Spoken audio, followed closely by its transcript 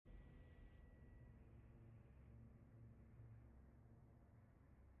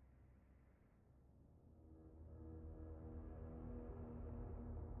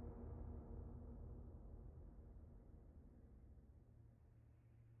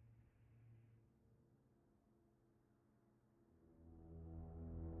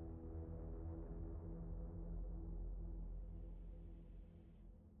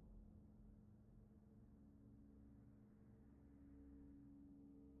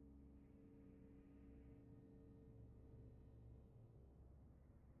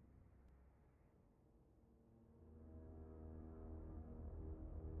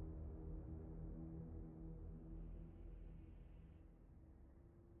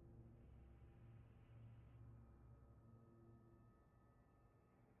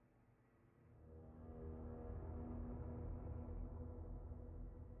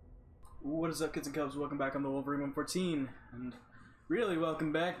What is up, kids and cubs? Welcome back on the Wolverine 114, and really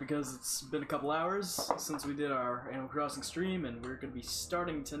welcome back because it's been a couple hours since we did our Animal Crossing stream, and we're going to be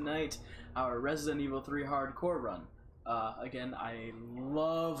starting tonight our Resident Evil 3 hardcore run. Again, I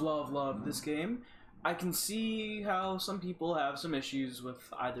love this game. I can see how some people have some issues with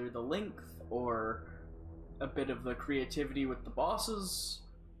either the length or a bit of the creativity with the bosses.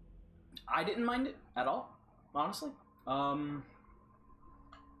 I didn't mind it at all, honestly.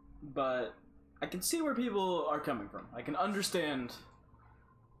 But I can see where people are coming from. I can understand.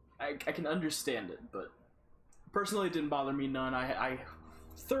 I can understand it, but personally, it didn't bother me none. I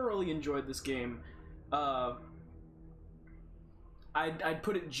thoroughly enjoyed this game. I'd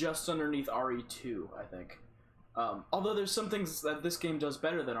put it just underneath RE2, I think. Although there's some things that this game does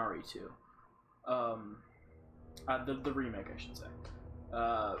better than RE2. The remake, I should say.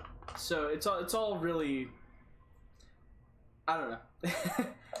 So it's all really, I don't know.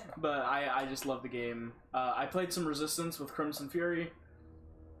 But I just love the game. I played some Resistance with Crimson Fury.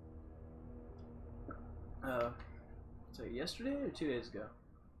 So yesterday or 2 days ago?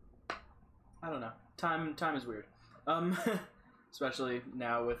 I don't know. Time is weird. Especially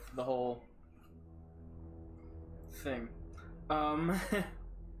now with the whole thing.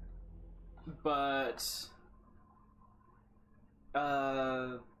 But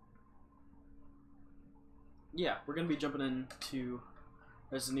yeah, we're gonna be jumping into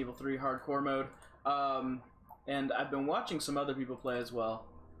Resident Evil 3 hardcore mode, and I've been watching some other people play as well,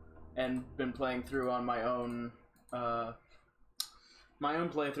 and been playing through on my own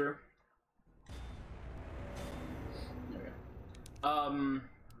playthrough. There we go.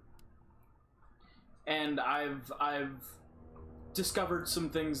 And I've discovered some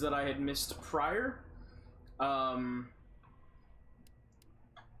things that I had missed prior, and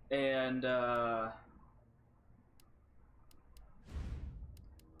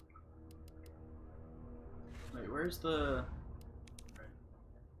wait, where's the...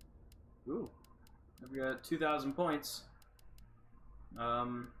 Ooh, we got 2,000 points.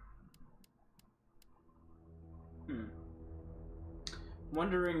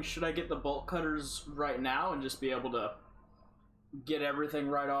 Wondering, should I get the bolt cutters right now and just be able to get everything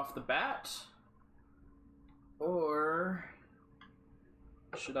right off the bat? Or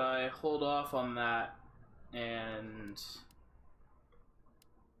should I hold off on that and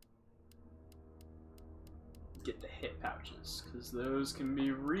get the hit pouches, because those can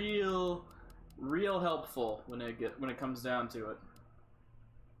be real helpful when it comes down to it.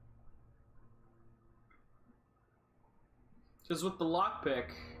 Because with the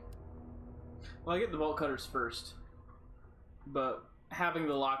lockpick, well, I get the bolt cutters first, but having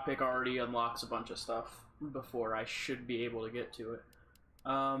the lockpick already unlocks a bunch of stuff before I should be able to get to it.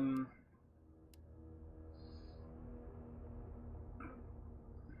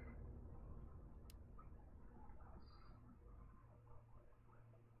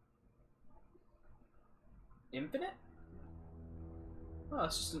 Infinite? Oh,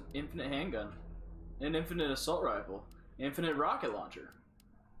 it's just an infinite handgun. An infinite assault rifle. Infinite rocket launcher.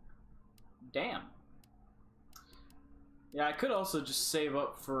 Damn. Yeah, I could also just save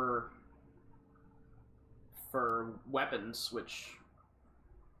up for weapons, which,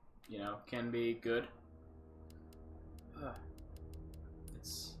 you know, can be good.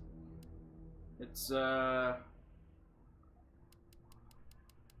 It's a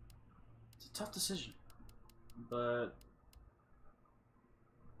tough decision. But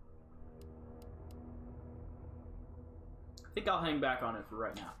I think I'll hang back on it for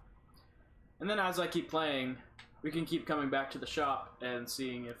right now. And then as I keep playing, we can keep coming back to the shop and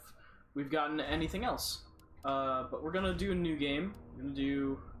seeing if we've gotten anything else. But we're gonna do a new game. We're gonna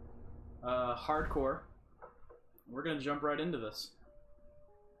do hardcore. We're gonna jump right into this.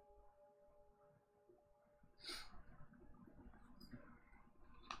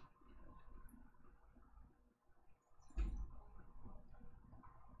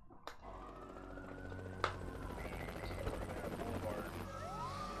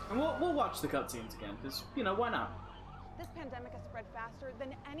 And we'll watch the cutscenes again, because, you know, why not? This pandemic has spread faster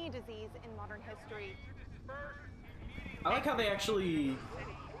than any disease in modern history. I like how they actually...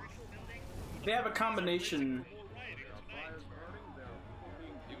 They have a combination...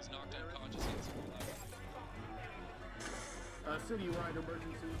 He was knocked unconscious. Citywide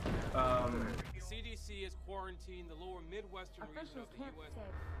emergency. CDC has quarantined the lower Midwestern region of the U.S.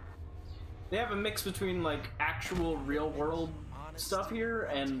 They have a mix between, like, actual real-world stuff here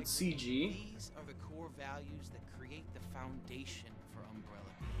and CG. These are the core values that create the foundation for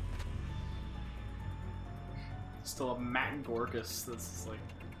Umbrella. Still a Matt Gorkas. That's like,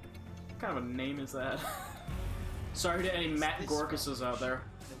 what kind of a name is that? Sorry to any Matt Gorkases out there.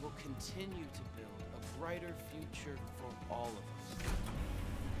 That will will continue to build a brighter future for all of us.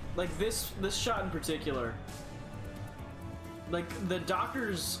 Like this shot in particular. Like the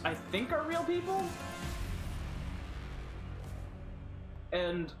doctors, I think, are real people,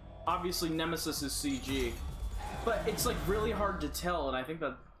 and obviously Nemesis is CG, but it's like really hard to tell. And I think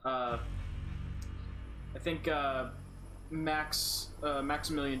that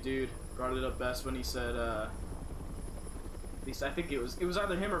Maximilian Dude brought it up best when he said, at least I think it was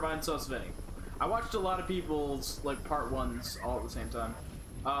either him or Vine Sauce Vinny. I watched a lot of people's like part ones all at the same time,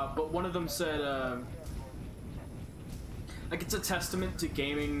 but one of them said, like it's a testament to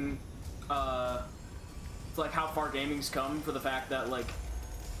gaming, like how far gaming's come, for the fact that like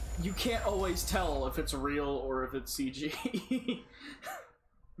you can't always tell if it's real or if it's CG.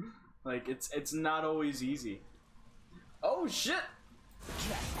 Like it's not always easy. Oh shit!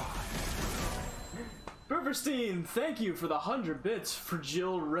 Berverstein, thank you for the 100 bits for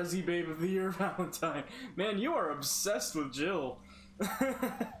Jill Resi Babe of the Year Valentine. Man, you are obsessed with Jill.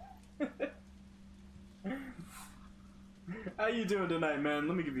 How you doing tonight, man?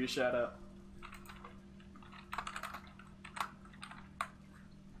 Let me give you a shout out.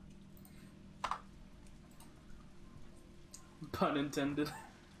 Pun intended.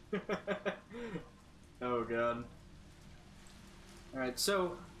 Oh god. Alright,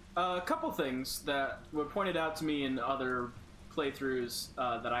 so a couple things that were pointed out to me in other playthroughs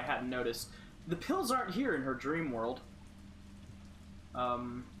that I hadn't noticed. The pills aren't here in her dream world.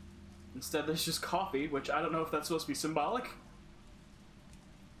 Instead there's just coffee, which I don't know if that's supposed to be symbolic.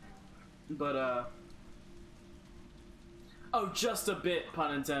 But, oh, just a bit,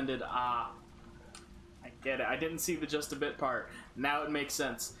 pun intended. Ah. I get it. I didn't see the just a bit part. Now it makes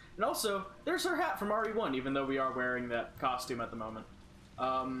sense. And also, there's her hat from RE1, even though we are wearing that costume at the moment.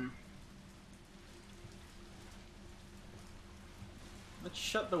 Let's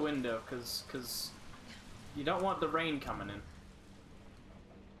shut the window, cause you don't want the rain coming in.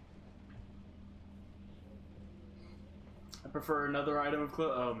 I prefer another item of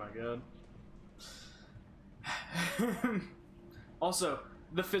clothes. Oh my god. Also,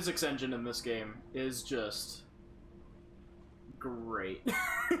 the physics engine in this game is just great.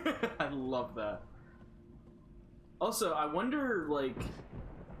 I love that. Also, I wonder, like,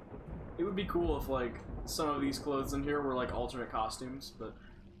 it would be cool if, like, some of these clothes in here were, like, alternate costumes, but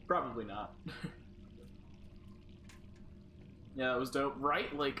probably not. Yeah, it was dope.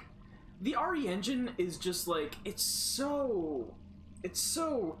 Right? Like, the RE engine is just, like, it's so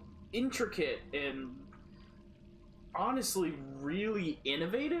intricate and honestly really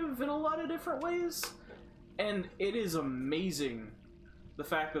innovative in a lot of different ways, and it is amazing the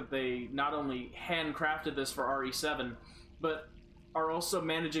fact that they not only handcrafted this for RE7 but are also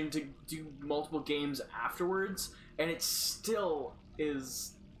managing to do multiple games afterwards, and it still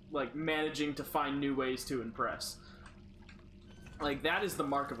is like managing to find new ways to impress. Like, that is the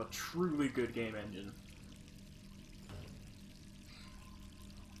mark of a truly good game engine.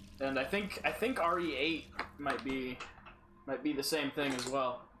 And I think RE8 might be the same thing as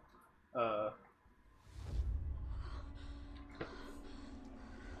well.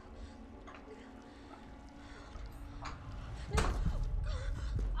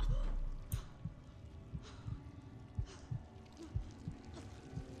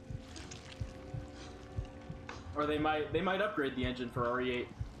 Or they might upgrade the engine for RE8.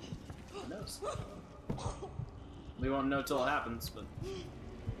 Who knows? We won't know till it happens, but I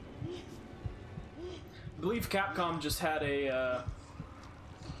believe Capcom just had a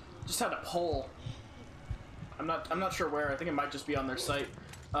poll. I'm not sure where. I think it might just be on their site,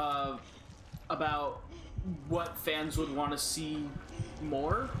 about what fans would want to see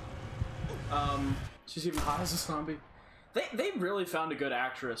more. She's even hot as a zombie. They really found a good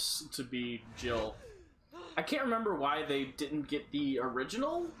actress to be Jill. I can't remember why they didn't get the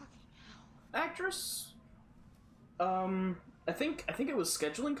original actress. I think it was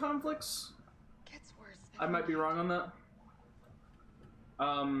scheduling conflicts. Gets worse. I might be wrong on that. 3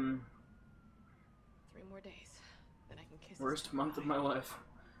 more days, then I can kiss. Worst month of my life.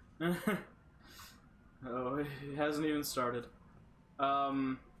 Oh, it hasn't even started.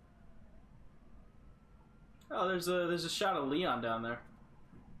 Oh, there's a shot of Leon down there.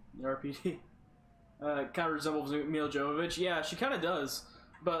 The RPD. Kind of resembles Mila Jovovich. Yeah, she kind of does.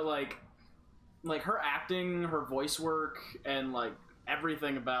 But like her acting, her voice work, and like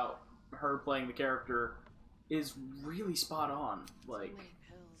everything about her playing the character is really spot on.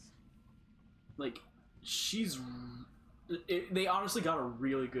 Like she's. They honestly got a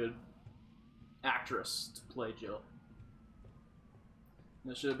really good actress to play Jill.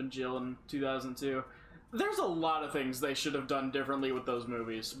 That should have been Jill in 2002. there's a lot of things they should have done differently with those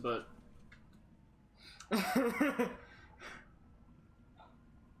movies, but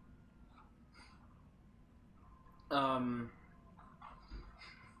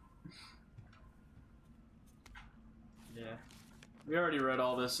yeah. We already read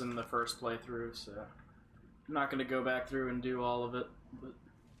all this in the first playthrough, so I'm not gonna go back through and do all of it, but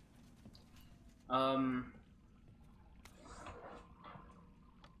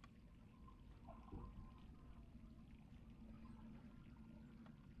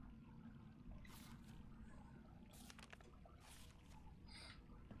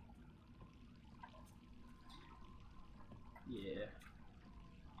yeah.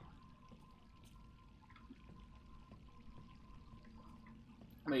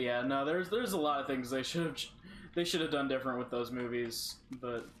 But yeah, no, there's a lot of things they should have done different with those movies,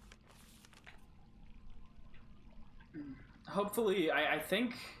 but hopefully, I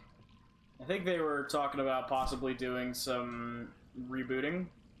think they were talking about possibly doing some rebooting,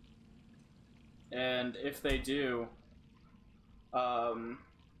 and if they do, I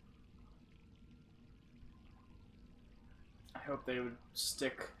hope they would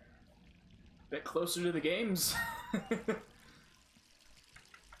stick a bit closer to the games.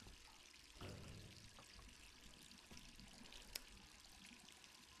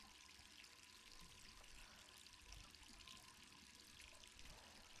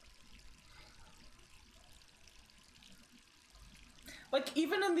 Like,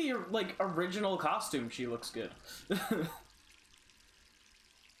 even in the, like, original costume, she looks good.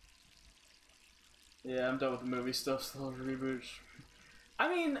 Yeah, I'm done with the movie stuff, still reboot. I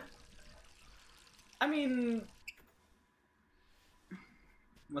mean,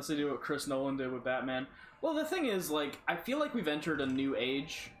 unless they do what Chris Nolan did with Batman. Well, the thing is, like, I feel like we've entered a new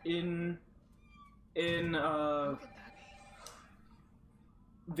age in video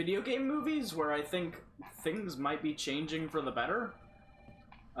game movies, where I think things might be changing for the better.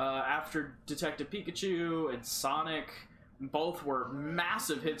 After Detective Pikachu and Sonic, both were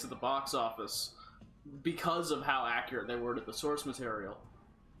massive hits at the box office because of how accurate they were to the source material.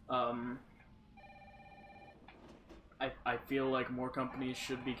 I feel like more companies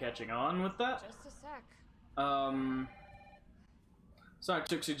should be catching on with that. Just a sec. Sonic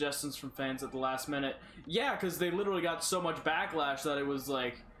took suggestions from fans at the last minute. Yeah, because they literally got so much backlash that it was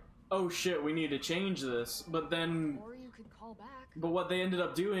like, oh shit, we need to change this. But then... Or you could call back. But what they ended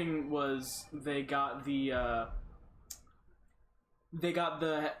up doing was they got the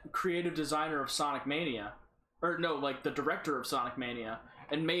creative designer of Sonic Mania, or no, like the director of Sonic Mania,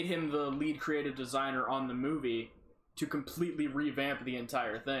 and made him the lead creative designer on the movie to completely revamp the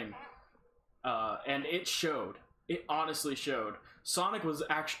entire thing. And it showed. It honestly showed. Sonic was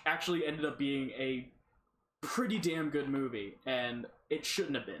actually ended up being a pretty damn good movie, and it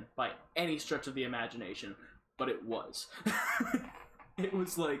shouldn't have been by any stretch of the imagination. But it was. It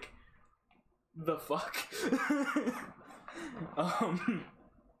was like, the fuck?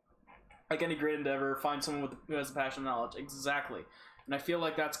 Like any great endeavor, find someone who has a passion and knowledge. Exactly. And I feel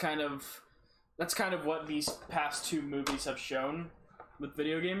like that's kind of what these past two movies have shown with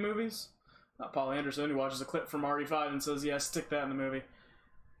video game movies. Not Paul Anderson, who watches a clip from RE5 and says, yeah, stick that in the movie.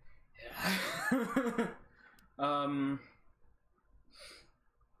 Yeah.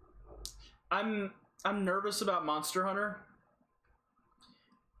 I'm nervous about Monster Hunter,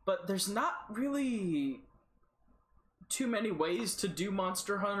 but there's not really too many ways to do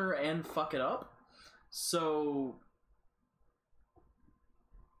Monster Hunter and fuck it up. So,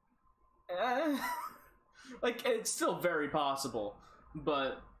 like, it's still very possible,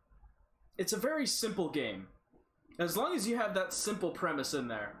 but it's a very simple game. As long as you have that simple premise in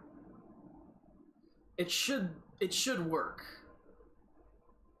there, it should work.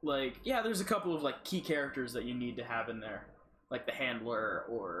 Like, yeah, there's a couple of, like, key characters that you need to have in there. Like the handler,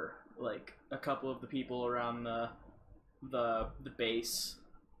 or, like, a couple of the people around the base.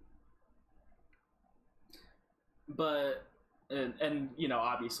 But, and you know,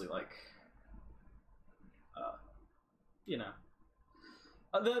 obviously, like, you know,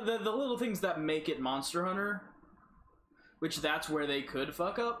 the little things that make it Monster Hunter, which that's where they could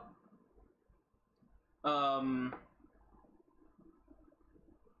fuck up.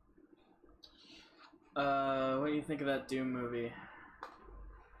 What do you think of that Doom movie?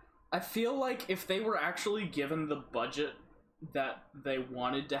 I feel like if they were actually given the budget that they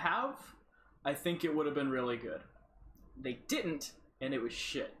wanted to have, I think it would have been really good. They didn't, and it was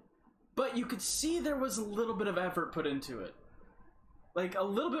shit. But you could see there was a little bit of effort put into it. Like, a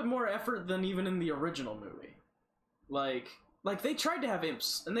little bit more effort than even in the original movie. Like they tried to have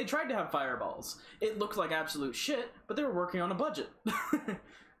imps, and they tried to have fireballs. It looked like absolute shit, but they were working on a budget.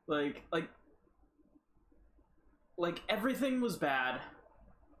 like like, everything was bad,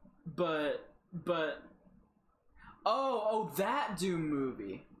 but, oh, that Doom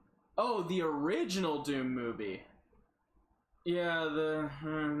movie. Oh, the original Doom movie. Yeah,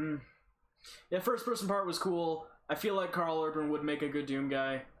 yeah, first person part was cool. I feel like Carl Urban would make a good Doom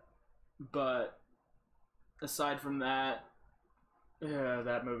guy, but aside from that, yeah,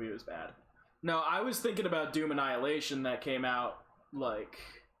 that movie was bad. No, I was thinking about Doom Annihilation that came out, like,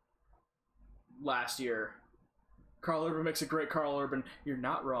 last year. Carl Urban makes a great Carl Urban. You're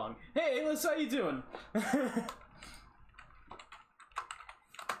not wrong. Hey, Alice, how you doing? I'll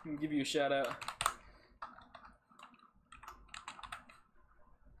give you a shout out.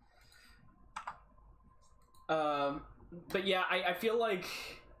 But yeah, I feel like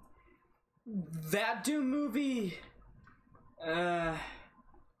that Doom movie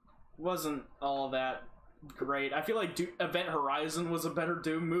wasn't all that great. I feel like Event Horizon was a better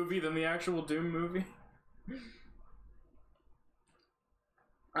Doom movie than the actual Doom movie.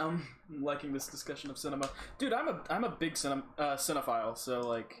 I'm liking this discussion of cinema, dude. I'm a big cinephile, so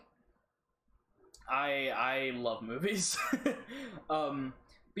like I love movies. But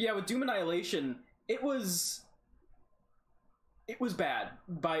yeah, with Doom Annihilation, it was bad.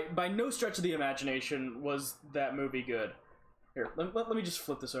 By no stretch of the imagination was that movie good. Here, let me just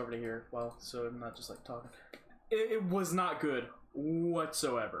flip this over to here, well, so I'm not just like talking. It was not good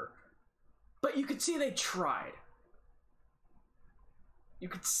whatsoever. But you could see they tried. You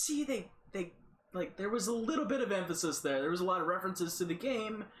could see they like, there was a little bit of emphasis there. There was a lot of references to the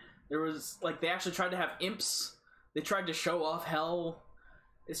game. There was, like, they actually tried to have imps. They tried to show off hell.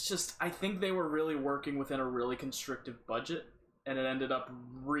 It's just, I think they were really working within a really constrictive budget, and it ended up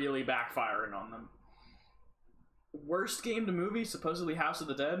really backfiring on them. Worst game to movie, supposedly House of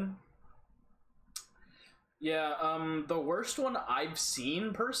the Dead. Yeah, the worst one I've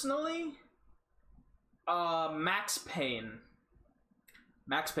seen, personally? Max Payne.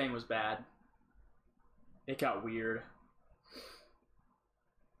 Max Payne was bad. It got weird.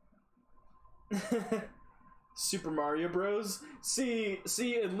 Super Mario Bros. See,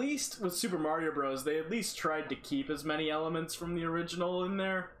 at least with Super Mario Bros, they at least tried to keep as many elements from the original in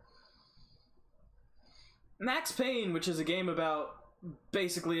there. Max Payne, which is a game about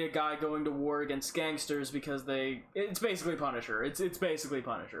basically a guy going to war against gangsters because it's basically Punisher. It's basically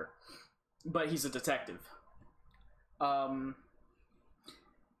Punisher. But he's a detective. For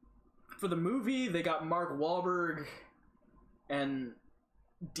the movie, they got Mark Wahlberg and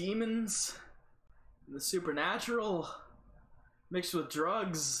demons, the supernatural, mixed with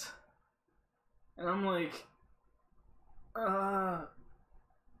drugs. And I'm like,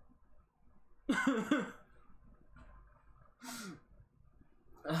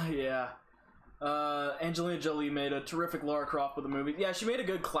 yeah. Angelina Jolie made a terrific Lara Croft with the movie. Yeah, she made a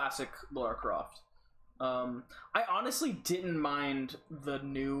good classic Lara Croft. I honestly didn't mind the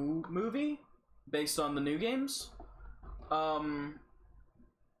new movie based on the new games.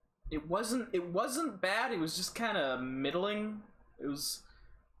 It wasn't bad. It was just kind of middling. It was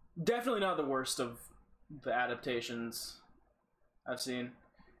definitely not the worst of the adaptations I've seen.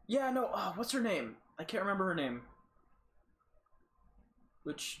 Yeah, no. What's her name? I can't remember her name.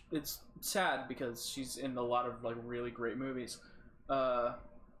 Which, it's sad because she's in a lot of, like, really great movies. Her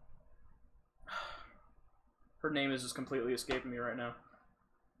name is just completely escaping me right now.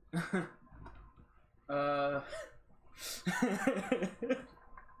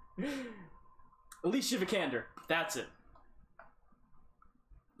 Alicia Vikander. That's it.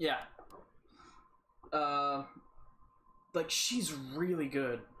 Yeah. Like, she's really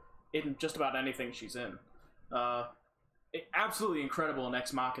good in just about anything she's in. Absolutely incredible in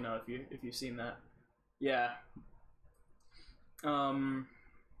Ex Machina, if you've seen that. Yeah.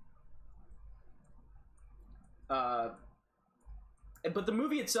 But the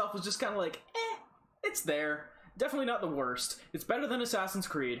movie itself was just kind of like, it's there. Definitely not the worst. It's better than Assassin's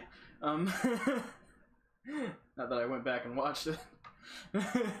Creed. Not that I went back and watched it.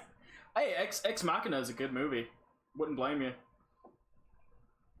 Hey, Ex Machina is a good movie. Wouldn't blame you.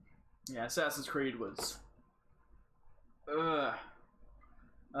 Yeah, Assassin's Creed was...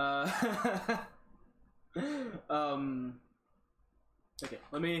 Okay,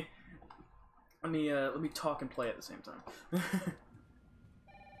 let me talk and play at the same time.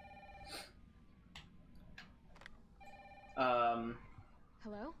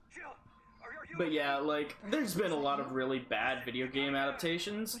 Hello? But yeah, like, there's been a lot of really bad video game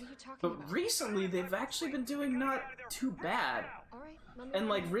adaptations, What are you talking but about? recently they've actually been doing not too bad. Alright, let me And,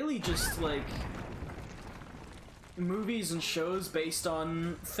 like, really just, like, movies and shows based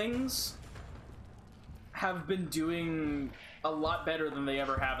on things have been doing a lot better than they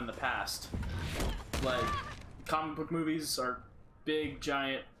ever have in the past. Like, comic book movies are big,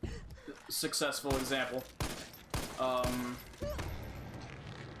 giant, successful example.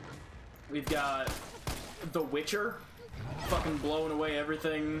 We've got The Witcher, fucking blowing away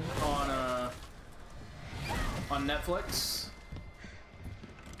everything on Netflix.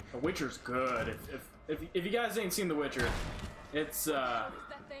 The Witcher's good. If you guys ain't seen The Witcher, it's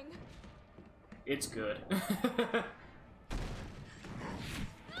it's good. Let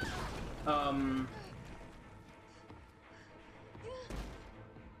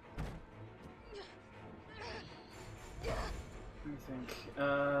me think.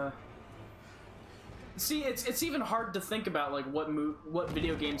 See, it's even hard to think about like what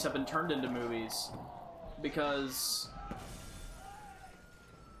video games have been turned into movies, because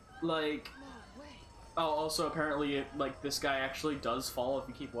like, oh, also apparently like this guy actually does fall if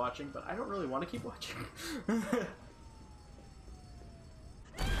you keep watching, but I don't really want to keep watching.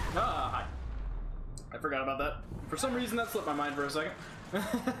 Hi. I forgot about that. For some reason that slipped my mind for a second.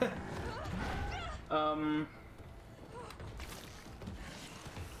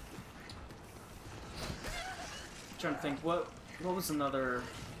 Trying to think, what was another...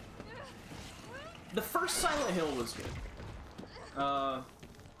 The first Silent Hill was good. The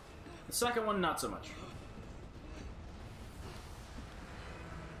second one, not so much.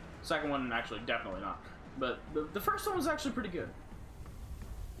 Second one, actually, definitely not. But the first one was actually pretty good.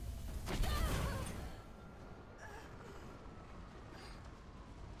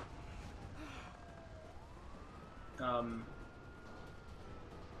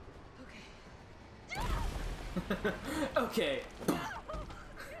 Okay.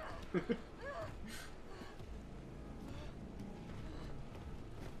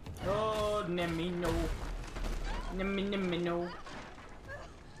 Oh, Nemino. Nemino.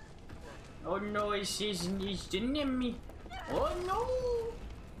 Oh no, it's the Nemi. Oh no.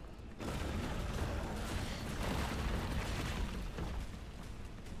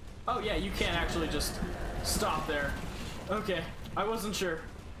 Oh yeah, you can't actually just stop there. Okay, I wasn't sure.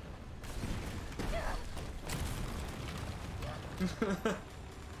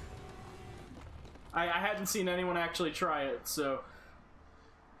 I hadn't seen anyone actually try it, so...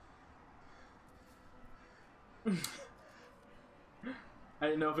 I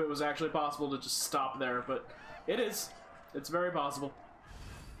didn't know if it was actually possible to just stop there, but it is. It's very possible.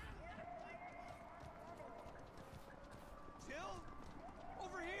 Jill?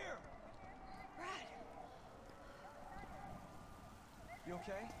 Over here! Brad, You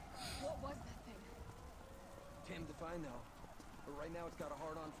okay? what was that thing? Damned if I know. But right now it's got a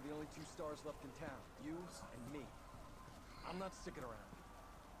hard-on for the only 2 stars left in town. You and me. I'm not sticking around.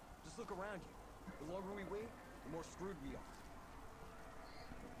 Just look around you. The longer we wait, the more screwed we are.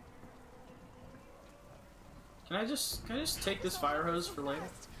 Can I just take this fire hose for later? I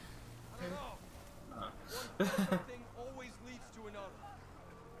don't know. One thing always leads to another.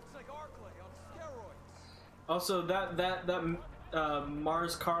 It's like Arclay on steroids. Also, that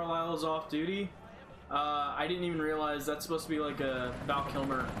Mars Carlisle's off duty. I didn't even realize that's supposed to be like a Val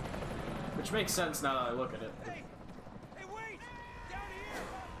Kilmer, which makes sense now that I look at it. Hey! Hey, wait! Down here!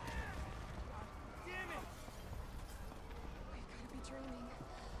 Damn it! We've got to be dreaming.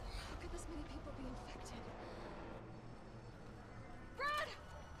 How could this many people be infected? Brad!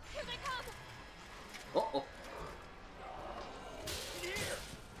 Here they come! Uh-oh. Here!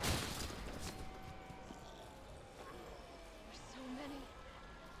 There's so many.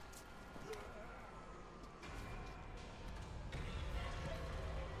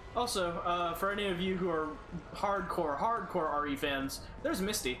 Also, for any of you who are hardcore RE fans, there's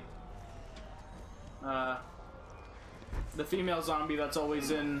Misty. The female zombie that's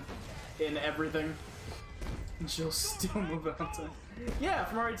always in everything. And she'll still move out on time. Yeah,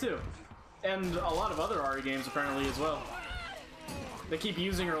 from RE2. And a lot of other RE games apparently as well. They keep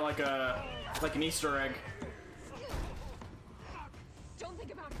using her like an Easter egg. Don't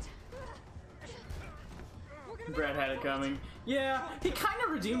think about it. We're gonna Brad had it coming. Yeah, he kind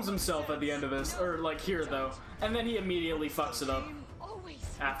of redeems himself at the end of this, or like here though, and then he immediately fucks it up always.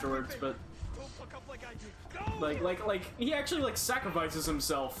 afterwards. But Don't fuck up like I did. Go! like he actually like sacrifices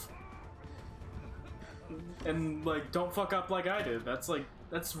himself, and like don't fuck up like I did. That's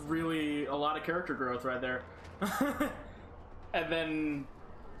really a lot of character growth right there. And then,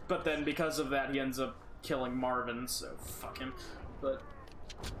 but then because of that, he ends up killing Marvin. So fuck him. But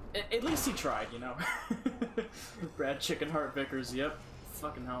at least he tried, you know. Brad Chickenheart Vickers, yep.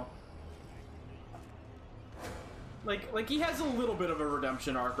 Fucking hell. Like he has a little bit of a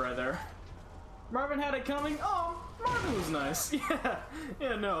redemption arc right there. Marvin had it coming. Oh, Marvin was nice. Yeah,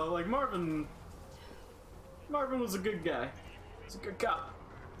 no, like Marvin was a good guy. He's a good cop.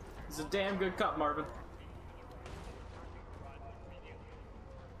 He's a damn good cop, Marvin.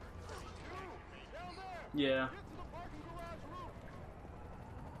 Yeah. Get to the parking garage roof.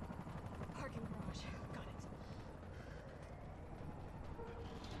 Parking garage. Got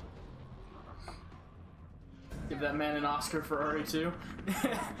it. Give that man an Oscar for RE2.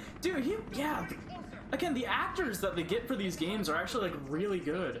 Dude, yeah. Again, the actors that they get for these games are actually like really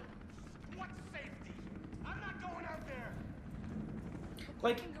good. What's safety? I'm not going out there.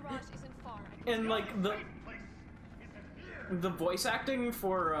 Like, Parking garage isn't far. I can and like the Place isn't here. voice acting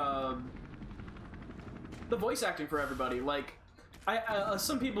for everybody, like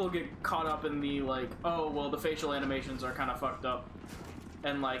some people get caught up in the like, oh well, the facial animations are kind of fucked up,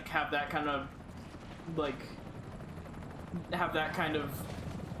 and like have that kind of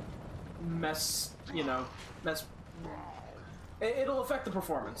mess, you know, it'll affect the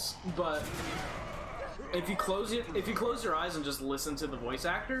performance. But if you close your eyes and just listen to the voice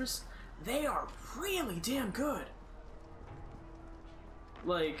actors, they are really damn good.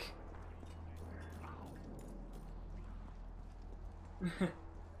 Like,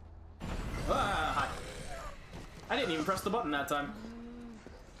 hi. I didn't even press the button that time.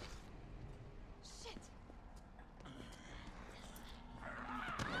 Shit.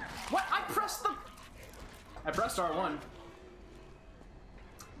 What? I pressed R1.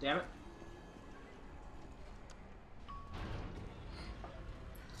 Damn it.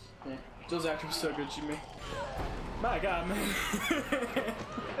 Yeah, Jill's actor was so good, she made. My God, man.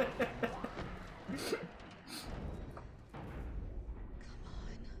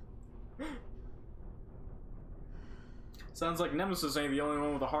 Sounds like Nemesis ain't the only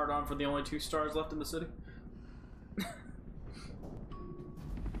one with a hard-on for the only 2 stars left in the city.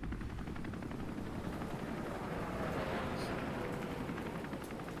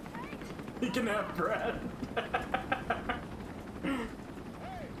 He can have Brad.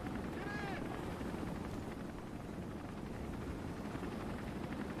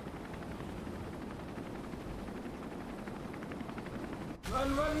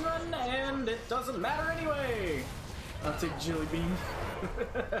 Run, run, run, and it doesn't matter anyway. I'll take Jelly Bean.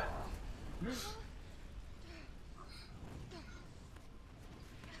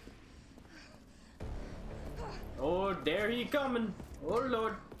 Oh, there he coming. Oh,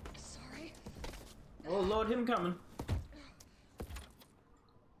 Lord. Sorry. Oh, Lord, him coming.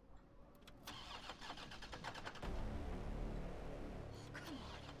 Come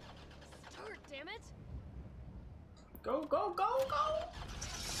on. Start, damn it. Go, go, go, go.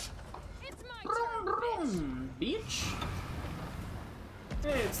 It's my Vroom, turn, bitch. vroom, beach.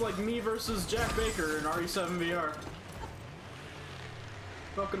 Hey, it's like me versus Jack Baker in RE7 VR.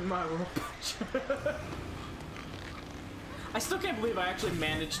 Welcome to my world. I still can't believe I actually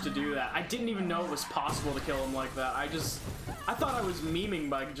managed to do that. I didn't even know it was possible to kill him like that. I thought I was memeing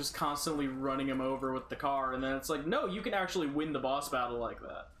by just constantly running him over with the car, and then it's like, no, you can actually win the boss battle like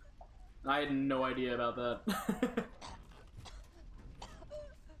that. I had no idea about that.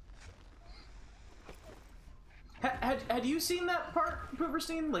 Had you seen that part,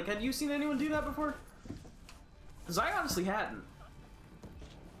 Pooperstein? Like, had you seen anyone do that before? Because I honestly hadn't.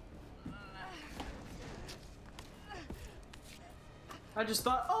 I just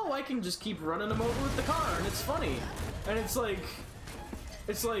thought, oh, I can just keep running him over with the car, and it's funny. And it's like,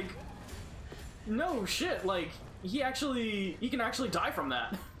 no shit, like, he can actually die from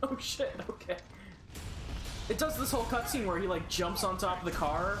that. Oh shit, okay. It does this whole cutscene where he like jumps on top of the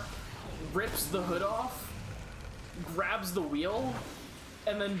car, rips the hood off, grabs the wheel,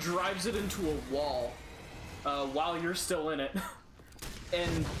 and then drives it into a wall while you're still in it.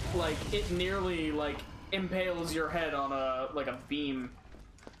 And like it nearly like impales your head on a beam.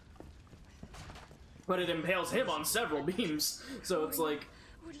 But it impales him on several beams. So it's like,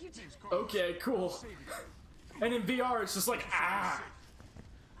 What are you doing? okay, cool. And in VR it's just like, ah.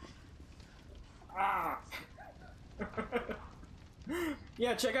 Ah.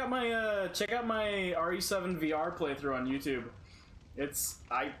 Yeah, check out my RE7 VR playthrough on YouTube. It's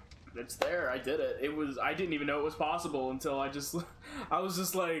there. I did it. I didn't even know it was possible until I was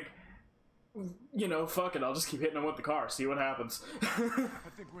just like, you know, fuck it. I'll just keep hitting them with the car. See what happens. I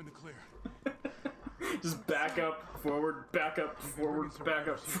think we're in the clear. Just back up, forward, back up, forward, back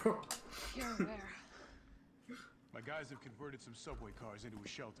up, forward. You're where? My guys have converted some subway cars into a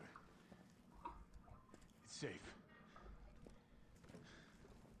shelter. It's safe.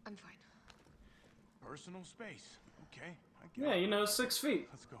 I'm fine. Personal space. Okay, I get Yeah, it. you know, 6 feet.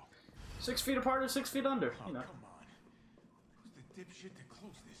 Let's go. 6 feet apart or 6 feet under, Oh, you know. come on. Who's the dipshit to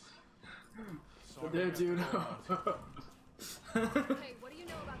close this? There, dude. Hey, what do you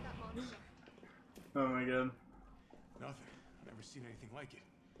know about that monster? Oh my god. Nothing. Never seen anything like it.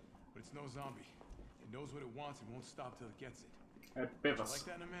 But it's no zombie. It knows what it wants and won't stop till it gets it. At You like Bivas.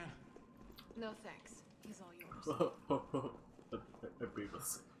 that in a man? No thanks. is all yours.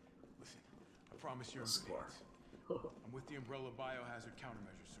 Listen, I promise you're in good hands. I'm with the Umbrella Biohazard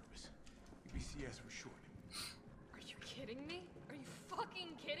Countermeasure Service. BCS for short. Are you kidding me? Are you fucking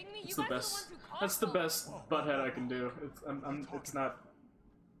kidding me? It's You the guys best. are the ones who That's the caused best butthead I can do. It's not.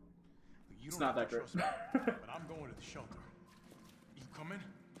 It's not that great. But I'm going to the shelter. You coming?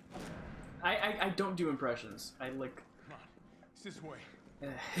 I don't do impressions. I like. Come on, it's this way.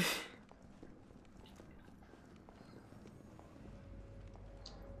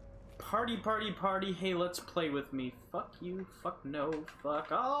 Party, party, party, hey, let's play with me. Fuck you, fuck no,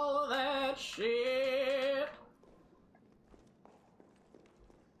 fuck all of that shit.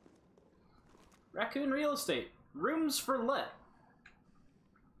 Racoon Real Estate. Rooms for let.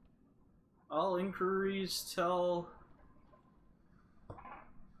 All inquiries tell...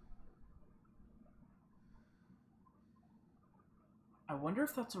 I wonder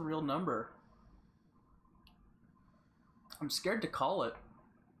if that's a real number. I'm scared to call it.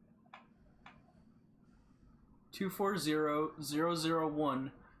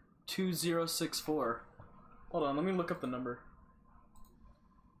 240-001-2064. Hold on, let me look up the number.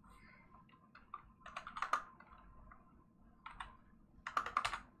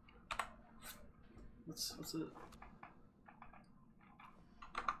 What's it?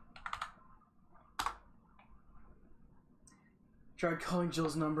 Tried calling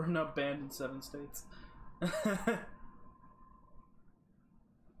Jill's number, not banned in 7 states.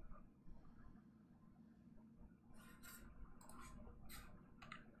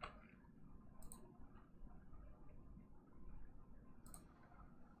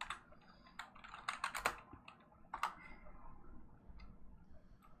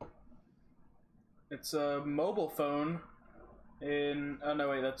 It's a mobile phone in... Oh, no,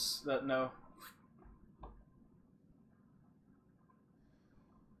 wait, no.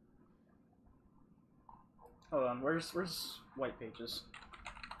 Hold on, where's White Pages?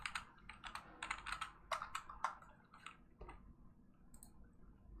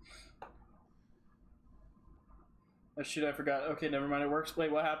 Oh shoot, I forgot. Okay, never mind, it works.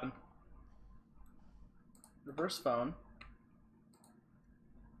 Wait, what happened? Reverse phone.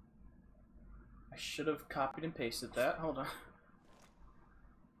 I should have copied and pasted that. Hold on.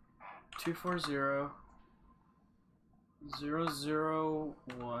 240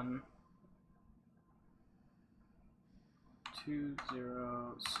 001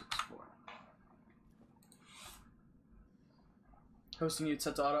 2064. Hosting you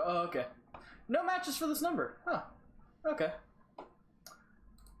set to auto. Oh, okay. No matches for this number. Huh. Okay.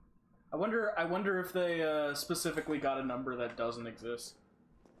 I wonder if they specifically got a number that doesn't exist.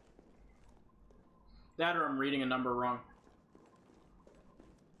 That or I'm reading a number wrong.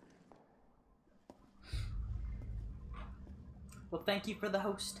 Well, thank you for the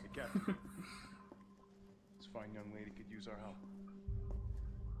host. Hey, Captain. This fine young lady could use our help.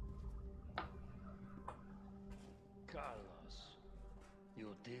 Carlos,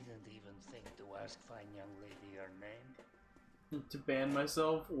 you didn't even think to ask fine young lady her name? To ban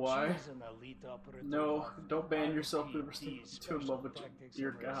myself? Why? She's an elite operative. No, don't ban yourself to RPD, love with Tactics dear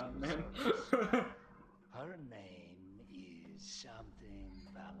and God, Rescue man. Service. Her name is something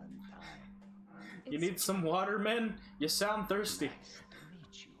Valentine. You need some water, man? You sound thirsty. Nice to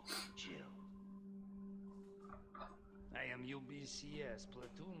meet you, Jill. I am UBCS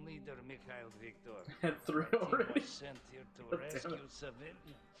platoon leader Mikhail Victor. Had 3 He already. was sent here to God damn it. rescue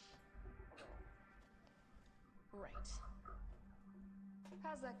civilians. Right.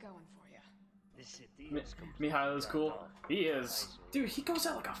 How's that going for you? The city is completely Mihail is cool. cut off. He is. Dude, he goes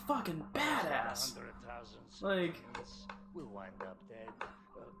out like a fucking badass. 100,000 Like- civilians will wind up dead.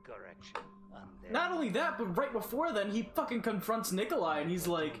 Correction. Undead. Not only that, but right before then, he fucking confronts Nikolai and he's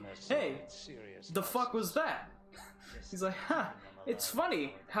like, hey, the fuck was that? He's like, huh, it's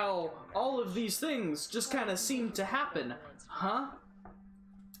funny how all of these things just kind of seem to happen, huh?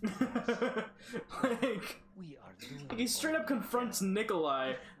 Like, We are doing he straight up confronts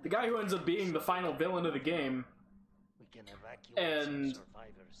Nikolai, the guy who ends up being the final villain of the game, We can evacuate and- some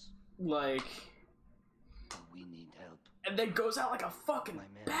survivors. like, We need help. and then goes out like a fucking My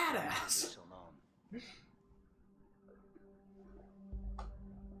men can't do badass. this alone.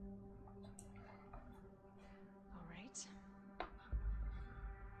 All right.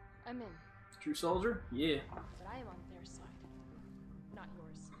 I'm in, True soldier? Yeah. but I am on their side, not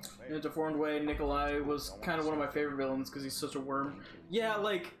yours. In a deformed way, Nikolai was kind of one of my favorite villains because he's such a worm. Yeah,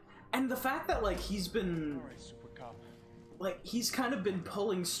 like, and the fact that, like, he's been, Alright, super cop. like, he's kind of been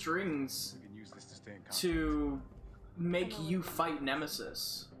pulling strings We can use this to stay in contact. to make you fight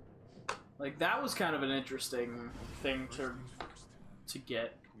Nemesis. Like, that was kind of an interesting thing First to things first. to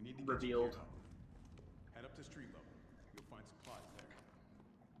get We need to get you revealed. geared up.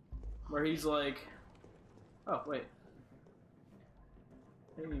 where he's like, oh wait,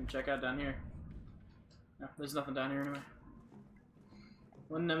 I didn't even check out down here. No, there's nothing down here anyway.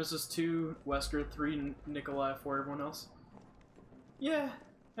 1 Nemesis, 2 Wesker, 3 Nikolai, 4 everyone else. Yeah,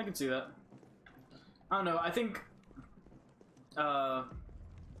 I can see that. I don't know, I think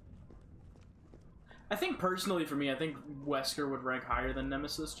personally for me, I think Wesker would rank higher than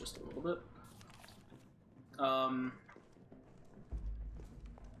Nemesis, just a little bit.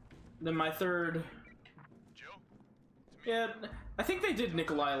 Then my third... Yeah, I think they did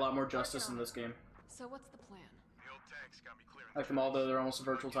Nikolai a lot more justice in this game. So what's the plan? Like them, although they're almost a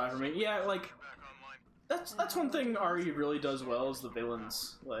virtual tie for me. Yeah, like, that's one thing RE really does well, is the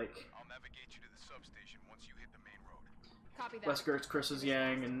villains. Like, I'll navigate you to the substation once you hit the main road. Copy that. Wesker's Chris is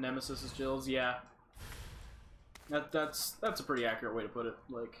Yang and Nemesis is Jill's, yeah. That's a pretty accurate way to put it.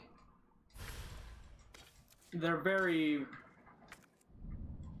 Like, they're very...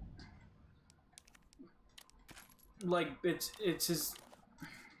 Like, it's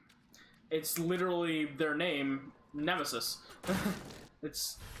literally their name, Nemesis.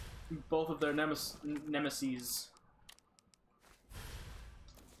 It's both of their nemeses.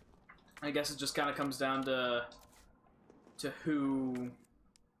 I guess it just kind of comes down to who...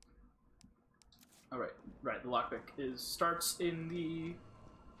 Oh, right, the lockpick starts in the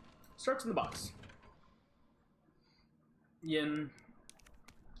box. Yin.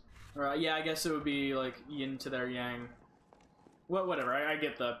 Or, yeah, I guess it would be like yin to their yang. Well, whatever. I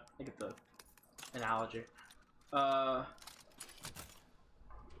get the analogy.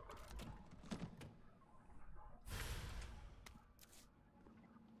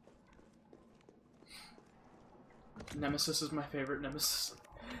 Nemesis is my favorite Nemesis.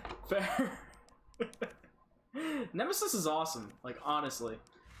 Fair. Nemesis is awesome. Like, honestly.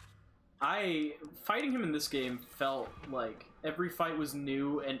 Fighting him in this game felt like every fight was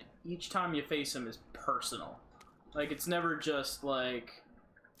new, and each time you face him is personal. Like, it's never just like,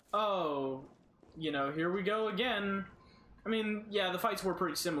 oh, you know, here we go again. I mean, yeah, the fights were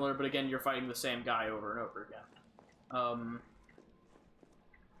pretty similar, but again, you're fighting the same guy over and over again.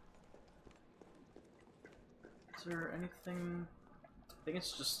 Is there anything? I think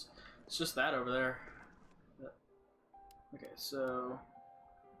it's just that over there. Okay, so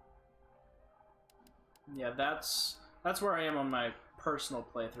yeah, that's where I am on my personal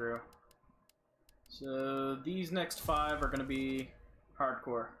playthrough. So these next 5 are gonna be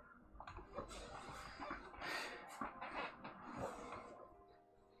hardcore.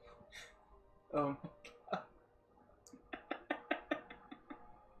 Oh my god.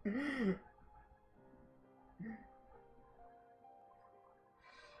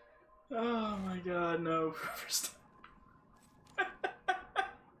 Oh my god, no.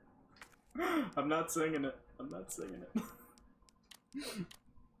 I'm not singing it. I'm not singing it.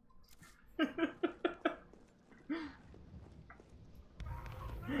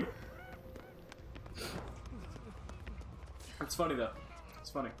 It's funny though. It's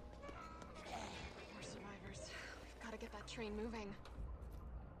funny. We're survivors. We've got to get that train moving.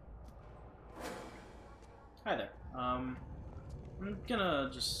 Hi there. I'm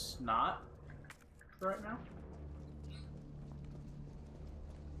gonna just not for right now.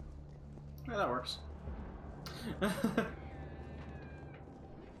 Yeah, that works. Great.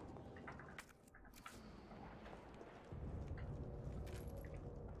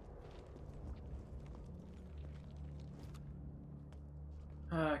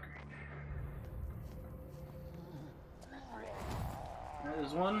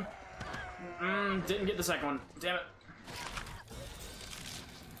 There's one. Didn't get the second one. Damn it.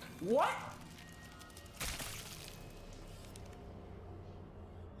 What?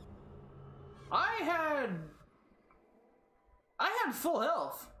 I had full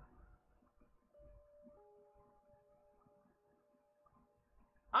health.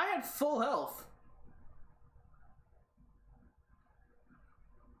 I had full health.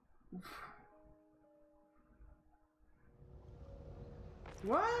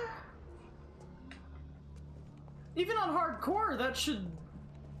 What? Even on hardcore, that should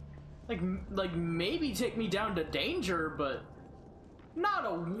like maybe take me down to danger, but not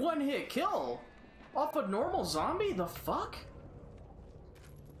a one-hit kill off a normal zombie. The fuck?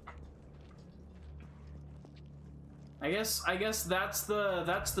 I guess that's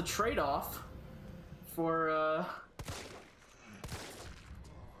the trade-off for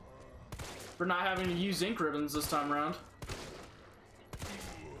not having to use ink ribbons this time around.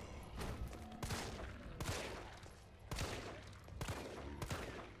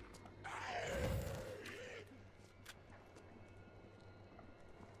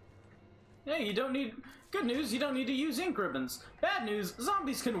 Hey, you don't need Good news, you don't need to use ink ribbons. Bad news,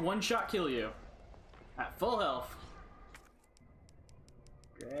 zombies can one-shot kill you. At full health.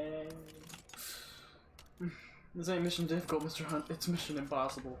 Great. This ain't mission difficult, Mr. Hunt. It's mission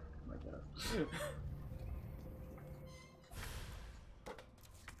impossible. Oh my god.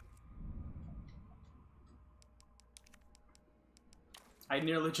 I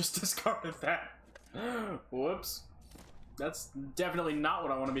nearly just discarded that. Whoops. That's definitely not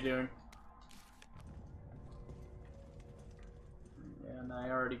what I want to be doing. And I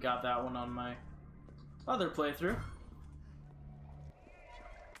already got that one on my other playthrough.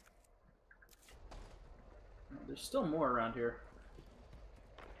 There's still more around here.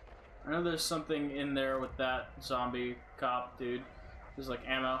 I know there's something in there with that zombie cop dude. There's like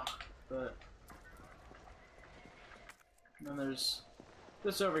ammo, but... And then there's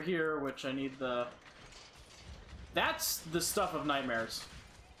this over here, which I need the... That's the stuff of nightmares.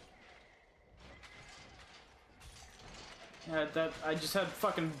 Yeah, that I just had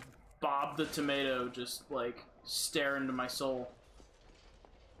fucking Bob the Tomato just like stare into my soul.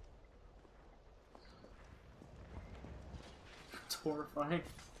 It's horrifying.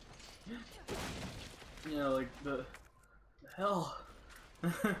 You know, like the hell.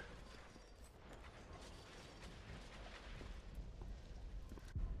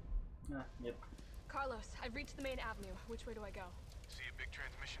 Yep. Carlos, I've reached the main avenue. Which way do I go? See a big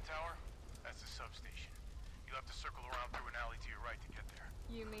transmission tower? That's the substation. You'll have to circle around through an alley to your right to get there.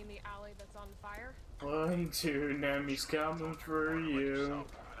 You mean the alley that's on fire? 1, 2, Nemi's coming for you.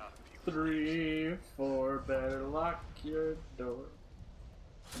 3, 4, better lock your door.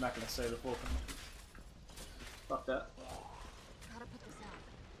 I'm not gonna say the full thing. Fuck that. Gotta put this out.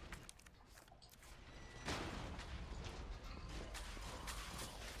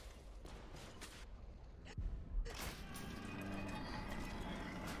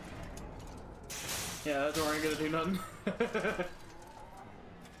 Yeah, that door ain't gonna do nothing.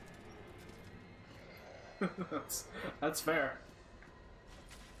 that's fair.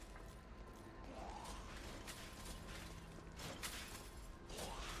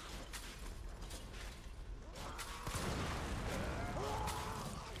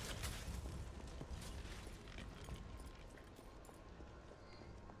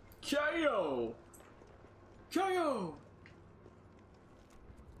 KO! KO!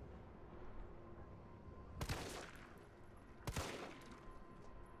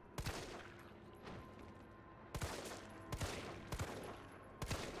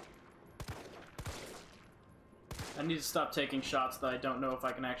 I need to stop taking shots that I don't know if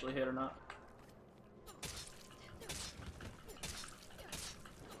I can actually hit or not.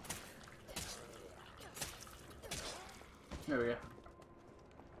 There we go.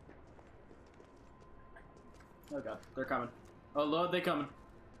 Oh god, they're coming. Oh lord, they coming.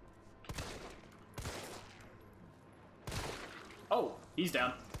 Oh, he's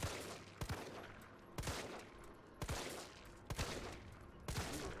down.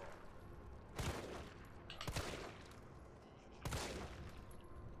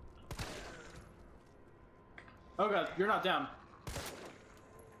 Oh god, you're not down.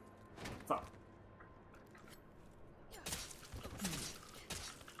 Fuck.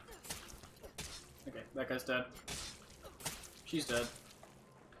 Okay, that guy's dead. She's dead.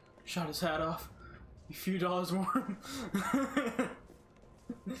 Shot his hat off. A few dollars more.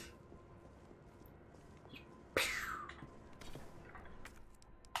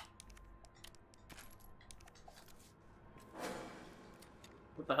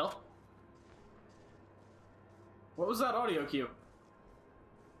 What the hell? What was that audio cue?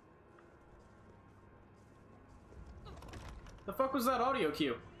 The fuck was that audio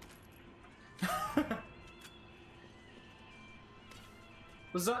cue?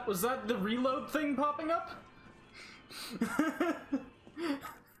 Was that the reload thing popping up?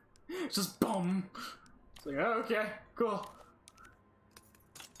 Just boom. It's like, oh, okay, cool.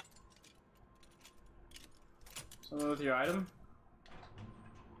 Something with your item?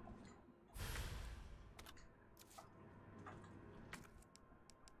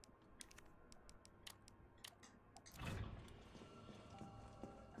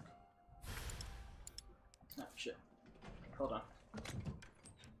 Oh, shit. Hold on.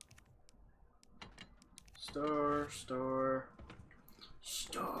 Stores.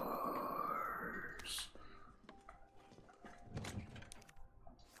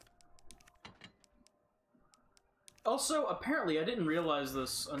 Also, apparently, I didn't realize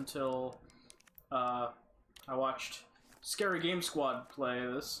this until I watched Scary Game Squad play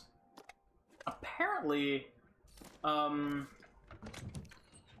this. Apparently,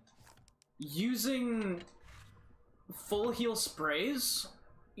 using full heal sprays,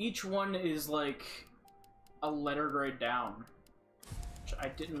 each one is like a letter grade down, which I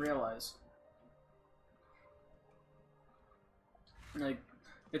didn't realize. Like,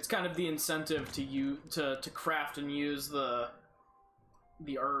 it's kind of the incentive to craft and use the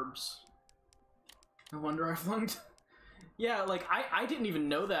herbs. No wonder I flunked. Yeah, like I didn't even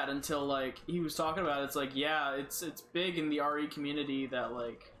know that until like he was talking about it. It's like, yeah, it's big in the RE community that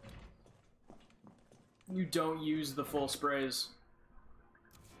like you don't use the full sprays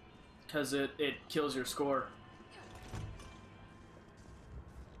because it kills your score.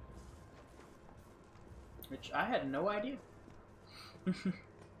 Which I had no idea.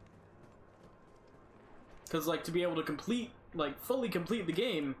 Because like to be able to complete, like fully complete the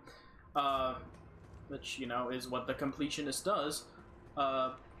game, which, you know, is what the completionist does,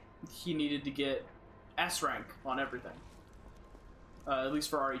 he needed to get S rank on everything. At least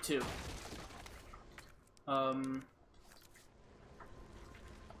for RE2.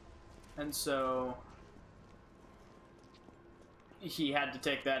 And so he had to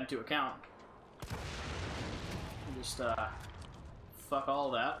take that into account. Just, fuck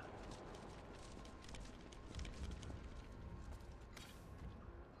all that.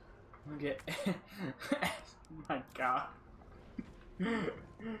 Okay. My god.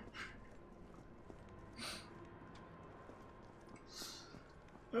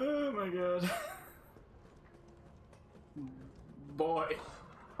 Oh my god. Boy.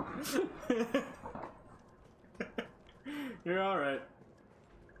 You're alright.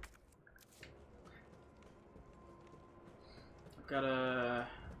 Gotta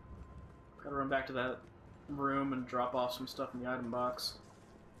run back to that room and drop off some stuff in the item box.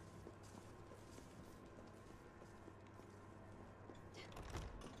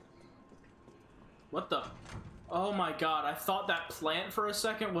 What the? Oh my god, I thought that plant for a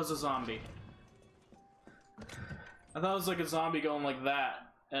second was a zombie. I thought it was like a zombie going like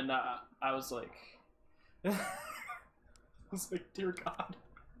that, and I was like... I was like, dear god.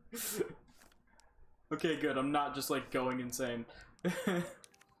 Okay, good, I'm not just like going insane.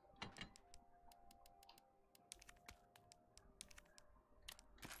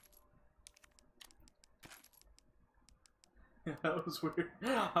 Yeah, that was weird.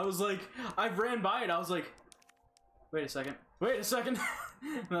 I was like, I ran by it, I was like, wait a second, wait a second.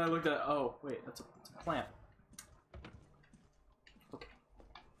 And then I looked at it, oh, wait, that's a plant. Okay.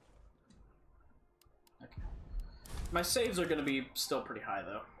 Okay. My saves are gonna be still pretty high,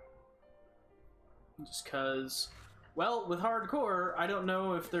 though. Just cause, well, with hardcore, I don't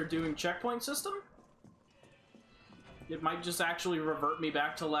know if they're doing checkpoint system. It might just actually revert me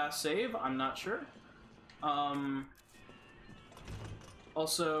back to last save, I'm not sure.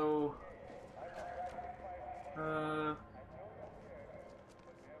 Also,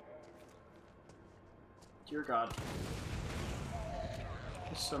 dear god.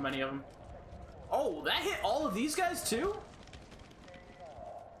 There's so many of them. Oh, that hit all of these guys too?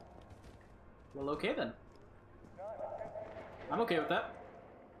 Well, okay then. I'm okay with that.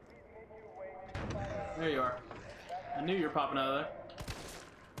 There you are. I knew you were popping out of there.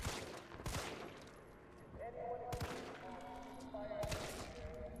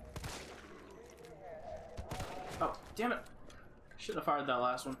 Oh, damn it. Should have fired that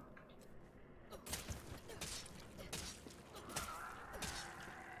last one.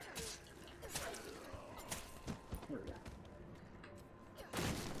 There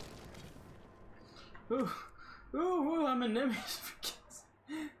we go. Ooh, ooh, I'm an enemy just for kicks.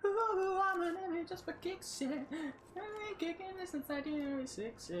 Ooh, I'm an enemy just for kicks, yeah. I ain't kicking this inside you,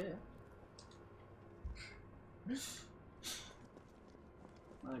 6, yeah.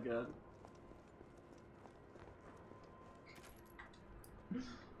 My god.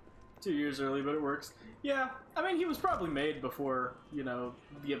 Two years early, but it works. Yeah, I mean, he was probably made before, you know,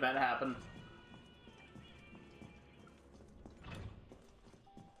 the event happened.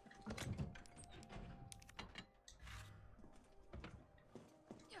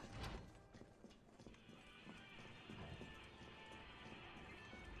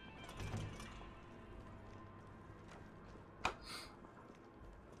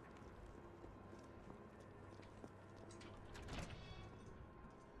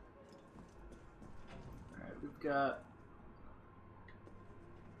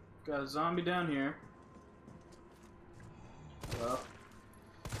 Got a zombie down here. Hello.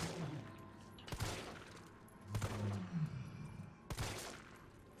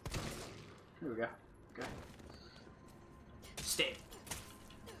 Here we go. Okay. Stab.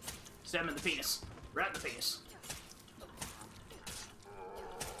 Stab him in the penis. Right in the penis.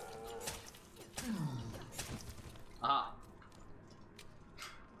 Aha.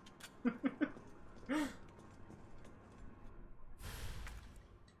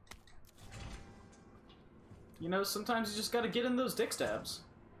 know, sometimes you just gotta get in those dick stabs.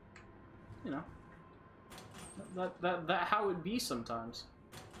 You know. That how it be sometimes.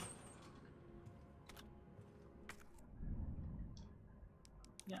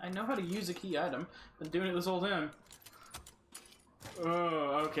 Yeah, I know how to use a key item. Been doing it this whole time.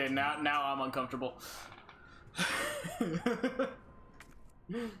 Oh, okay, now I'm uncomfortable.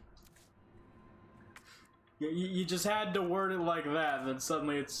 You just had to word it like that, and then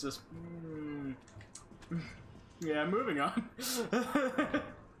suddenly it's just... Yeah, moving on.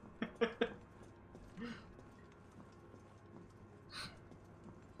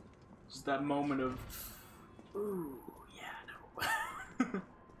 Just that moment of... Ooh, yeah, no.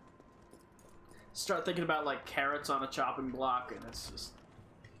 Start thinking about, like, carrots on a chopping block, and it's just...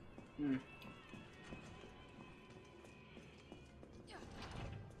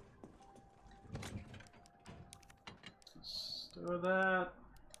 Store that,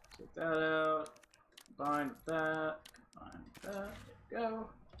 take that out, combine with that, combine with that, there we go.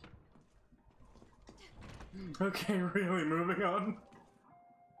 Okay, really moving on.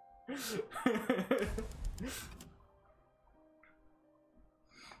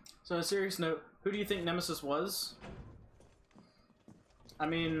 So on a serious note, who do you think Nemesis was? I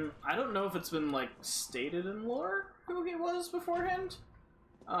mean, I don't know if it's been, like, stated in lore who he was beforehand.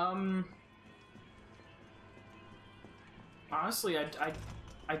 Honestly,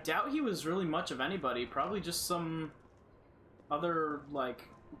 I doubt he was really much of anybody. Probably just some other, like,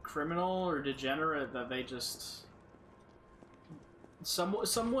 criminal or degenerate that they just...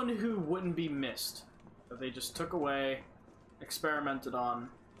 Someone who wouldn't be missed. That they just took away, experimented on,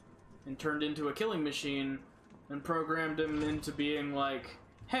 and turned into a killing machine, and programmed him into being like,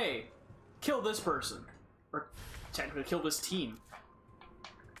 hey, kill this person. Or technically kill this team.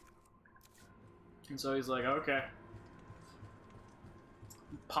 And so he's like, okay.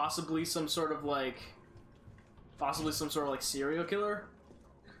 Possibly some sort of like serial killer,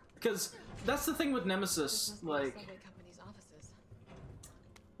 because that's the thing with Nemesis, like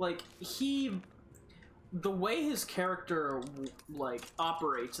the way his character like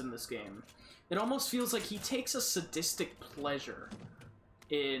operates in this game, it almost feels like he takes a sadistic pleasure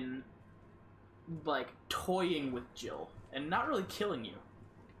in like toying with Jill and not really killing you.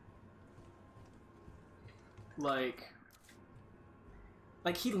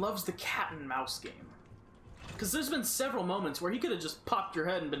 Like, he loves the cat and mouse game. Because there's been several moments where he could have just popped your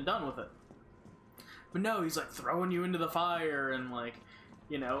head and been done with it. But no, he's, like, throwing you into the fire and, like,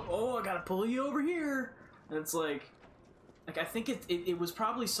 you know, oh, I gotta pull you over here. And it's like I think it was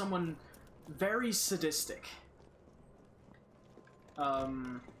probably someone very sadistic.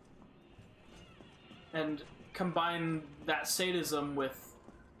 And combine that sadism with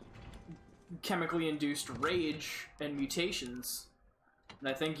chemically induced rage and mutations, and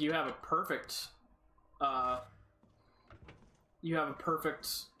I think you have a perfect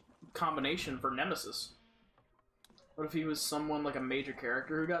combination for Nemesis. What if he was someone like a major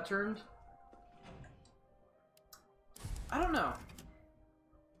character who got turned? I don't know.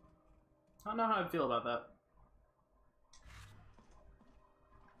 I don't know how I feel about that.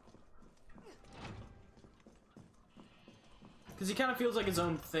 Because he kind of feels like his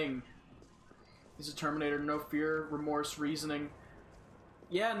own thing. He's a Terminator, no fear, remorse, reasoning.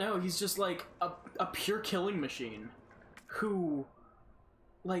 Yeah, no, he's just like a pure killing machine. Who,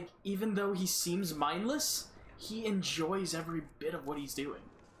 like, even though he seems mindless, he enjoys every bit of what he's doing.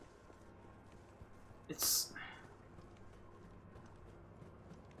 It's...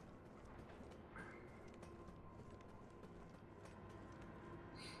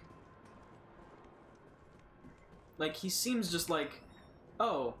 like, he seems just like,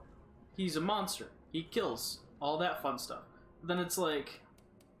 oh, he's a monster. He kills. All that fun stuff. But then it's like...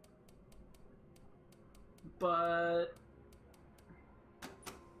 but...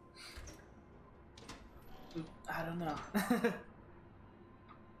 I don't know.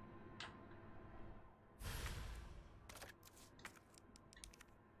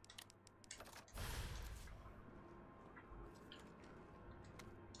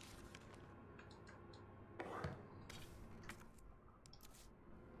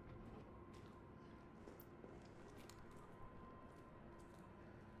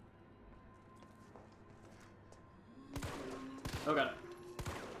 Oh god.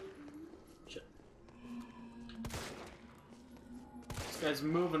 Shit. This guy's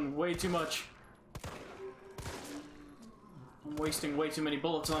moving way too much. I'm wasting way too many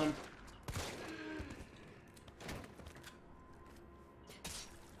bullets on him.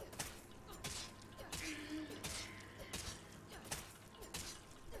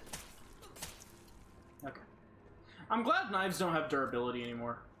 Okay. I'm glad knives don't have durability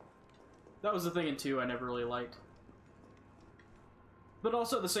anymore. That was the thing in 2 I never really liked. But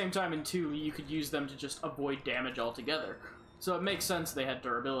also at the same time in 2, you could use them to just avoid damage altogether. So it makes sense they had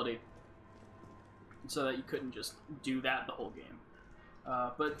durability. So that you couldn't just do that the whole game.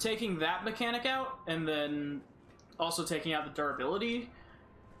 But taking that mechanic out, and then also taking out the durability,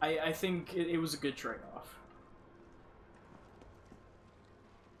 I think it was a good trade-off.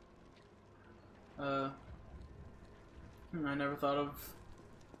 I never thought of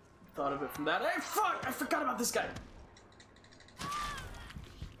it from that. Hey, fuck! I forgot about this guy!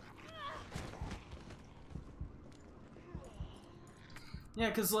 Yeah,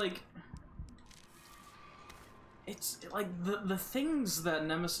 because, like, it's, like, the things that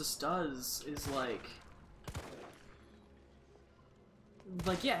Nemesis does is, like,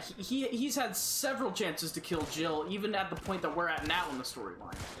 yeah, he's had several chances to kill Jill, even at the point that we're at now in the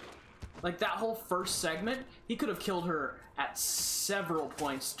storyline. Like, that whole first segment, he could have killed her at several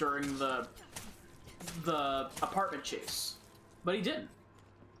points during the apartment chase. But he didn't.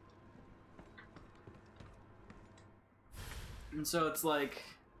 And so it's like,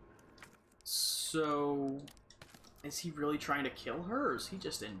 so is he really trying to kill her, or is he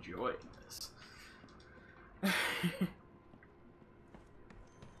just enjoying this?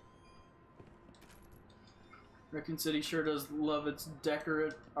 Racoon City sure does love its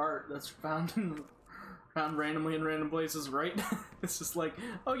decorate art that's found randomly in random places, right? It's just like,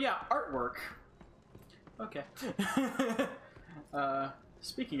 oh yeah, artwork. Okay.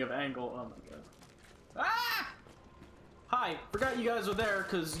 Speaking of angle, oh my god. Ah! Hi, forgot you guys were there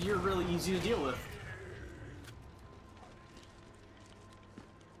because you're really easy to deal with.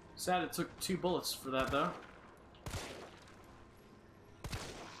 Sad it took 2 bullets for that though.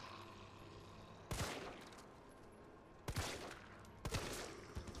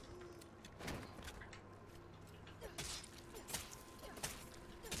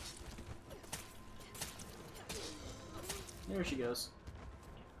 There she goes.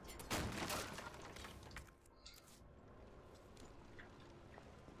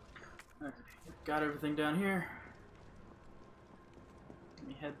 Okay, got everything down here. Let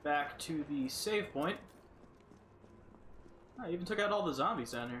me head back to the save point. I even took out all the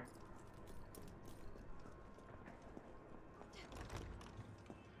zombies down here.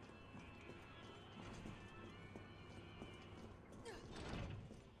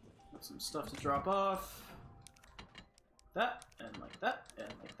 Got some stuff to drop off. That, and like that, and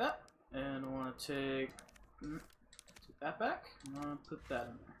like that. And I want to take that back. I want to put that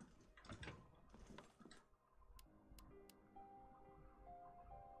in there.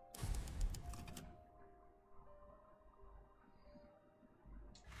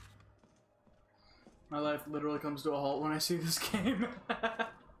 My life literally comes to a halt when I see this game.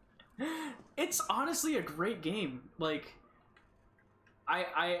 It's honestly a great game. Like,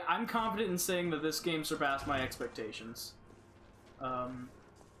 I'm confident in saying that this game surpassed my expectations.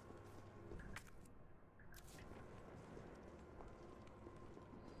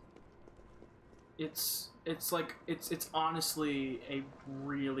 It's honestly a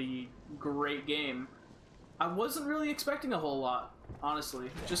really great game. I wasn't really expecting a whole lot, honestly,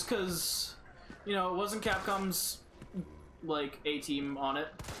 just because, you know, it wasn't Capcom's like A-team on it,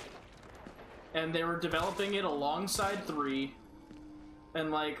 and they were developing it alongside 3, and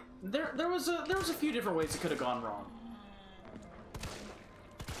like there was a few different ways it could have gone wrong.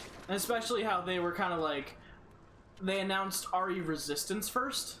 And especially how they were kind of like, they announced RE Resistance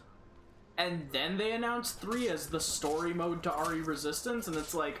first, and then they announced 3 as the story mode to RE Resistance, and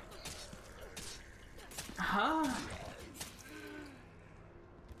it's like, huh?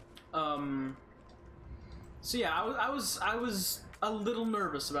 So yeah, I was a little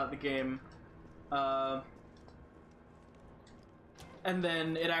nervous about the game, and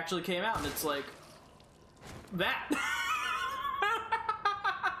then it actually came out, and it's like, that.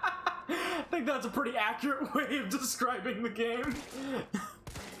 I think that's a pretty accurate way of describing the game.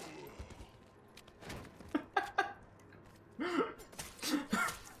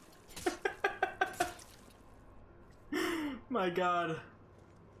 My god.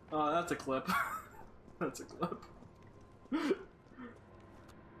 Oh, that's a clip. That's a clip. And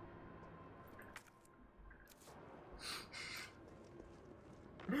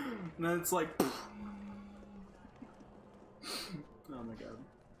then it's like, oh my god.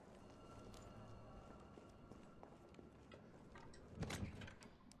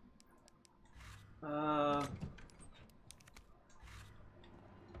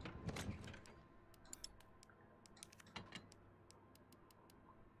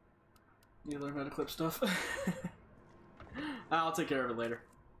 You learn how to clip stuff. I'll take care of it later.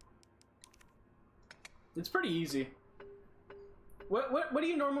 It's pretty easy. What do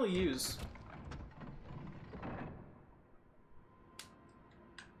you normally use?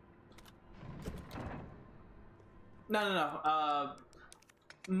 No.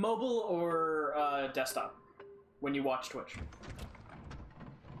 Mobile or desktop when you watch Twitch.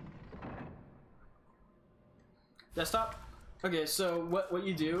 Desktop? Okay, so what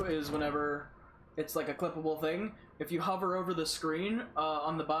you do is whenever it's like a clippable thing, if you hover over the screen,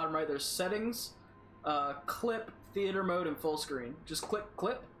 on the bottom right there's settings, clip, theater mode, and full screen. Just click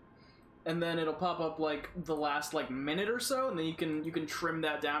clip, and then it'll pop up like the last like minute or so, and then you can trim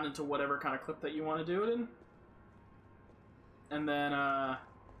that down into whatever kind of clip that you want to do it in. And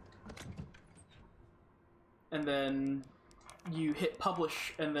then you hit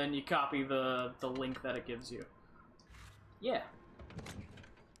publish, and then you copy the link that it gives you. Yeah.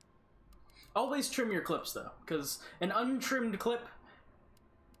 Always trim your clips though, because an untrimmed clip,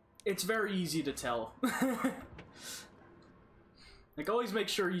 it's very easy to tell. Like, always make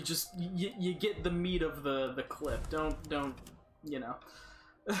sure you just you get the meat of the clip. Don't you know.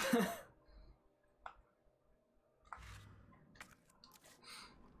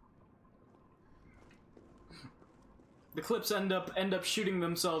 The clips end up shooting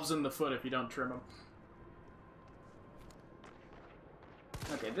themselves in the foot if you don't trim them.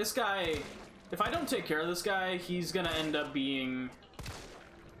 Okay, this guy, if I don't take care of this guy, he's gonna end up being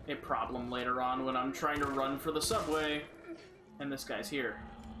a problem later on when I'm trying to run for the subway and this guy's here.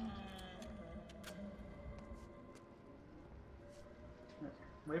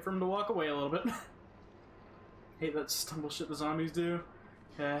 Wait for him to walk away a little bit. Hate that stumble shit the zombies do.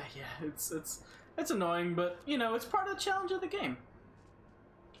 Yeah, it's annoying, but, you know, it's part of the challenge of the game.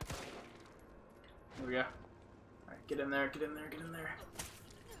 There we go. Alright, get in there, get in there, get in there.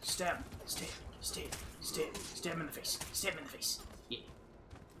 Stab, stab, stab, stab, stab him in the face, stab him in the face. Yeah.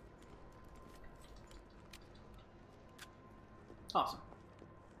 Awesome.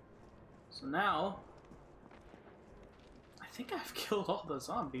 So now, I think I've killed all the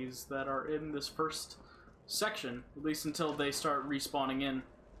zombies that are in this first section, at least until they start respawning in.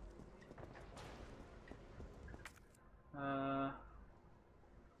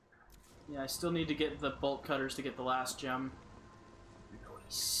 Yeah, I still need to get the bolt cutters to get the last gem.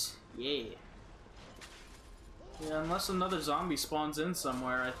 Nice. Yeah. Yeah, unless another zombie spawns in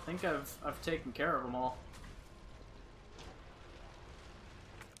somewhere, I think I've taken care of them all.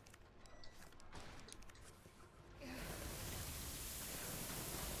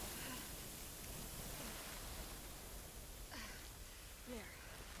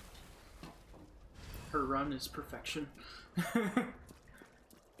 Her run is perfection.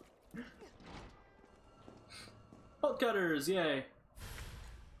 Bolt cutters, yay!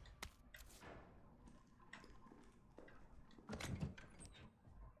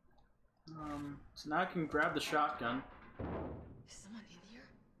 So now I can grab the shotgun. Is someone in here?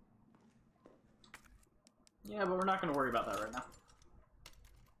 Yeah, but we're not going to worry about that right now.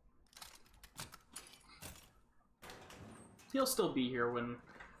 He'll still be here when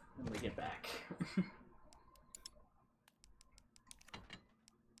we get back.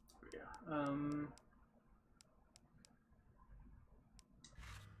 Yeah.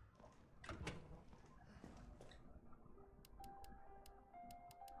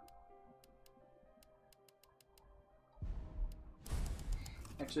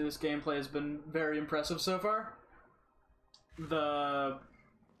 Actually, this gameplay has been very impressive so far.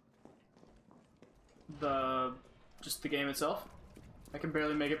 Just the game itself. I can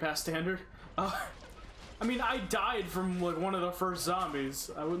barely make it past standard. I mean, I died from like one of the first zombies.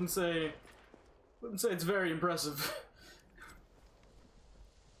 I wouldn't say it's very impressive.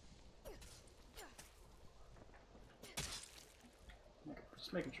 Okay,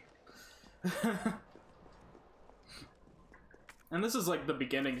 just making sure. And this is like the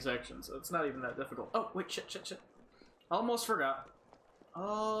beginning section, so it's not even that difficult. Oh, wait, shit. Almost forgot.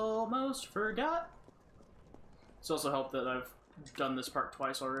 Almost forgot. It's also helped that I've done this part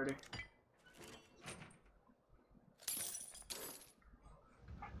twice already.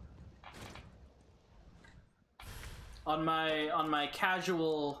 On my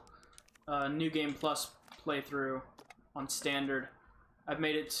casual New Game Plus playthrough on standard, I've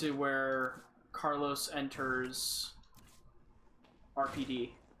made it to where Carlos enters RPD,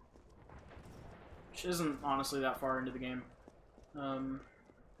 which isn't honestly that far into the game.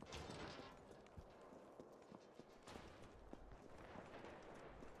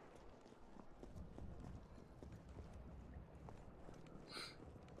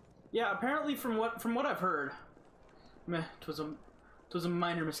 Yeah, apparently from what I've heard, meh, twas a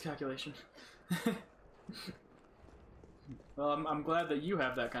minor miscalculation. Well, I'm glad that you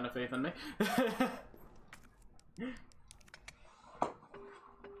have that kind of faith in me.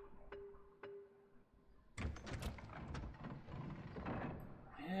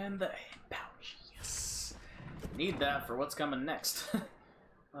 And the pouch, yes. Need that for what's coming next.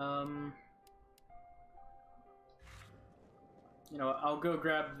 You know, I'll go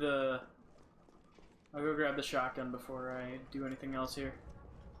grab the shotgun before I do anything else here.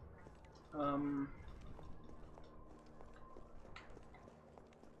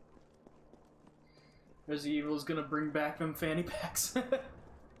 Resident Evil's gonna bring back them fanny packs.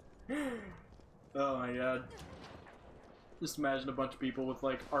 Oh my god. Just imagine a bunch of people with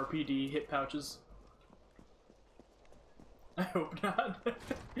like RPD hip pouches. I hope not.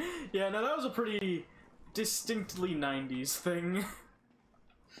 Yeah, no, that was a pretty distinctly 90s thing.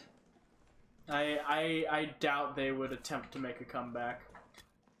 I doubt they would attempt to make a comeback.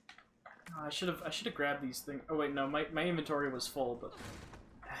 Oh, I should have grabbed these things. Oh wait, no, my inventory was full, but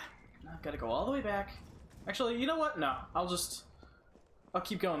I've got to go all the way back. Actually, you know what? No, I'll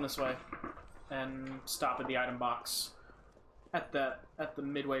keep going this way and stop at the item box at the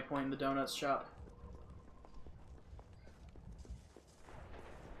midway point in the donuts shop.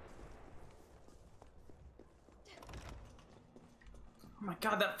 Oh my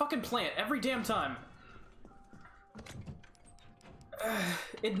god, that fucking plant every damn time.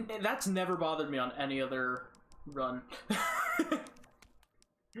 That's never bothered me on any other run.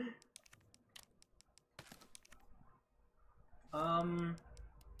 I'm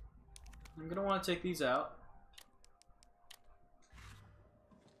gonna want to take these out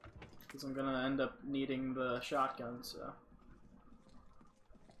because I'm gonna end up needing the shotgun, so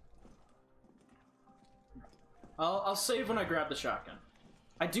I'll save when I grab the shotgun.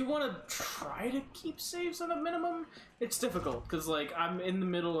 I do want to try to keep saves at a minimum. It's difficult because like I'm in the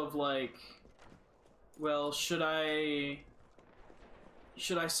middle of like, well, should I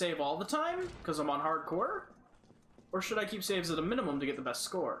save all the time because I'm on hardcore? Or should I keep saves at a minimum to get the best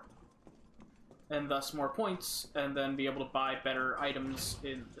score? And thus more points, and then be able to buy better items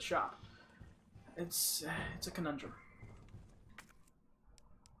in the shop. It's a conundrum.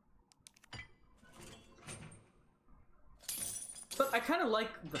 But I kind of like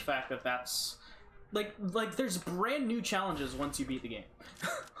the fact that that's... Like, there's brand new challenges once you beat the game.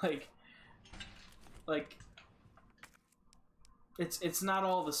 like... It's not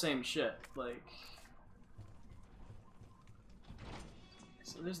all the same shit. Like...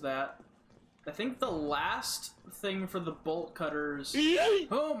 So there's that. I think the last thing for the bolt cutters...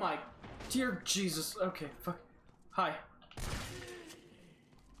 Oh my dear Jesus. Okay, fuck. Hi.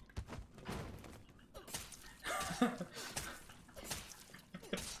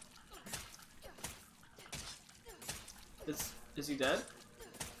 Is he dead?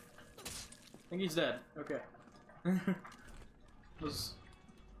 I think he's dead. Okay.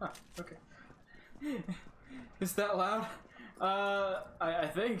 Huh, okay. Is that loud? I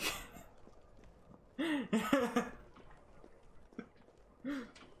think.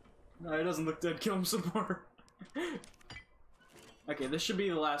 No, he doesn't look dead. Kill him some more. Okay, this should be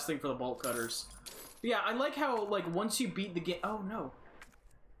the last thing for the bolt cutters. But yeah, I like how, like, once you beat the game... Oh, no.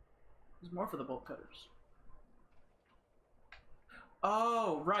 There's more for the bolt cutters.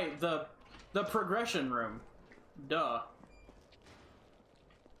 Oh, right, the progression room. Duh.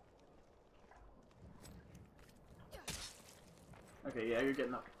 Okay, yeah, you're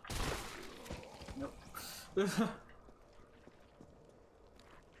getting up. Nope.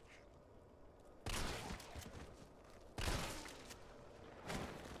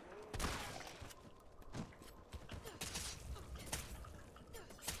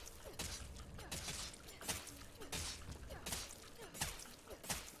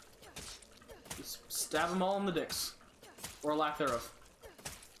 Just stab them all in the dicks. Or lack thereof.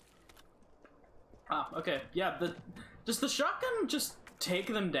 Ah, okay. Yeah, does the shotgun just take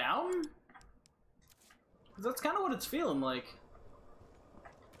them down? Because that's kind of what it's feeling like.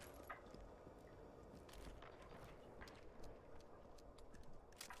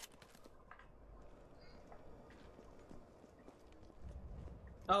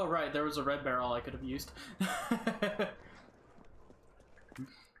 Oh, right, there was a red barrel I could have used.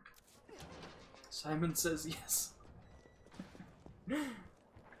 Simon says yes.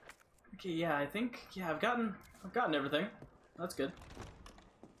 Okay, yeah, I think, yeah, I've gotten everything. That's good.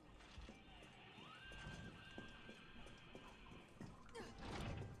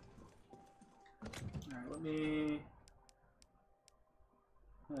 Alright, let me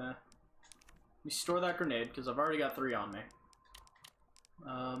store that grenade, because I've already got 3 on me.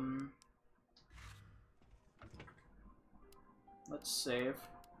 Let's save.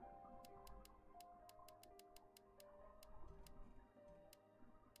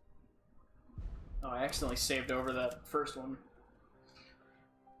 Oh, I accidentally saved over that first one.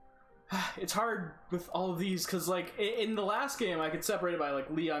 it's hard with all of these because, like, in the last game I could separate it by like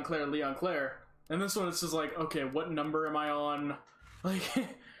Leon Claire, and this one it's just like, okay, what number am I on? Like,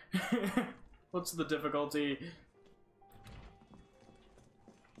 what's the difficulty?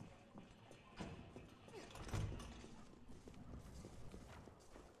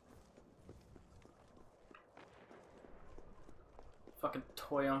 Fucking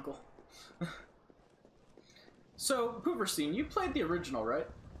toy uncle. So, Pooperstein, you played the original, right?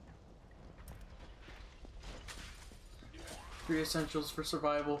 3 essentials for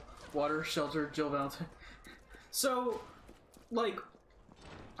survival: water, shelter, Jill Valentine. So, like,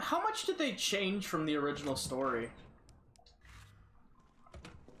 how much did they change from the original story?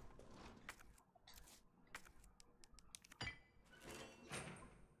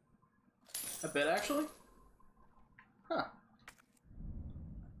 A bit, actually? Huh.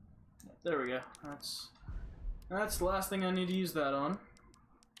 There we go. That's the last thing I need to use that on.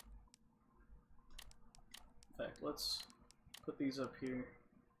 In fact, let's put these up here.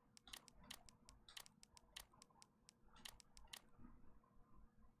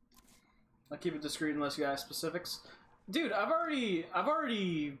 I'll keep it discreet unless you ask specifics. Dude, I've already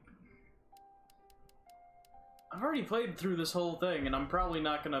played through this whole thing, and I'm probably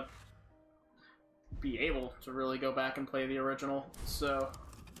not gonna be able to really go back and play the original, so...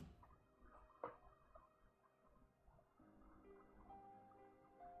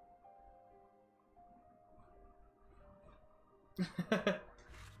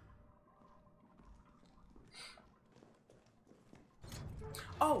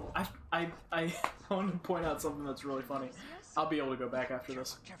 Oh, I want to point out something that's really funny. I'll be able to go back after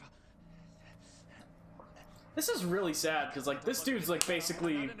this. This is really sad because, like, this dude's like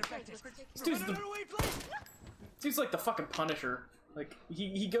basically this dude's like the fucking Punisher. Like,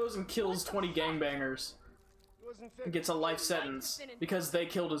 he goes and kills 20 gangbangers and gets a life sentence because they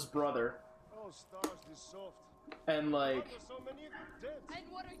killed his brother. And like, And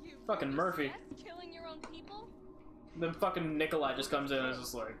what are you? fucking Murphy. Killing your own people? Then fucking Nikolai just comes in and is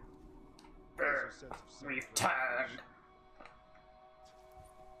just like, returned.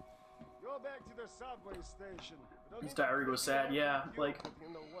 Go back to the subway station. His diary was sad, yeah. Like,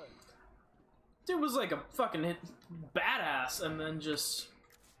 dude was like a fucking badass, and then just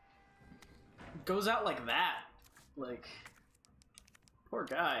goes out like that. Like, poor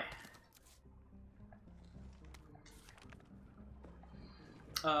guy.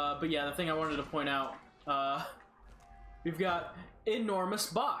 But yeah, the thing I wanted to point out, we've got enormous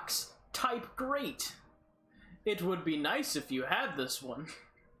box. Type great. It would be nice if you had this one.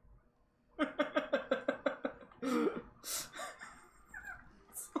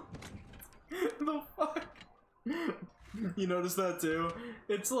 The fuck? You notice that too?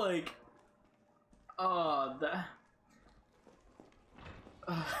 It's like, that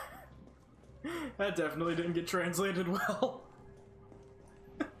definitely didn't get translated well.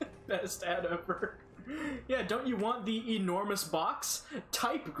 Best ad ever. Yeah, don't you want the enormous box?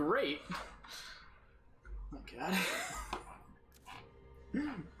 Type great. Oh my god.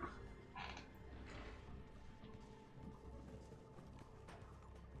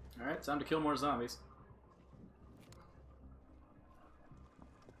 Alright, time to kill more zombies.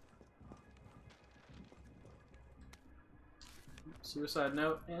 Suicide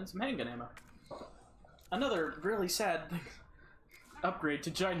note and some handgun ammo. Another really sad thing. Upgrade to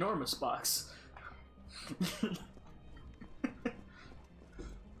ginormous box.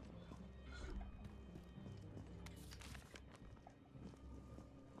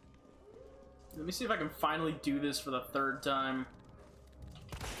 Let me see if I can finally do this for the 3rd time.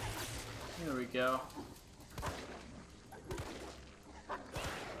 There we go.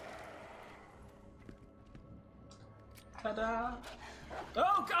 Ta-da!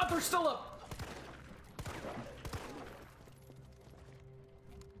 Oh god, they're still up!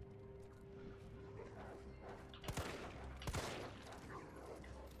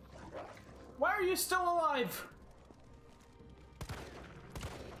 Why are you still alive?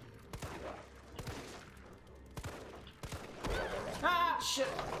 Ah, shit!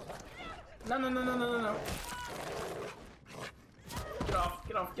 No, no, no, no, no, no, no. Get off,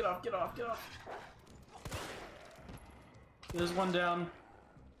 get off, get off, get off, get off. There's one down.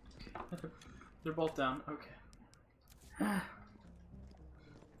 They're both down, okay.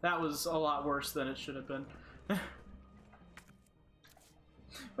 That was a lot worse than it should have been.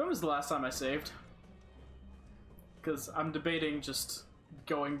 When was the last time I saved? Because I'm debating just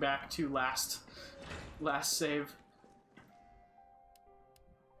going back to last save.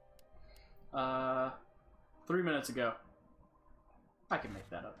 3 minutes ago. I can make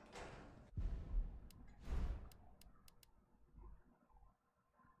that up.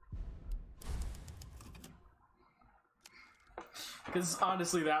 Because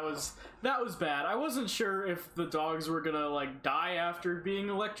honestly, that was bad. I wasn't sure if the dogs were gonna like die after being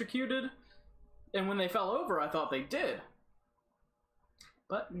electrocuted, and when they fell over, I thought they did,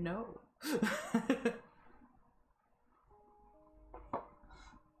 but no.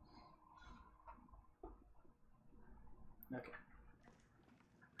 Okay.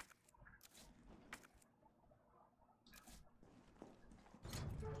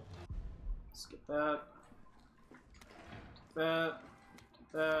 Let's get that. That.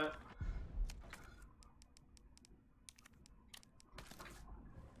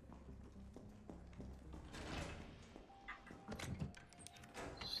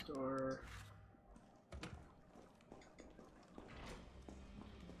 Store.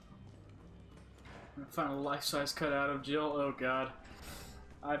 Find a life-size cutout of Jill. Oh god.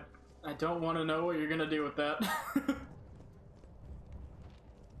 I don't want to know what you're gonna do with that.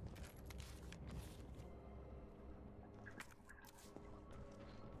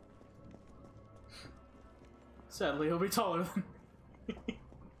 Sadly, he'll be taller than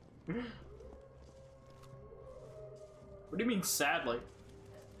me. What do you mean, sadly?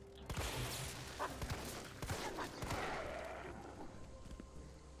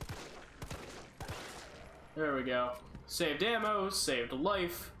 There we go. Saved ammo, saved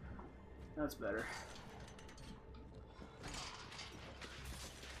life. That's better.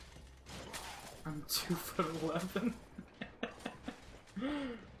 I'm 2'11".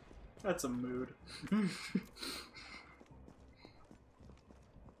 That's a mood.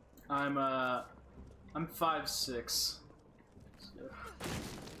 I'm 5'6". So.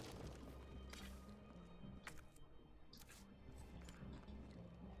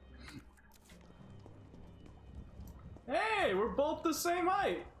 Hey, we're both the same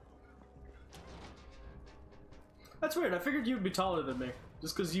height. That's weird. I figured you'd be taller than me,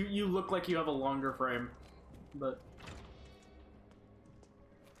 just because you look like you have a longer frame, but.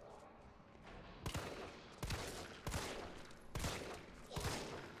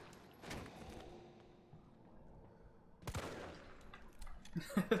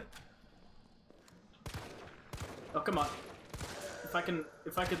 Oh, come on. If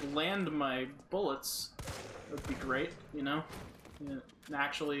I could land my bullets, that would be great, you know? Yeah, and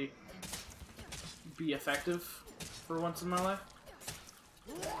actually be effective for once in my life.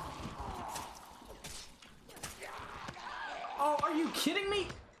 Oh, are you kidding me?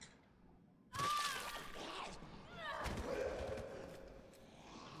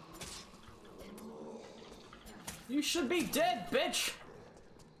 You should be dead, bitch!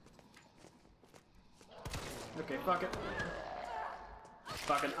 Okay, fuck it.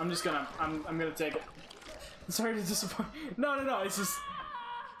 Fuck it, I'm gonna take it. Sorry to disappoint. No, it's just...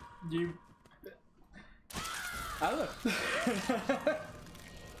 You... I don't know.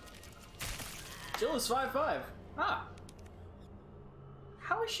 Jill is 5'5". Ah!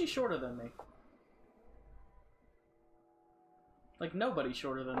 How is she shorter than me? Like, nobody's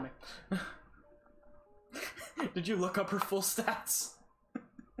shorter than me. Did you look up her full stats?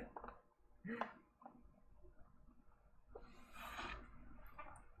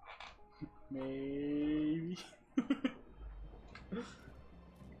 Maybe.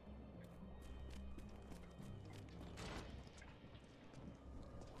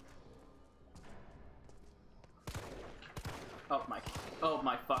 Oh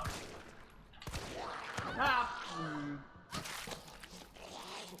my fuck. Ah!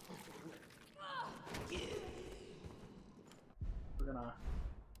 We're gonna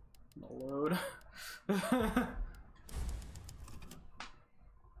load.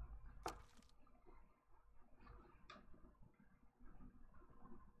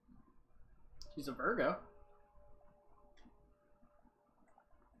 She's a Virgo.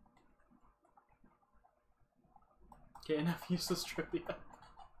 Okay, enough useless trivia.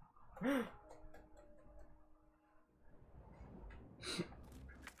 I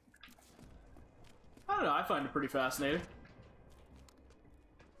don't know, I find it pretty fascinating.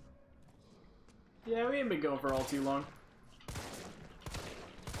 Yeah, we ain't been going for all too long.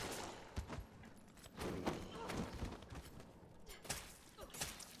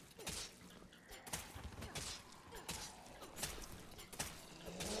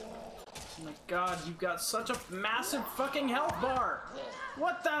 Oh my god, you've got such a massive fucking health bar!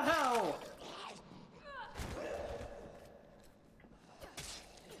 What the hell?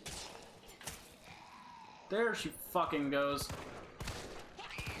 There she fucking goes.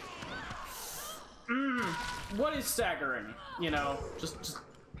 What is staggering? You know, just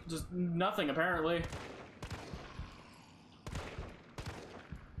nothing apparently.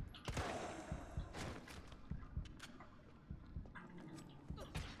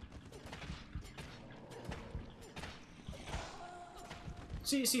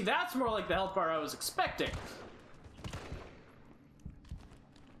 See, that's more like the health bar I was expecting.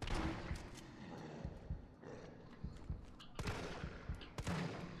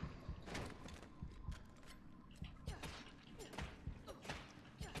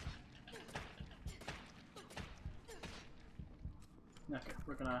 Okay,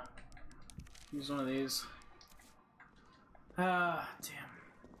 we're gonna use one of these. Ah, damn.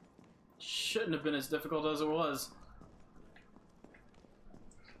 Shouldn't have been as difficult as it was.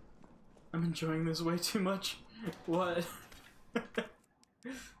 I'm enjoying this way too much. What? I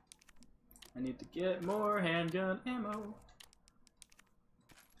need to get more handgun ammo.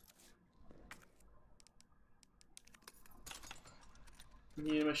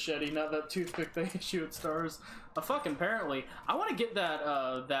 Need a machete, not that toothpick they issue at stars. Fucking apparently, I want to get that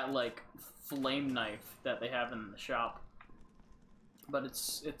that like flame knife that they have in the shop, but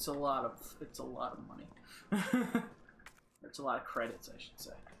it's a lot of money. It's a lot of credits, I should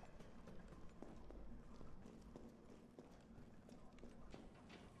say.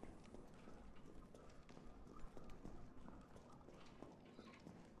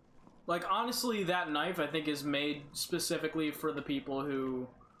 Like, honestly, that knife, I think, is made specifically for the people who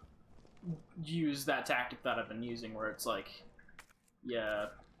use that tactic that I've been using, where it's like, you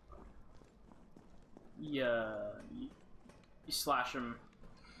slash them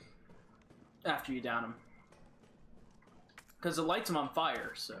after you down them. Because it lights them on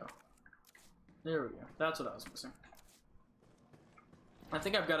fire, so. There we go. That's what I was missing. I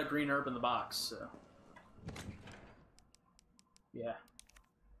think I've got a green herb in the box, so. Yeah.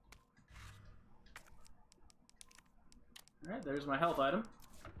 Alright, there's my health item.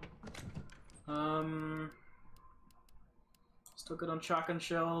 Still good on shotgun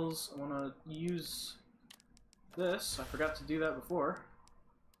shells. I want to use this. I forgot to do that before.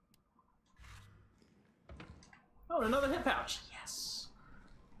 Oh, another hip pouch. Yes.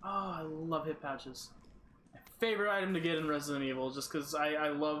 Oh, I love hip pouches. My favorite item to get in Resident Evil, just because I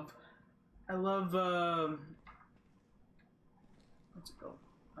love what's it called?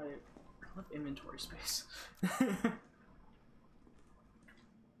 I love inventory space.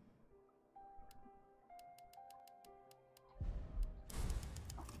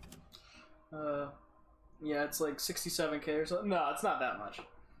 Yeah, it's like 67k or something. No, it's not that much.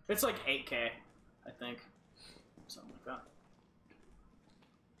 It's like 8k, I think. Something like that.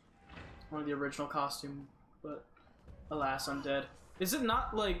 One of the original costume, but alas, I'm dead. Is it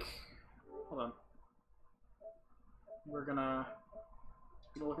not like... Hold on. We're gonna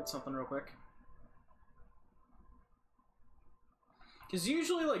look at something real quick. Because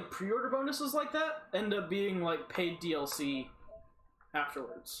usually, like, pre-order bonuses like that end up being, like, paid DLC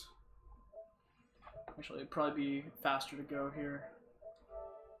afterwards. Actually, it'd probably be faster to go here.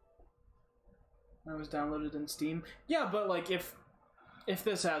 That was downloaded in Steam. Yeah, but like if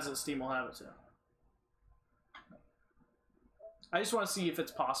this has it, Steam will have it too. I just want to see if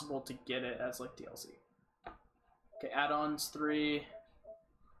it's possible to get it as like DLC. Okay, add-ons 3.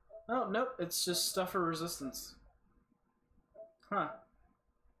 Oh nope, it's just stuff for Resistance. Huh.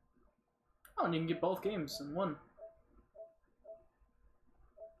 Oh, and you can get both games in one.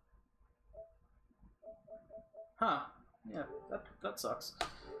 Huh. Yeah, that sucks.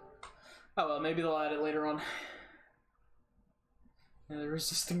 Oh well, maybe they'll add it later on. Yeah, they're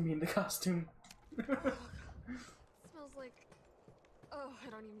resisting me in the costume. Smells like... Oh, I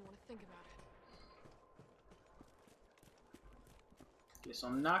don't even want to think about it. Okay, so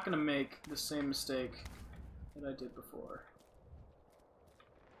I'm not gonna make the same mistake that I did before.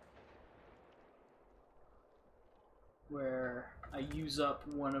 Where I use up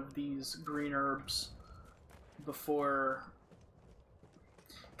one of these green herbs before,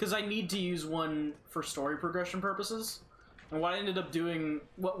 because I need to use one for story progression purposes. And what I ended up doing,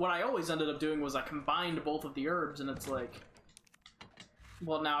 what I always ended up doing, was I combined both of the herbs, and it's like,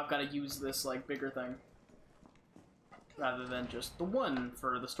 well, now I've got to use this like bigger thing rather than just the one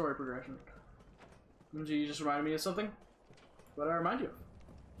for the story progression. You just reminded me of something. What did I remind you of?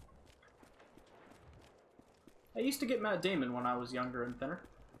 I used to get Matt Damon when I was younger and thinner.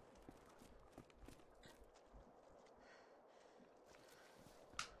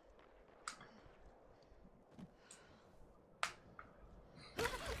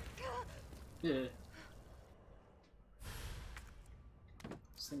 Yeah.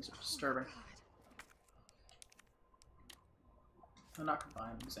 These things are disturbing. I'm not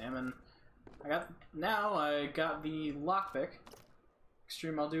combined. Examine. I got the lockpick.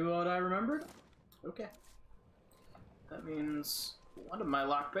 Extreme, I'll do what I remembered. Okay. That means one of my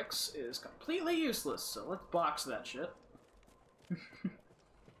lockpicks is completely useless, so let's box that shit.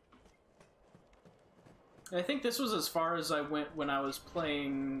 I think this was as far as I went when I was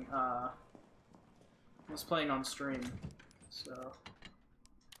playing on stream. So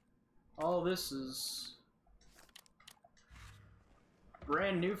all this is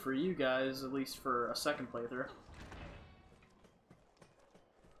brand new for you guys, at least for a second playthrough.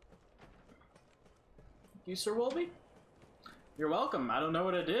 Thank you, Sir Wolby. You're welcome. I don't know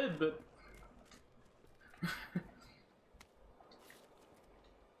what I did, but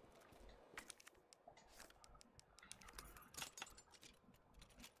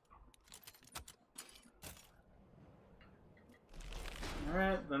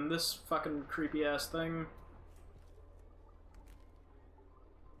alright, then this fucking creepy ass thing.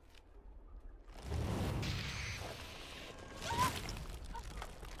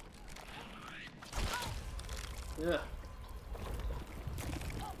 Yeah.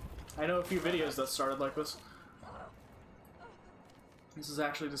 I know a few videos that started like this. This is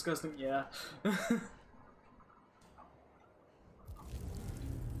actually disgusting, yeah. Let's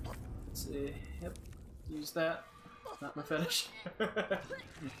see. Yep. Use that. Not my fetish.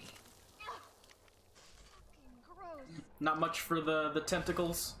 Not much for the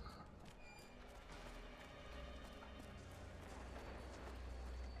tentacles.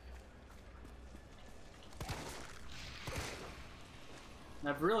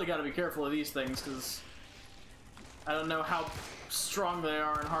 I've really got to be careful of these things, because I don't know how strong they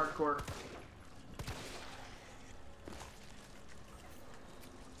are in hardcore.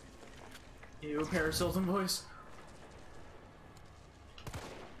 Ew, Paris Hilton voice.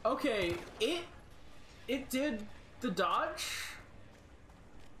 Okay, it did the dodge,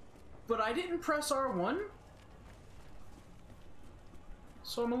 but I didn't press R1,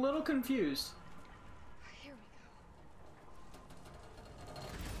 so I'm a little confused. Here we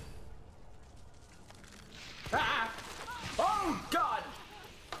go. Ah! Oh, God!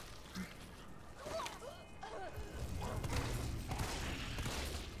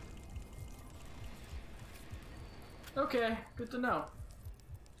 Okay, good to know.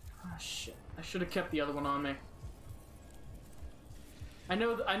 Oh, shit. I should have kept the other one on me. I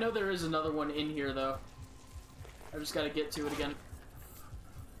know there is another one in here, though. I just gotta get to it again.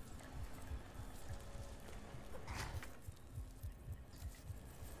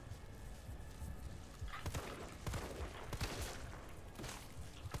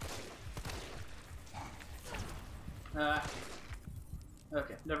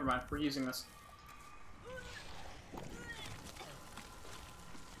 Okay, never mind. We're using this.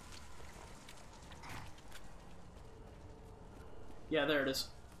 Yeah, there it is.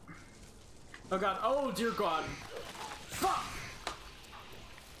 Oh god. Oh dear god. Fuck!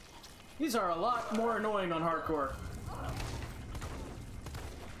 These are a lot more annoying on hardcore.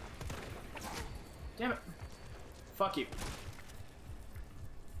 Damn it. Fuck you.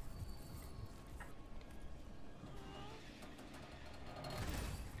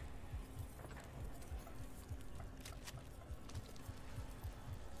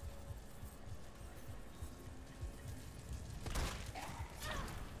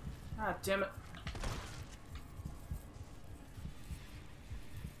 Ah, damn it.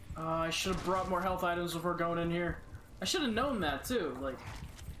 I should have brought more health items before going in here. I should have known that, too. Like,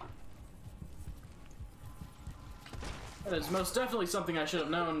 that is most definitely something I should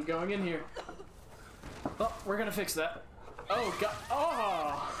have known going in here. Oh, we're gonna fix that. Oh, God.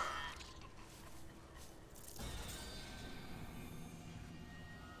 Oh!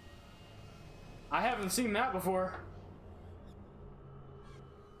 I haven't seen that before.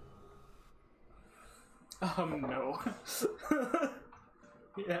 No.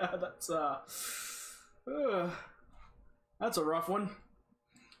 Yeah, that's a rough one.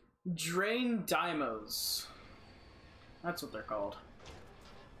 Drain Dymos. That's what they're called.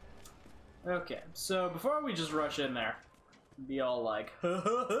 Okay, so before we just rush in there, be all like,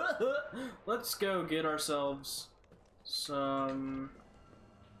 let's go get ourselves some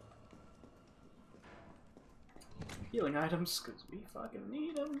healing items, because we fucking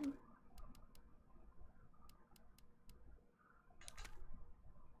need them.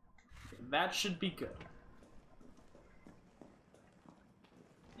 That should be good.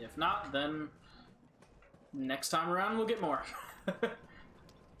 If not, then next time around we'll get more.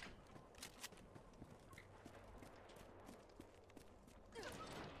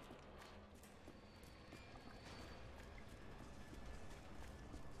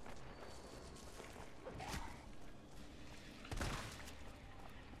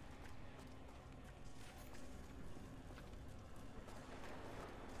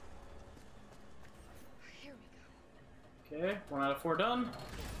 Okay, 1 out of 4 done.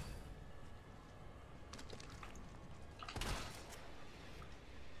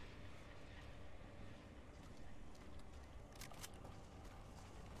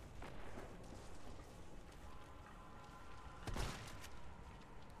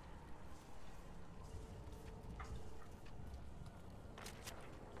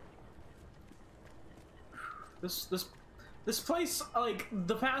 This place, like,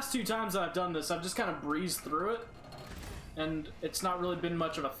 the past 2 times I've done this, I've just kind of breezed through it, and it's not really been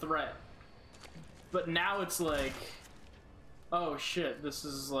much of a threat. But now it's like, oh shit, this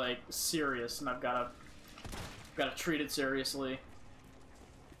is, like, serious, and I've gotta treat it seriously,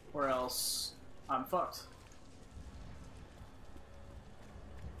 or else I'm fucked.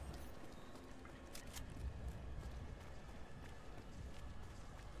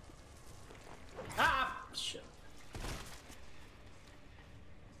 Ah! Shit.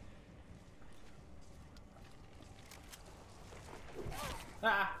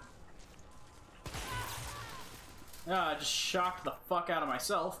 Ah! Yeah, I just shocked the fuck out of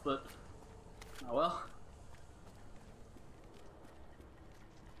myself, but oh well.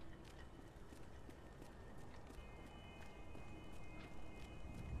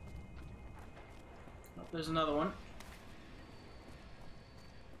 Oh, there's another one.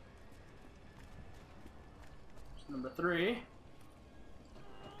 There's number 3.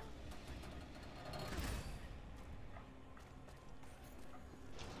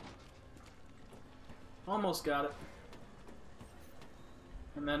 Almost got it.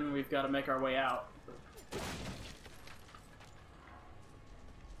 And then we've got to make our way out.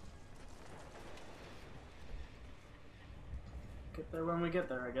 Get there when we get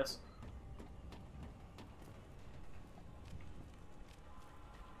there, I guess.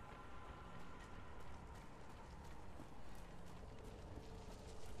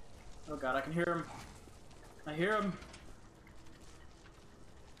 Oh god, I can hear him. I hear him.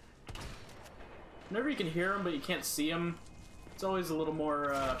 Whenever you can hear him but you can't see him, it's always a little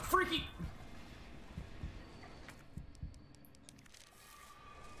more freaky.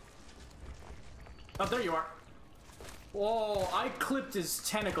 Oh, there you are. Whoa, I clipped his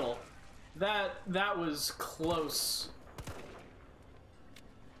tentacle. That was close.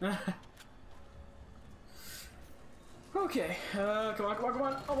 Okay, come on, come on, come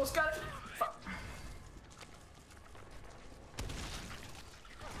on. Almost got it. Fuck.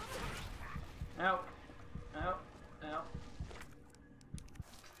 Ow. Ow. Ow.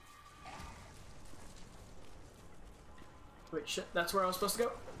 Wait, shit, that's where I was supposed to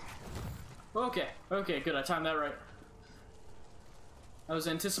go? Okay, okay, good, I timed that right. I was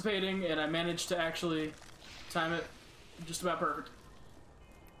anticipating, and I managed to actually time it just about perfect.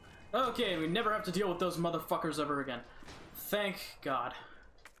 Okay, we never have to deal with those motherfuckers ever again. Thank God.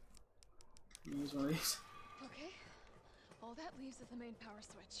 Use one of these. Okay. All that leaves is the main power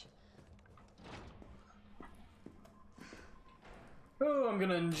switch. Oh, I'm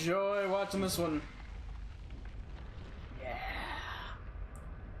gonna enjoy watching this one. Yeah.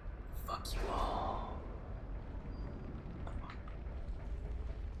 Fuck you all.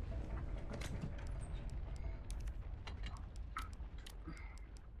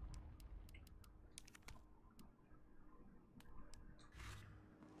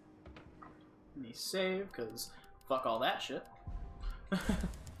 Let me save, because fuck all that shit.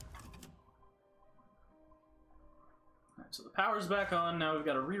 So the power's back on, now we've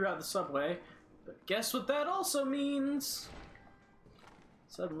got to reroute the subway, but guess what that also means?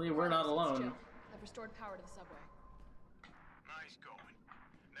 Suddenly we're not alone. I've restored power to the subway. Nice going.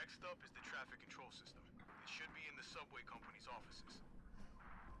 Next up is the traffic control system. It should be in the subway company's offices.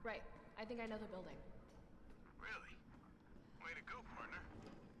 Right. I think I know the building. Really? Way to go, partner.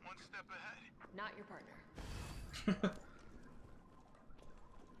 One step ahead. Not your partner.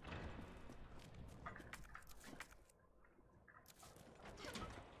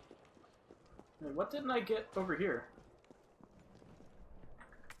 Wait, what didn't I get over here?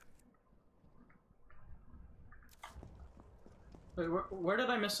 Wait, where did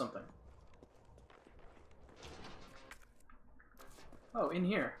I miss something? Oh, in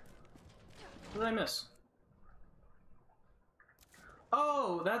here. What did I miss?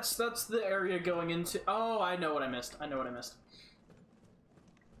 Oh, that's the area going into... Oh, I know what I missed. I know what I missed.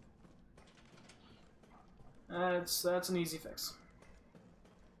 That's an easy fix.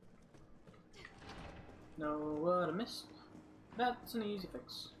 Know what I missed? That's an easy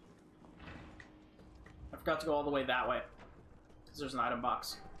fix. I forgot to go all the way that way, because there's an item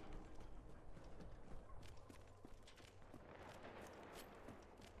box.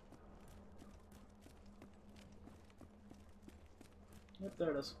 Yep,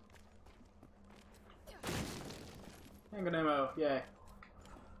 there it is. Handgun ammo, yay.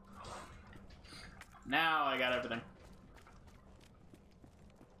 Now I got everything.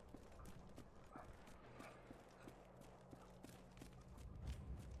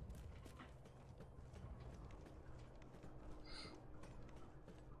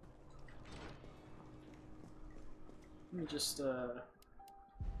 Let me just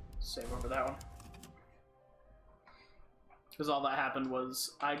save over that one. Because all that happened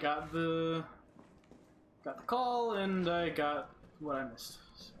was I got the call and I got what I missed.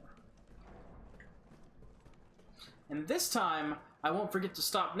 So. And this time I won't forget to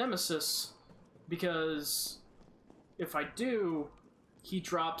stop Nemesis, because if I do, he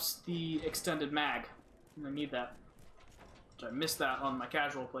drops the extended mag, and I need that. Which I missed that on my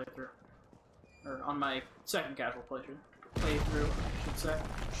casual playthrough. Or on my second casual playthrough, I should say.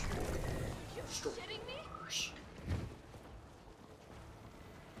 You kidding me?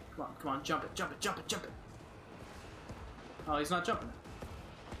 Come on, jump it, jump it, jump it, jump it. Oh, he's not jumping.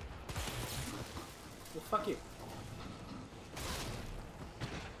 Well, fuck you.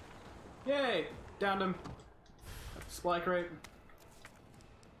 Yay! Downed him. Supply crate.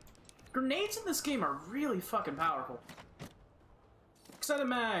 Grenades in this game are really fucking powerful. Extended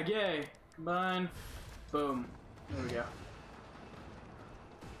mag, yay! Combine. Boom. There we go.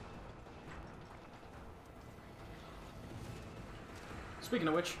 Speaking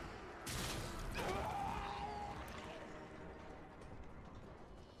of which...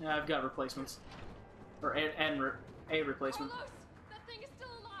 yeah, I've got replacements. Or a replacement. Carlos! That thing is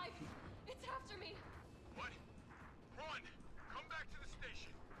still alive! It's after me! What? Run! Come back to the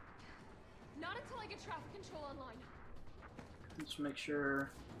station! Not until I get traffic control online. Let's make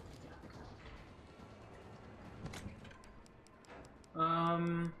sure...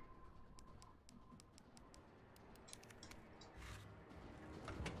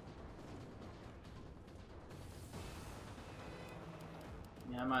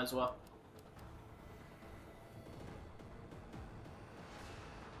 yeah, I might as well.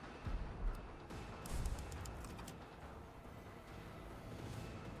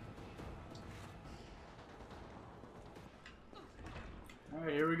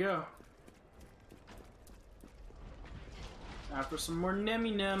 Alright, here we go. Time for some more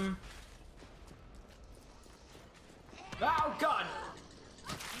Nemi-Nem. Oh, God!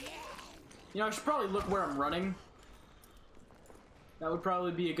 You know, I should probably look where I'm running. That would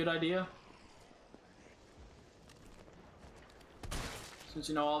probably be a good idea. Since,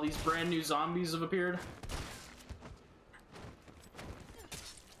 you know, all these brand new zombies have appeared.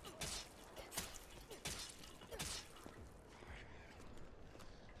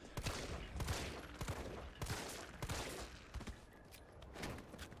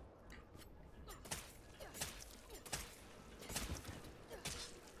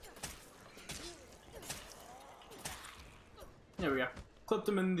 There we go. Clipped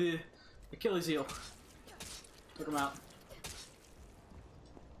him in the Achilles heel. Took him out.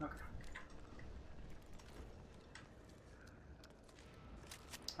 Okay.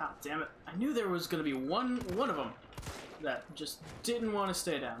 Ah, damn it. I knew there was gonna be one of them that just didn't want to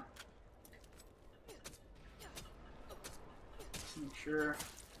stay down. Make sure.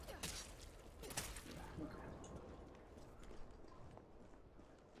 Okay.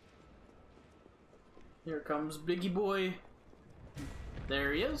 Here comes Biggie Boy.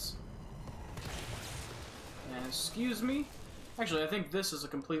 There he is. And excuse me. Actually, I think this is a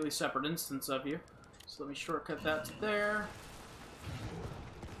completely separate instance of you. So let me shortcut that to there.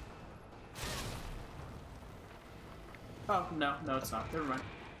 Oh, no, it's not. Never mind.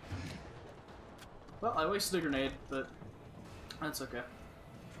 Well, I wasted a grenade, but that's okay.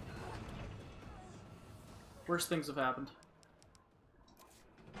 Worst things have happened.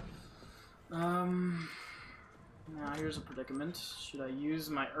 Now here's a predicament. Should I use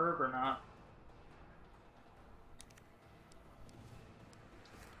my herb or not?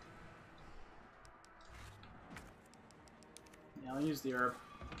 Yeah, I'll use the herb.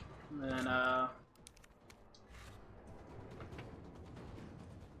 And then,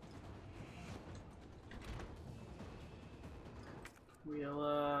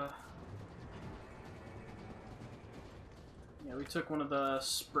 we'll, yeah, we took one of the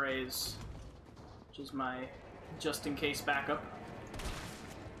sprays, which is my just-in-case backup.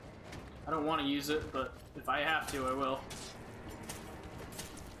 I don't want to use it, but if I have to, I will.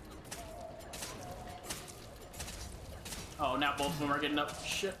 Oh, now both of them are getting up.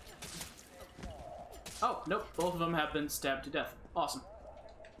 Shit. Oh, nope. Both of them have been stabbed to death. Awesome.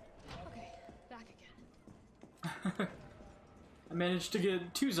 Okay, back again. I managed to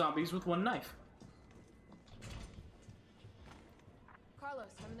get 2 zombies with 1 knife. Carlos,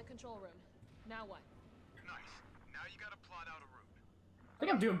 I'm in the control room. Now what? Nice. Now you gotta plot out a route. I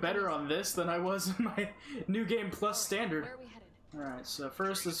think I'm doing better on this than I was in my New Game Plus standard. Where are we headed? Alright, so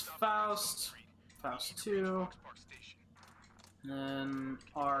first is Faust. Faust 2. Then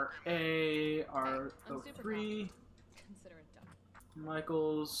RA, R03. Consider it done.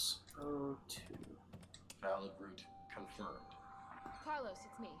 Michaels 02. Valid route confirmed. Carlos,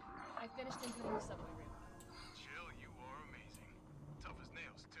 it's me. I finished inputting the subway route. Jill, you are amazing.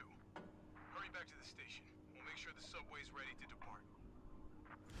 sure the subway's ready to depart.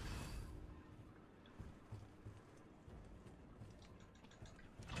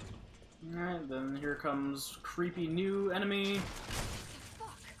 Alright, then here comes creepy new enemy.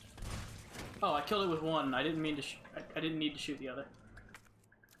 Oh, I killed it with one. I didn't mean to. I didn't need to shoot the other.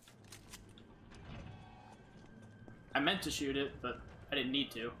 I meant to shoot it, but I didn't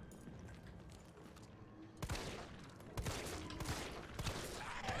need to.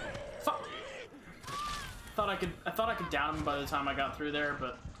 Fuck! I thought I could down him by the time I got through there,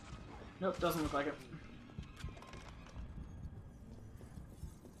 but nope, doesn't look like it.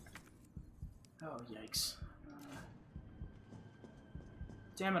 Oh yikes!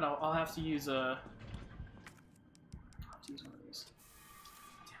 Damn it! I'll have to use a. I'll have to use one of these.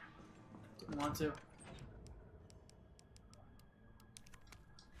 Damn. Didn't want to.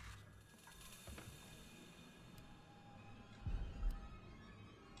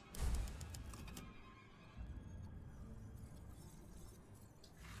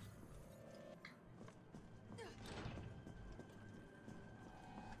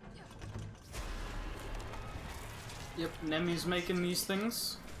 Yep, Nemi's making these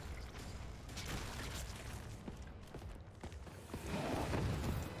things.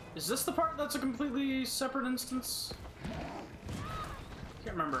 Is this the part that's a completely separate instance?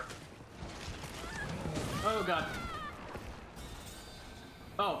 Can't remember. Oh god.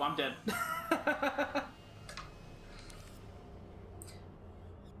 Oh, I'm dead.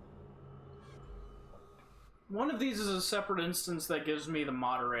 One of these is a separate instance that gives me the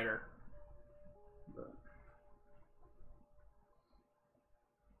moderator. But...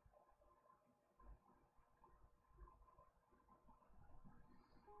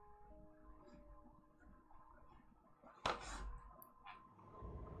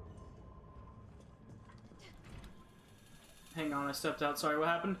 Hang on, I stepped out. Sorry, what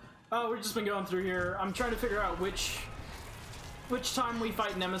happened? Oh, we've just been going through here. I'm trying to figure out which time we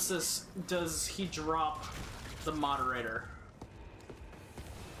fight Nemesis does he drop the moderator.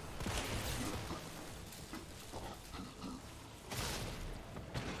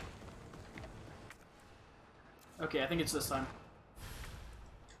 Okay, I think it's this time.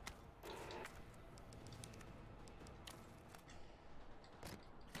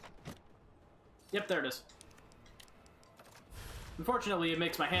 Yep, there it is. Unfortunately, it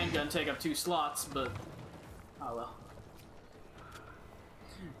makes my handgun take up 2 slots, but oh well.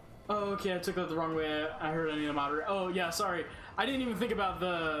 Oh, okay, I took that the wrong way. I heard I need a moderator. Oh, yeah, sorry. I didn't even think about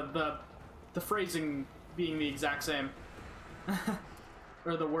the phrasing being the exact same.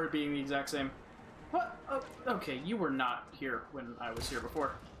 Or the word being the exact same. What? Oh, okay, you were not here when I was here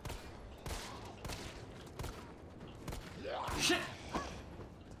before. Shit!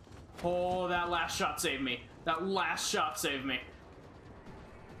 Oh, that last shot saved me. That last shot saved me.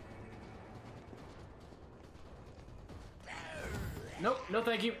 Nope, no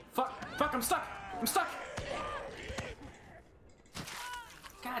thank you. Fuck, I'm stuck! I'm stuck!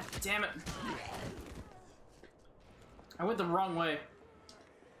 God damn it. I went the wrong way.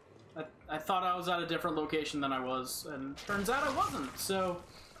 I thought I was at a different location than I was, and turns out I wasn't, so...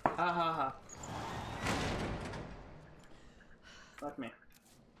 Ha ha ha. Fuck me.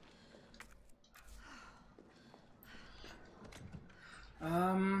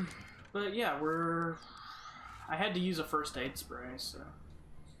 But yeah, I had to use a first aid spray, so...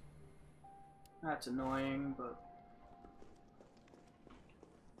 That's annoying, but...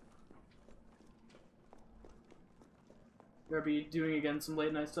 You'll be doing again some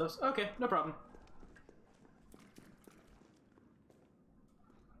late night stuff? Okay, no problem.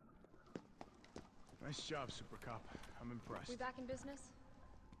 Nice job, Super Cop. I'm impressed. We back in business?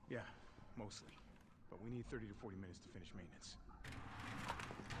 Yeah, mostly. But we need 30 to 40 minutes to finish maintenance.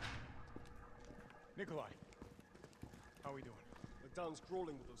 Nikolai, how are we doing? The town's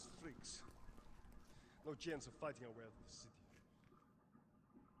crawling with those freaks. No chance of fighting our way out of the city.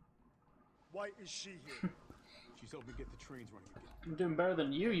 Why is she here? She's helping get the trains running again. I'm doing better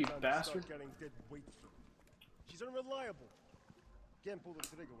than you, you bastard. Getting dead weight through. She's unreliable. Can't pull the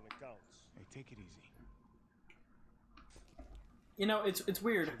trigger when it counts. Hey, take it easy. You know, it's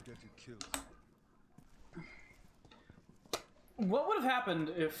weird. She'll get you killed. What would have happened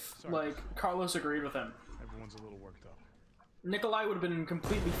if, like, Carlos agreed with him? Everyone's a little worked up. Nikolai would have been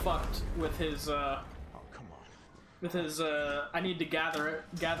completely fucked with his, Oh, come on. with his, I need to gather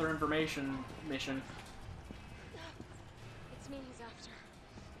information mission. It's me he's after.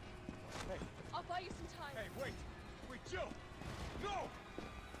 Hey. I'll buy you some time. Hey, wait! Wait, Jill! No!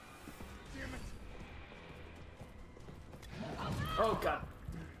 Damn it! Oh, God.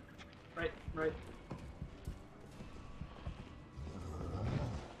 Right.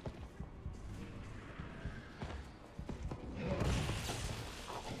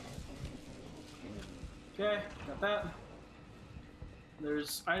 Okay, got that.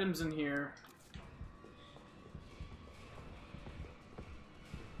 There's items in here.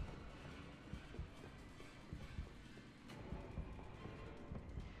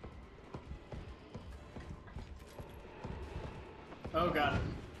 Oh god.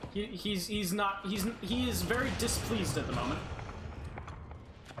 He is very displeased at the moment.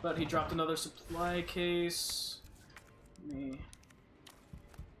 But he dropped another supply case. Let me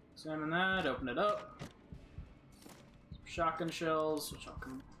examine that, open it up. Some shotgun shells, which I'll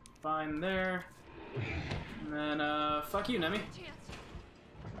combine there. And then, fuck you, Nemi.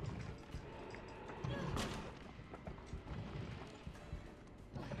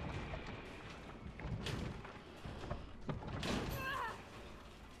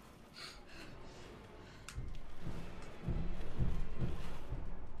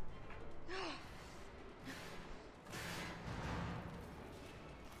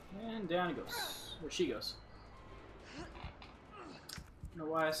 And down he goes. Or she goes. I don't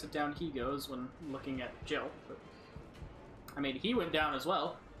know why I said down he goes when looking at Jill, but I mean he went down as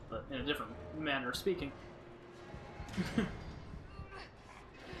well, but in a different manner of speaking.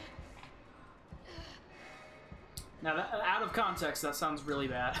 Now that, out of context, that sounds really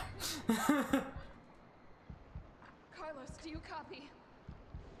bad. Carlos, do you copy?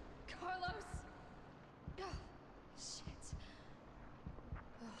 Carlos! Oh, shit.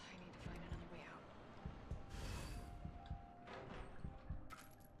 Oh, I need to find another way out.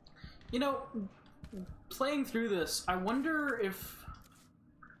 You know, playing through this, I wonder if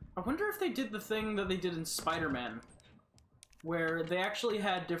they did the thing that they did in Spider-Man, where they actually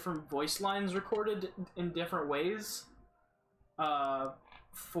had different voice lines recorded in different ways,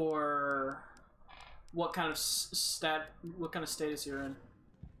 for what kind of status you're in.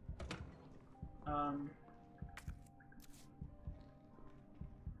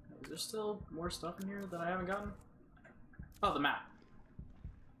 Is there still more stuff in here that I haven't gotten? Oh, the map.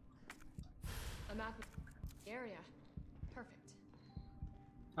 A map of the area. Perfect.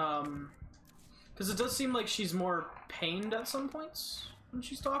 Because it does seem like she's more pained at some points when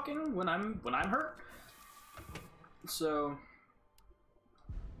she's talking, when I'm hurt. So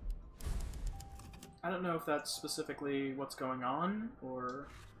I don't know if that's specifically what's going on, or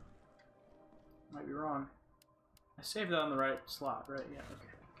I might be wrong. I saved that on the right slot, right? Yeah,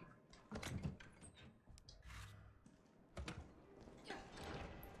 okay.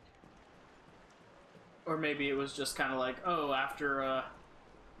 Or maybe it was just kind of like, oh, after,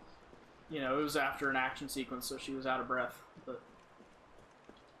 you know, it was after an action sequence, so she was out of breath. But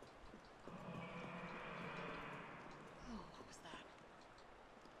Oh, what was that?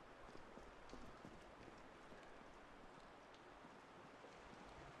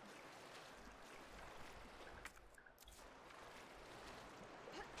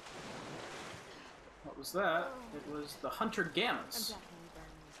 what was that? It was the Hunter I'm Gammas, definitely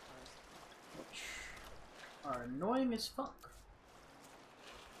burning these cars. which are annoying as fuck.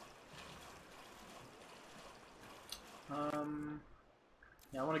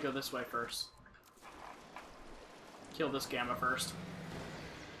 Yeah, I want to go this way first. Kill this Gamma first.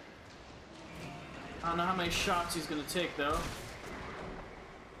 I don't know how many shots he's gonna take, though.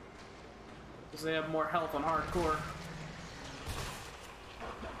 Because they have more health on hardcore.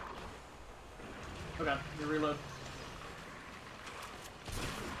 Okay, you reload.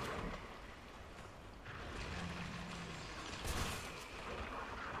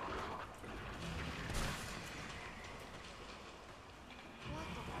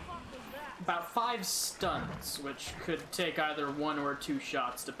 About 5 stuns, which could take either 1 or 2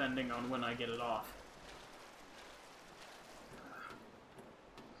 shots depending on when I get it off.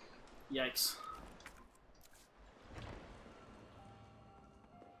 Yikes.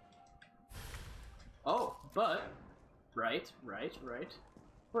 Oh, but right.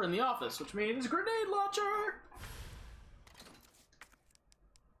 We're in the office, which means grenade launcher!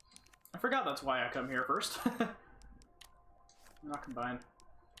 I forgot that's why I come here first. Not combined.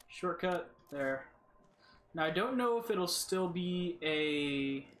 Shortcut, there. Now, I don't know if it'll still be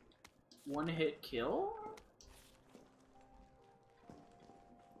a one-hit kill,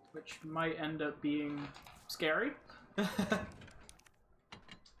 which might end up being scary. But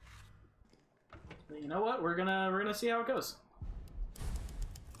you know what? We're gonna see how it goes.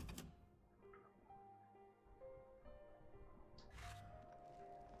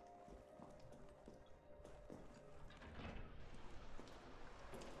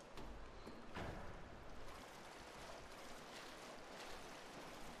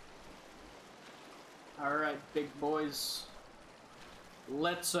 Alright, big boys.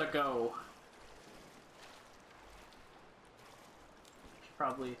 Let's go. Should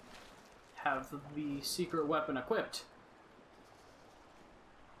probably have the secret weapon equipped.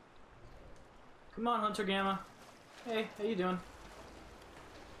 Come on, Hunter Gamma. Hey, how you doing?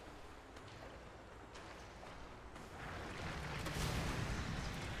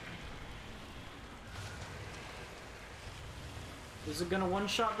 Is it gonna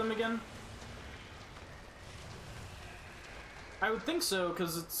one-shot them again? I would think so,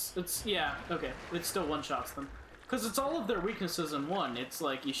 because yeah, okay, it still one-shots them. Because it's all of their weaknesses in one. It's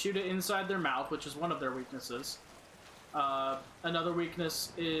like, you shoot it inside their mouth, which is one of their weaknesses. Another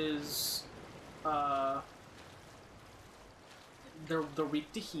weakness is, they're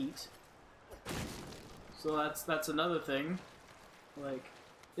weak to heat. So that's another thing. Like,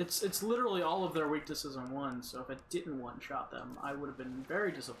 it's literally all of their weaknesses in one, so if it didn't one-shot them, I would have been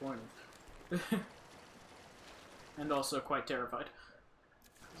very disappointed. And also quite terrified.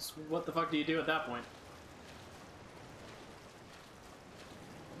 'Cause what the fuck do you do at that point?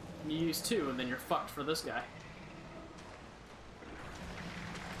 You use two, and then you're fucked for this guy.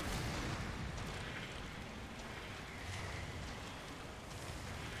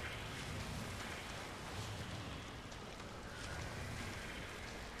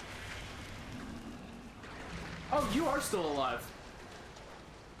 Oh, you are still alive.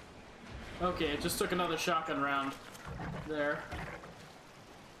 Okay, it just took another shotgun round there.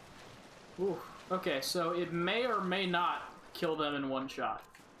 Ooh. Okay, so it may or may not kill them in one shot.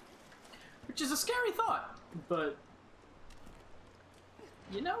 Which is a scary thought, but...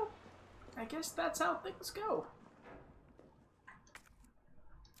 you know, I guess that's how things go.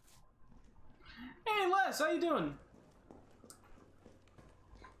 Hey Les, how you doing?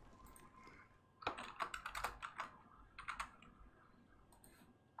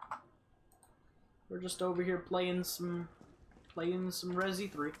 We're just over here playing some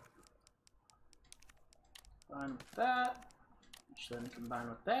Resi 3. Combine with that, which then combine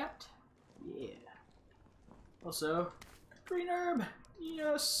with that. Yeah. Also, green herb.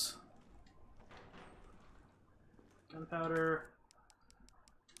 Yes. Gunpowder.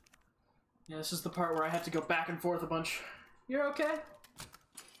 Yeah, this is the part where I have to go back and forth a bunch. You're okay?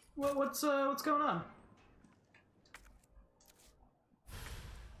 What's going on?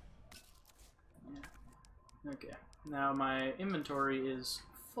 Okay, now my inventory is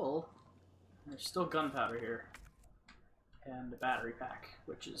full. There's still gunpowder here. And a battery pack,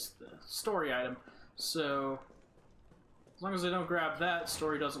 which is the story item. So, as long as I don't grab that,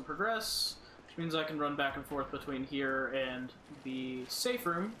 story doesn't progress. Which means I can run back and forth between here and the safe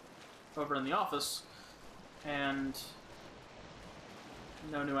room over in the office. And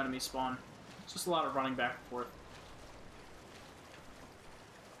no new enemies spawn. It's just a lot of running back and forth.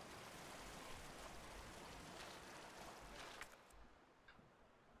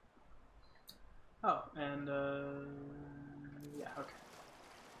 Oh, and, yeah, okay.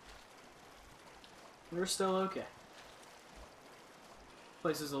 We're still okay.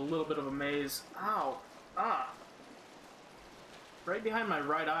 Place is a little bit of a maze. Ow! Ah! Right behind my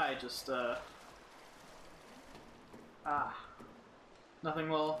right eye, just, ah. Nothing,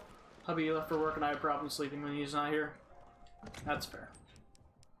 well, hubby left for work and I have problems sleeping when he's not here. That's fair.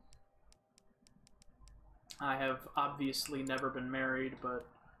 I have obviously never been married, but,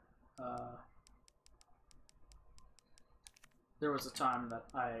 there was a time that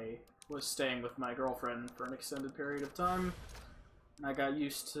I was staying with my girlfriend for an extended period of time, and I got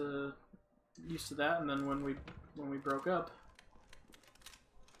used to that. And then when we broke up,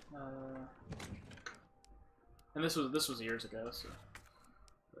 and this was years ago. So,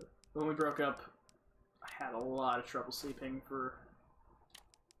 but when we broke up, I had a lot of trouble sleeping for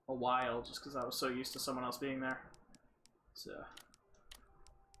a while, just because I was so used to someone else being there. So.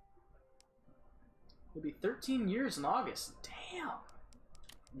 It'll be 13 years in August. Damn!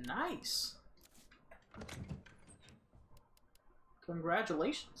 Nice!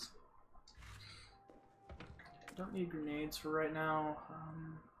 Congratulations! Don't need grenades for right now.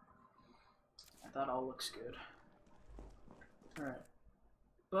 That all looks good. Alright.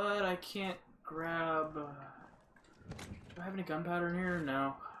 But I can't grab... do I have any gunpowder in here?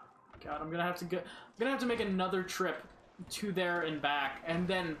 No. God, I'm gonna have to make another trip to there and back, and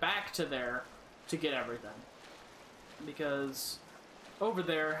then back to there to get everything. Because over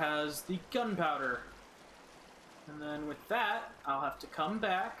there has the gunpowder. And then with that, I'll have to come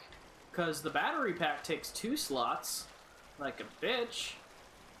back, because the battery pack takes 2 slots, like a bitch.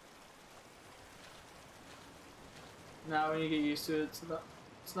 Now when you get used to it,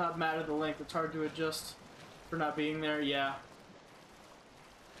 it's not matter the length, it's hard to adjust for not being there, yeah.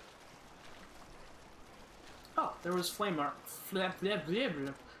 Oh, there was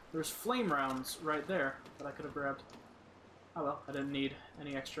there's flame rounds right there that I could have grabbed. Oh well, I didn't need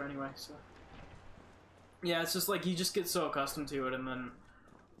any extra anyway, so Yeah, it's just like you just get so accustomed to it, and then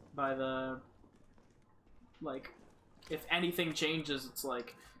by the, like, if anything changes, it's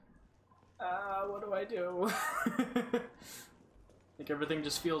like, what do I do? Like, everything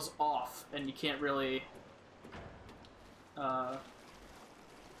just feels off, and you can't really,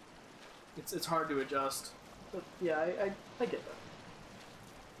 it's hard to adjust. But yeah, I get that.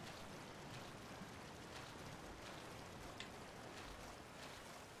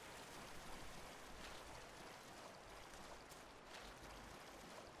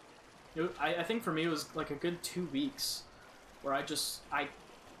 I think for me it was like a good 2 weeks where I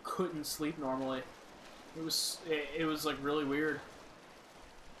couldn't sleep normally. It was like really weird.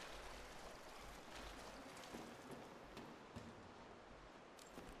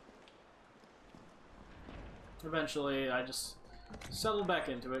 Eventually I just settled back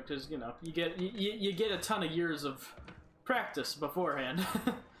into it because, you know, you get a ton of years of practice beforehand.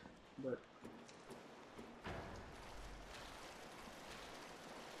 But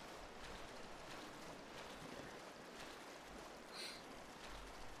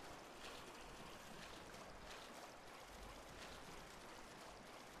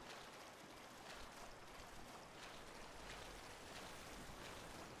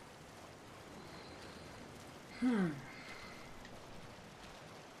it's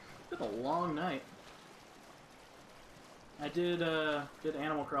been a long night. I did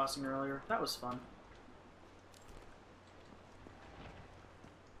Animal Crossing earlier. That was fun.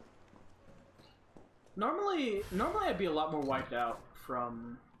 Normally I'd be a lot more wiped out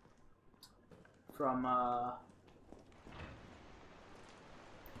from normally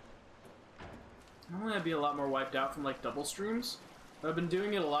I'd be a lot more wiped out from like double streams. But I've been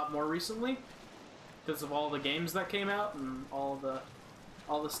doing it a lot more recently because of all the games that came out and all the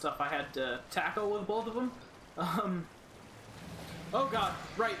stuff I had to tackle with both of them. Oh god,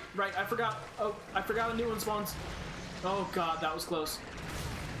 right, I forgot. Oh, I forgot a new one spawns. Oh god, that was close.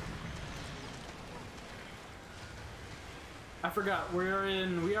 I forgot, we are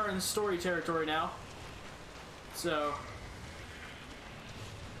in story territory now. So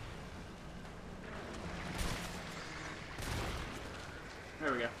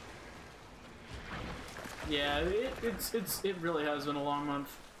there we go. Yeah, it really has been a long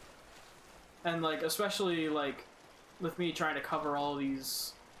month. And like, especially like with me trying to cover all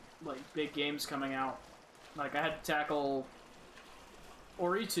these like big games coming out. Like I had to tackle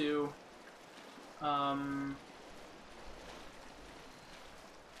Ori 2,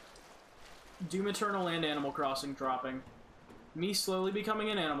 Doom Eternal and Animal Crossing dropping, me slowly becoming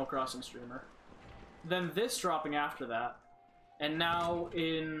an Animal Crossing streamer, then this dropping after that, and now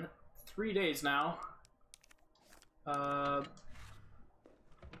in 3 days now,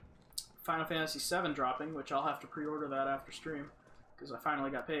 Final Fantasy VII dropping, which I'll have to pre-order that after stream, because I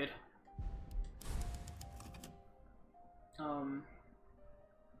finally got paid.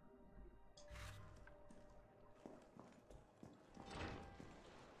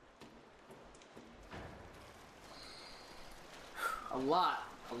 A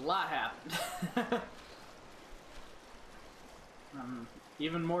lot happened.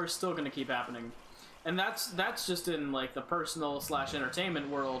 Even more is still gonna keep happening. And that's just in like the personal / entertainment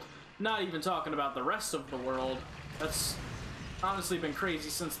world, not even talking about the rest of the world. That's honestly been crazy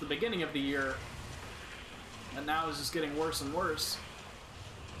since the beginning of the year. And now it's just getting worse and worse.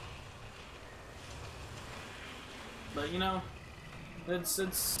 But you know, it's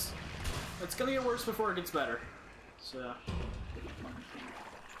gonna get worse before it gets better. So,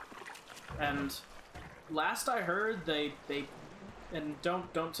 and last I heard, they and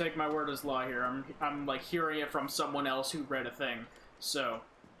don't take my word as law here. I'm like hearing it from someone else who read a thing. So,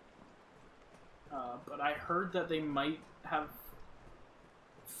 but I heard that they might have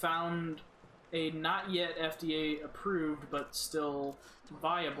found a not yet FDA approved but still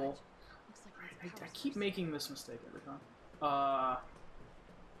viable. I keep making this mistake every time.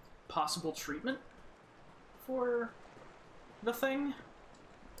 Possible treatment for the thing.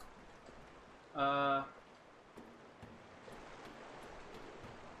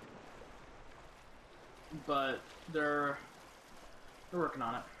 But they're working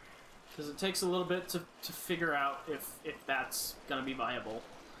on it because it takes a little bit to figure out if that's gonna be viable.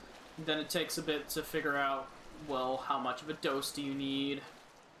 Then it takes a bit to figure out, well, how much of a dose do you need,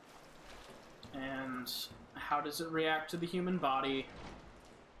 and how does it react to the human body.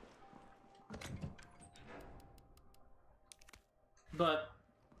 But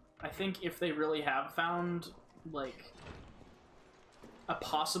I think if they really have found like a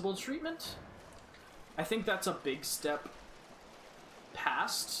possible treatment, I think that's a big step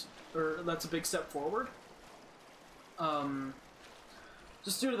past, or that's a big step forward.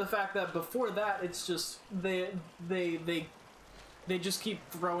 Just due to the fact that before that, it's just they just keep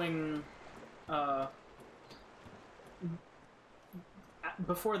throwing.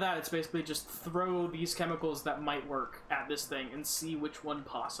 Before that, it's basically just throw these chemicals that might work at this thing and see which one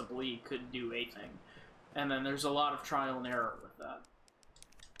possibly could do a thing. And then there's a lot of trial and error with that.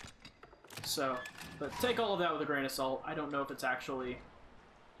 So, but take all of that with a grain of salt. I don't know if it's actually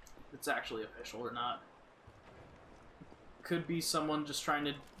official or not. Could be someone just trying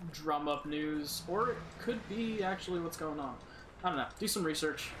to drum up news, or it could be actually what's going on. I don't know. Do some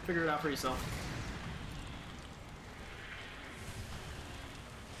research. Figure it out for yourself.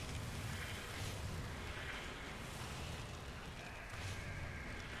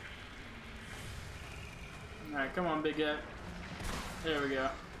 Alright, come on, big guy. There we go.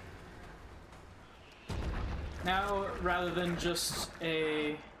 Now, rather than just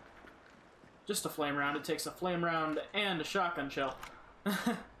a flame round, it takes a flame round and a shotgun shell. By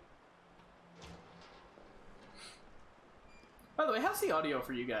the way, how's the audio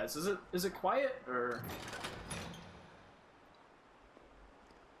for you guys? Is it quiet or?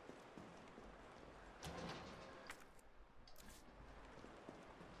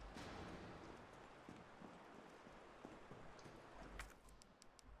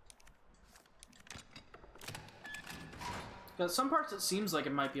 Because some parts it seems like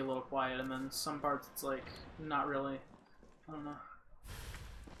it might be a little quiet, and then some parts it's like, not really. I don't know.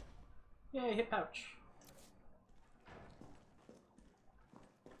 Yay, hit pouch.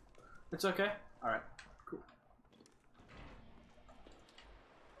 It's okay? Alright, cool.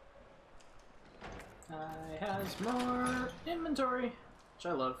 I has more inventory, which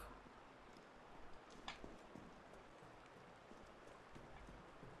I love.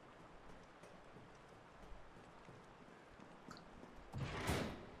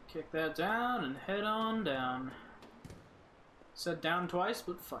 Kick that down and head on down. Said down twice,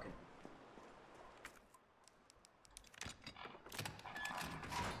 but fuck it.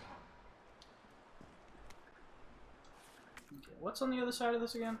 Okay, what's on the other side of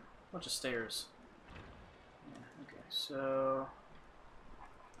this again? Bunch of stairs. Yeah, okay, so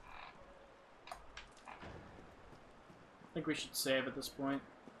I think we should save at this point.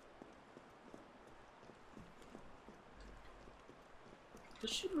 Does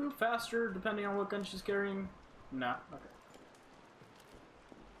she move faster depending on what gun she's carrying? No. Okay.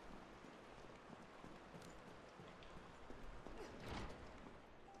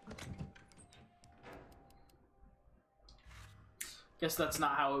 Guess that's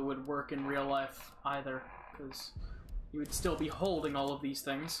not how it would work in real life either, because you would still be holding all of these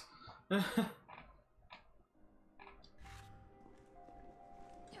things.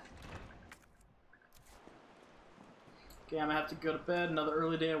 Okay, I'm gonna have to go to bed. Another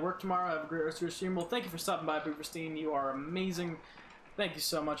early day at work tomorrow. Have a great rest of your stream. Well, thank you for stopping by, Booferstein. You are amazing. Thank you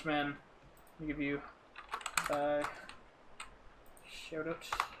so much, man. I'll give you a shout out.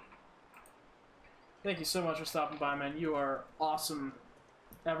 Thank you so much for stopping by, man. You are awesome.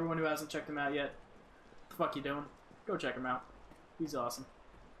 Everyone who hasn't checked him out yet, what the fuck you doing? Go check him out. He's awesome.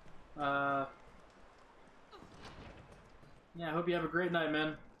 Yeah, I hope you have a great night,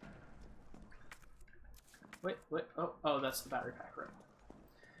 man. Wait, oh, that's the battery pack, right?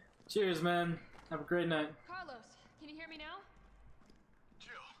 Cheers, man. Have a great night. Carlos, can you hear me now?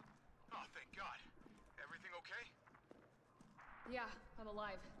 Jill! Oh, thank God. Everything okay? Yeah, I'm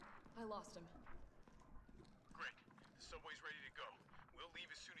alive. I lost him. Great. The subway's ready to go. We'll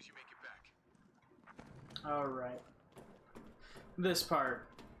leave as soon as you make it back. Alright. This part.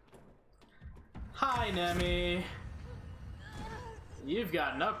 Hi, Nemi. You've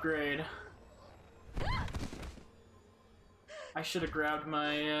got an upgrade. I should have grabbed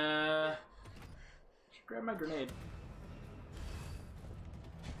my, grenade.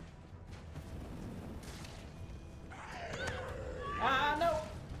 Ah, no!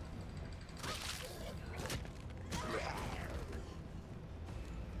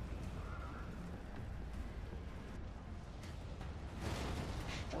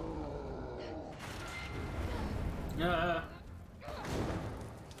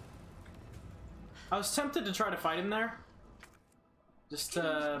 I was tempted to try to fight him there. Just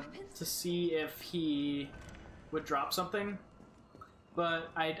to see if he would drop something. But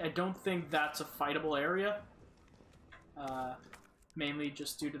I don't think that's a fightable area. Mainly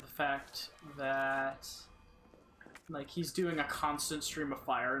just due to the fact that like he's doing a constant stream of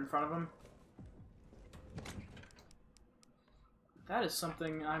fire in front of him. That is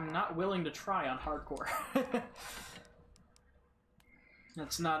something I'm not willing to try on hardcore.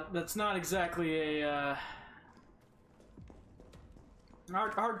 That's not exactly a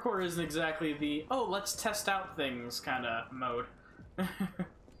hardcore isn't exactly the oh let's test out things kind of mode.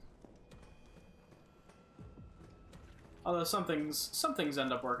 Although some things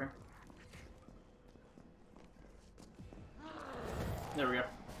end up working. There we go.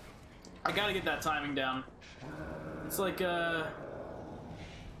 I gotta get that timing down. It's like, I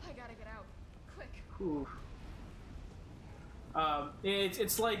gotta get out. Quick. Ooh.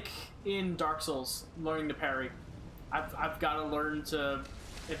 It's like in Dark Souls, learning to parry. I've got to learn to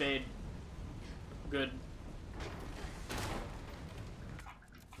evade. Good.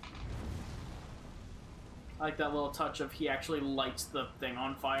 I like that little touch of he actually lights the thing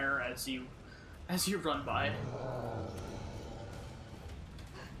on fire as you run by.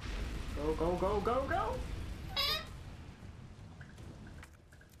 Go, go, go, go, go!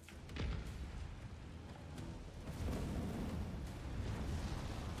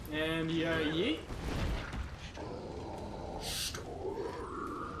 And yeah, yeet.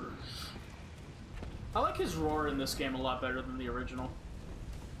 I like his roar in this game a lot better than the original.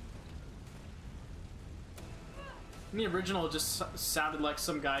 In the original, it just sounded like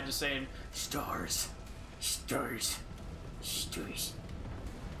some guy just saying, "Stars, stars, stars,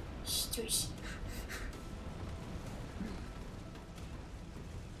 stars."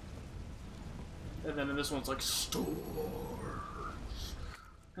 And then in this one, it's like, "Stars."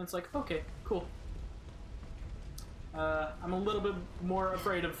 And it's like, okay, cool. I'm a little bit more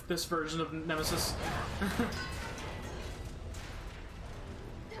afraid of this version of Nemesis.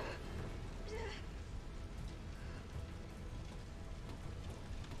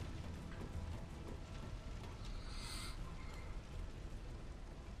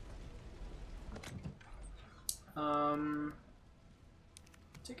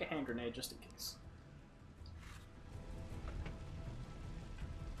 Take a hand grenade just in case.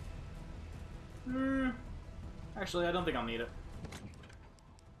 Actually, I don't think I'll need it.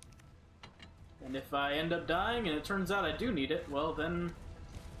 And if I end up dying and it turns out I do need it, well then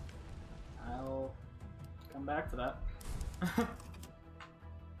I'll come back for that.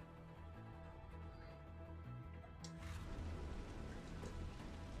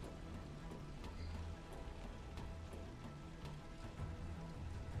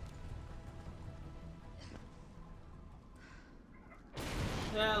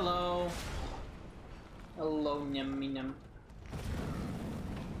 Hello. Hello, nyummy num.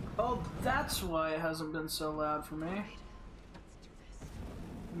 Oh, that's why it hasn't been so loud for me.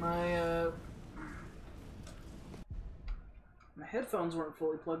 My headphones weren't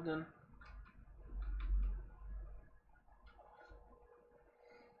fully plugged in.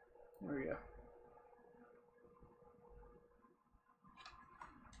 There we go.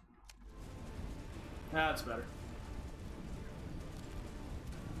 That's better.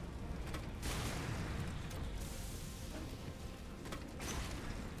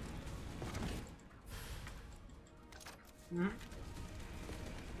 Mm-hmm.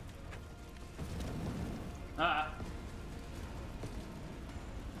 Ah.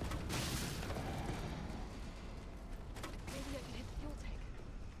 Maybe I can hit the fuel tank.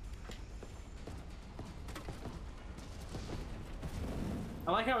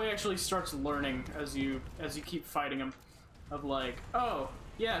 I like how he actually starts learning as you keep fighting him. Of like, oh,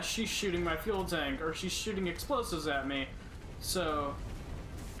 yeah, she's shooting my fuel tank, or she's shooting explosives at me. So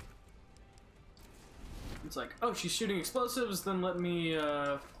it's like, oh, she's shooting explosives, then let me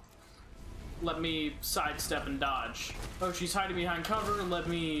sidestep and dodge. Oh, she's hiding behind cover, let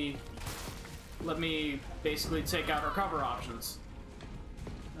me basically take out her cover options.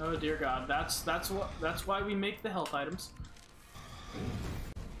 Oh dear God, that's why we make the health items.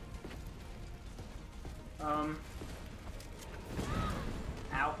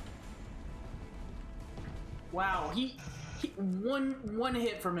 Ow. Wow, he one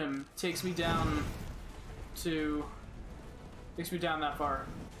hit from him takes me down that far.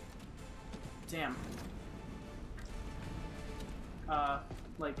 Damn.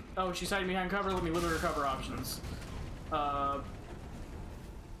 Like, oh, she's hiding behind cover, let me limit her cover options. Did I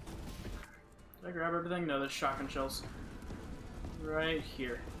grab everything? No, there's shotgun shells. Right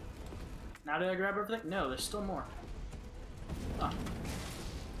here. Now did I grab everything? No, there's still more. Huh.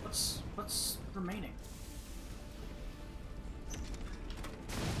 What's remaining?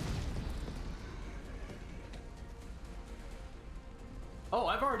 Oh,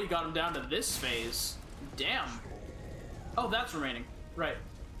 I've already got him down to this phase. Damn. Oh, that's remaining. Right.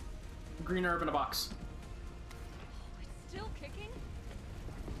 Green herb in a box. It's still kicking?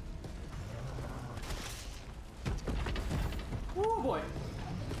 Oh boy.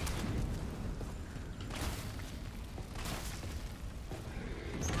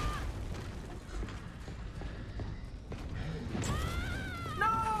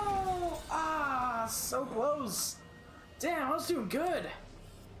 No! Ah, so close. Damn, I was doing good.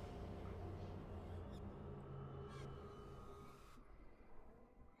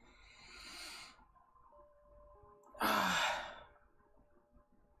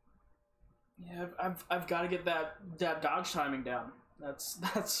 Yeah, I've got to get that dodge timing down.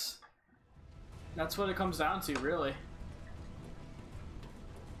 That's what it comes down to, really.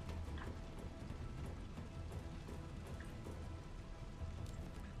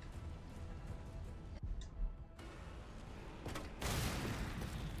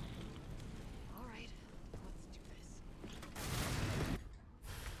 All right, let's do this.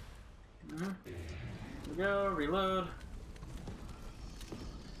 Here we go, reload.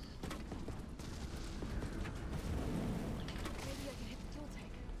 Maybe I can hit the fuel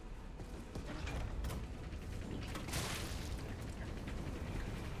tank.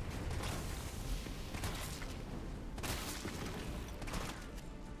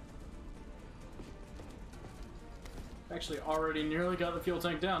 Actually, already nearly got the fuel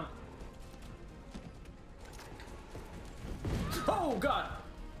tank down. Oh god!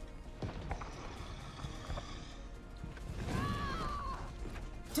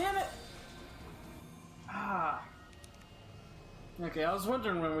 Damn it! Ah. Okay, I was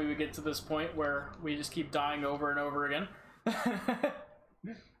wondering when we would get to this point where we just keep dying over and over again.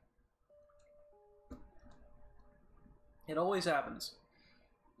 It always happens.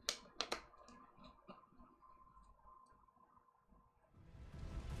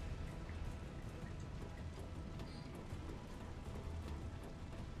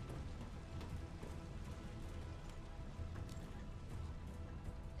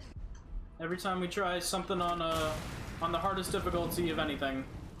 Every time we try something on the hardest difficulty of anything,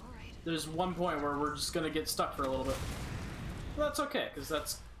 there's one point where we're just gonna get stuck for a little bit. Well, that's okay, because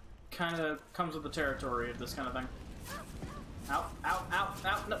that's kind of comes with the territory of this kind of thing. Ow, ow, ow,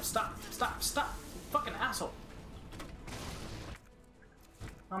 ow, no, stop, stop, stop, fucking asshole.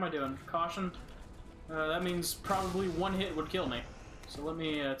 How am I doing? Caution? That means probably one hit would kill me. So let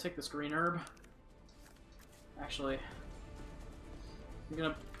me take this green herb. Actually,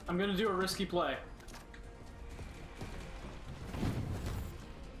 I'm gonna do a risky play.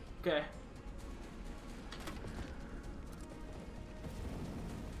 Okay.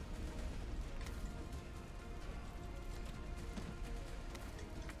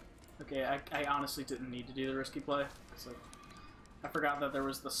 Okay, I honestly didn't need to do the risky play. So I forgot that there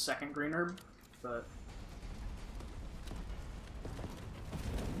was the second green herb, but...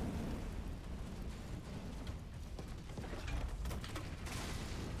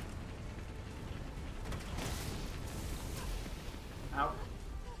 Ow.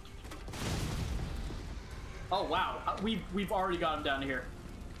 Oh wow, we've already got him down here.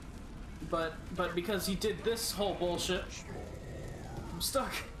 But because he did this whole bullshit, I'm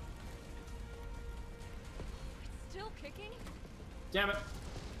stuck. Still kicking? Damn it.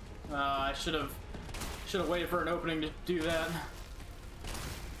 I should have waited for an opening to do that.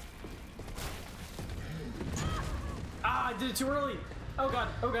 Ah, I did it too early. Oh god,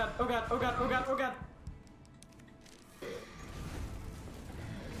 oh god, oh god, oh god, oh god, oh god.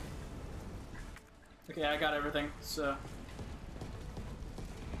 Okay, I got everything, so...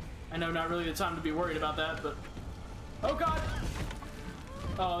 I know not really the time to be worried about that, but... Oh god!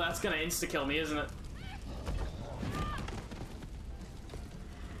 Oh, that's gonna insta-kill me, isn't it?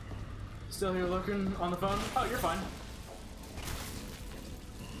 Still here looking on the phone? Oh, you're fine.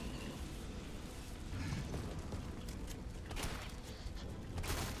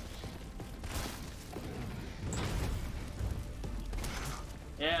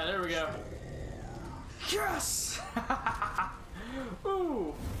 Yeah, there we go. Yes!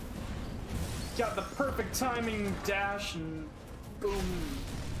 Ooh! Got the perfect timing dash and boom.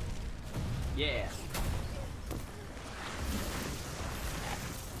 Yeah.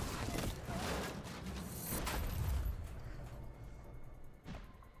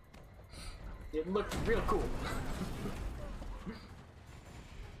 It looked real cool.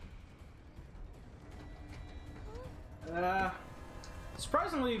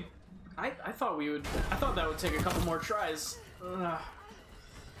 Surprisingly, I thought that would take a couple more tries.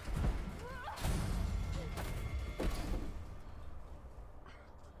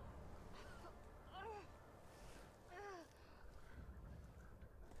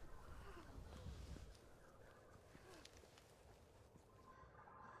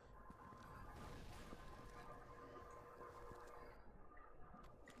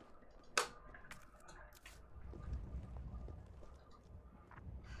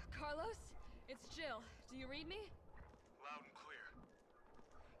 Carlos? It's Jill. Do you read me? Loud and clear.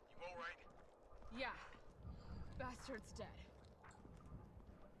 You all right? Yeah. Bastard's dead.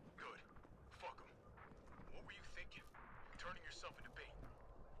 Good. Fuck him. What were you thinking? yourself into bait.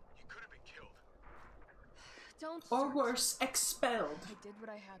 You could have been killed. Don't Or start. worse, expelled. I did what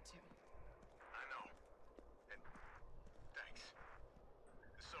I had to. I know. And thanks.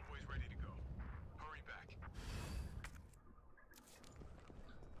 The subway's ready to go. Hurry back.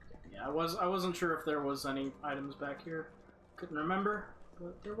 Yeah, I wasn't sure if there was any items back here. Couldn't remember,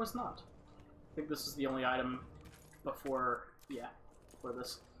 but there was not. I think this is the only item before, yeah, before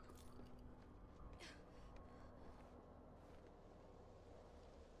this.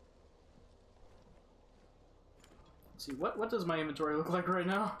 Let's see, what does my inventory look like right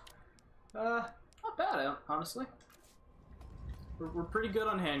now? Not bad, honestly. We're pretty good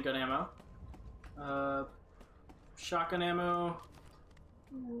on handgun ammo. Shotgun ammo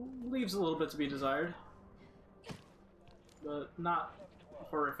leaves a little bit to be desired, but not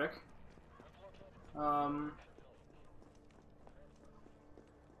horrific.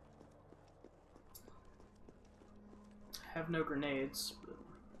 Have no grenades, but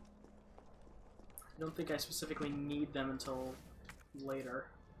I don't think I specifically need them until later.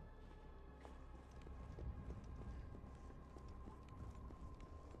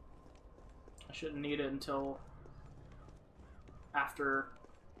 I shouldn't need it until after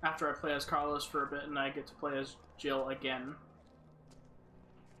I play as Carlos for a bit and I get to play as Jill again.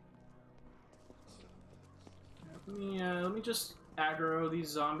 Let me just aggro these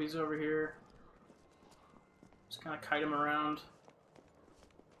zombies over here. Just kind of kite them around.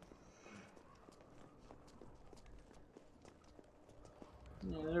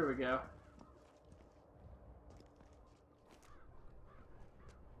 Yeah, there we go.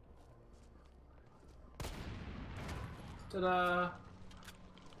 Ta-da!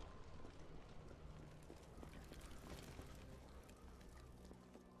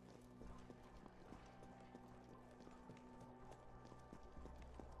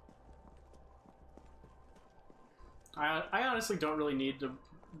 I honestly don't really need to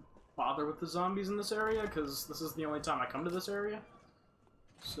bother with the zombies in this area, because this is the only time I come to this area.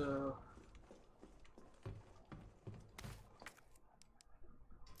 So...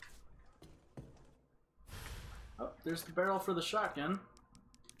 oh, there's the barrel for the shotgun.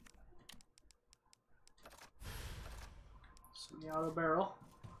 Semi-auto barrel.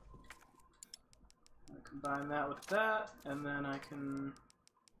 I combine that with that, and then I can...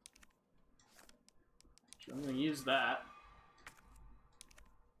 I'm gonna use that.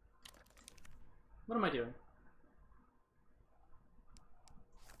 What am I doing?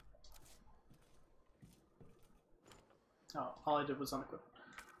 Oh, all I did was unequip.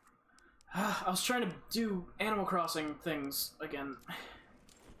 I was trying to do Animal Crossing things again.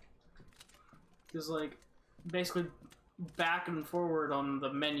 Because, like, basically back and forward on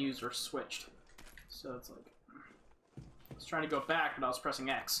the menus are switched. So it's like... I was trying to go back, but I was pressing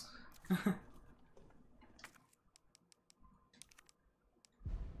X.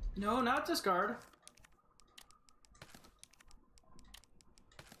 No, not discard.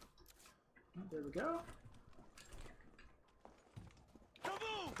 Oh, there we go.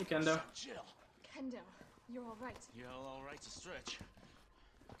 Hey, Kendo. Jill. Kendo, you're all right. Yeah, all right to stretch.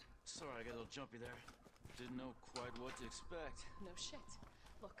 Sorry, I got a little jumpy there. Didn't know quite what to expect. No shit.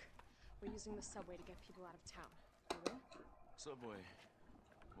 Look, we're using the subway to get people out of town. You in? Subway.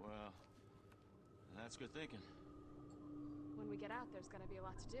 Well, that's good thinking. When we get out, there's gonna be a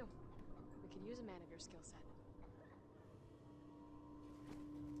lot to do. We could use a man of your skill set.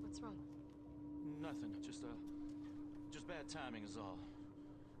 What's wrong? Nothing. Just bad timing is all.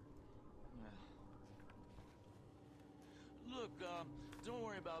 Yeah. Look, don't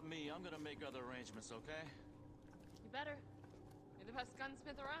worry about me. I'm gonna make other arrangements, okay? You better. You're the best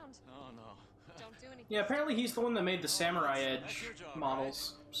gunsmith around. Oh no. Don't do anything. Yeah, apparently he's the one that made the Samurai that's Edge your job,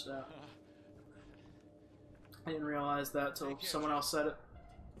 models, so... I didn't realize that till someone else said it.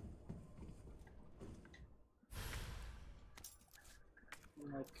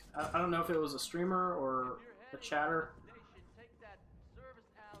 Like, I don't know if it was a streamer or a chatter.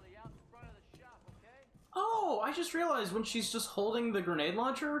 Oh, I just realized when she's just holding the grenade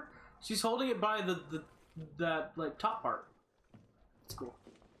launcher, she's holding it by that like top part. That's cool.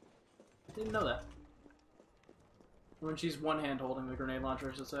 Didn't know that. When she's one hand holding the grenade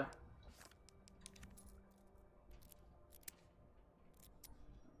launcher, I should say.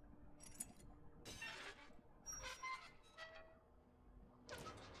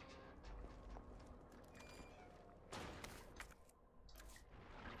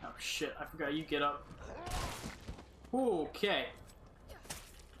 Oh shit, I forgot you get up. Okay.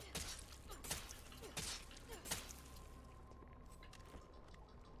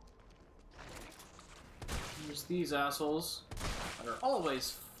 There's these assholes that are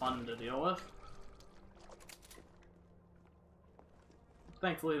always fun to deal with.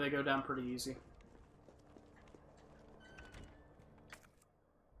 thankfully they go down pretty easy.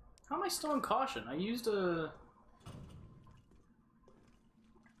 How am I still in caution? I used a...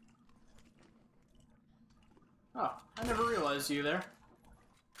 Oh, I never realized you there.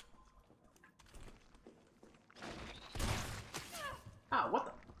 Ah, what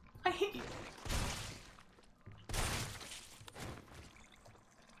the? I hate you.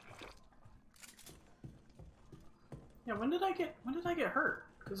 Yeah, when did I get hurt?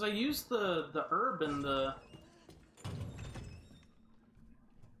 Because I used the herb and the...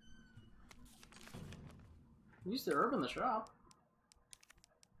 Used the herb in the shop.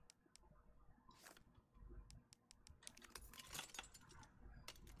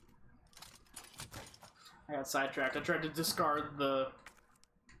 I got sidetracked. I tried to discard the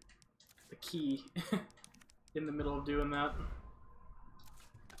key in the middle of doing that.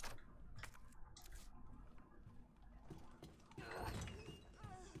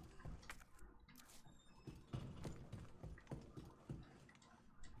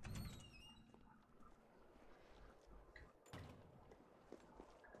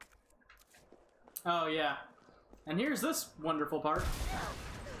 Oh yeah. And here's this wonderful part.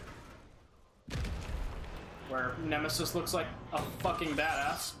 Where Nemesis looks like a fucking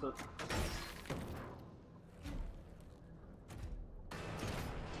badass, but...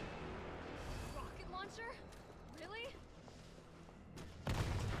 Rocket launcher? Really?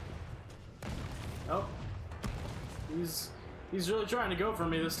 Oh. He's really trying to go for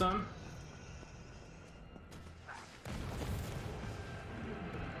me this time.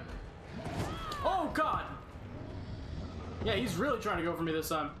 Oh god! Yeah, he's really trying to go for me this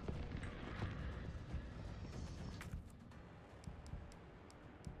time.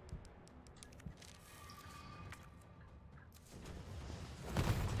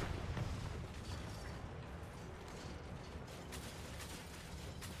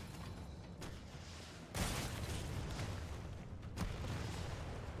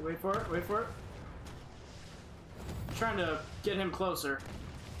 Wait for it, wait for it. I'm trying to get him closer.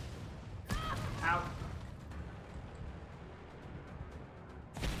 Ow.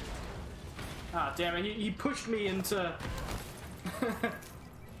 Ah, damn it, he pushed me into...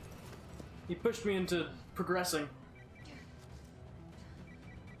 he pushed me into progressing.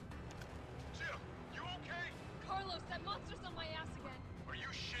 Jill, you okay? Carlos, that monster's on my ass again. Are you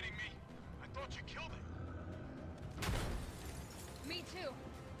shitting me? I thought you killed it. Me too.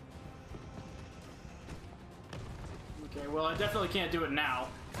 Okay, well I definitely can't do it now.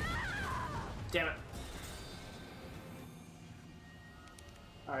 Damn it.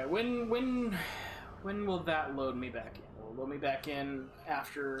 Alright, when will that load me back in? Will it load me back in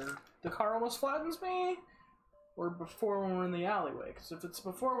after the car almost flattens me? Or before when we're in the alleyway? Because if it's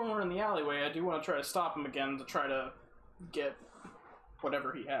before when we're in the alleyway, I do want to try to stop him again to try to get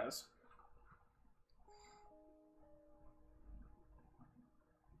whatever he has.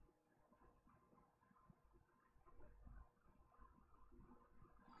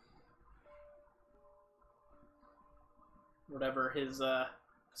 Whatever his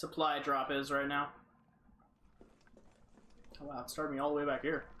supply drop is right now. Oh wow, it started me all the way back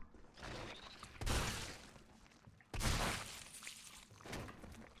here.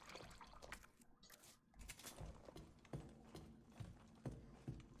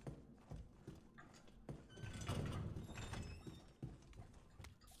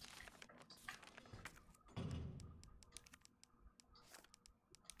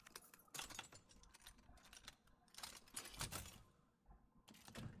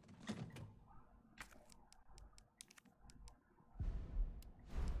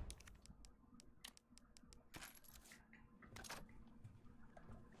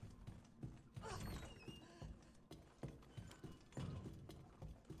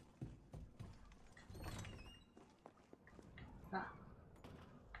 Ah.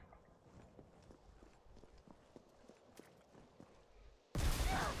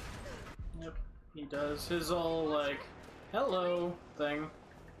 Yep, he does his whole, like, hello thing.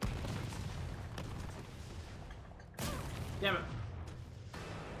 Damn it.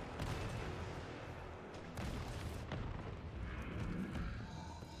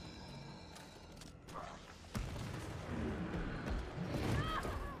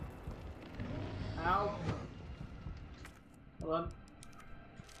 Ow. Hold on.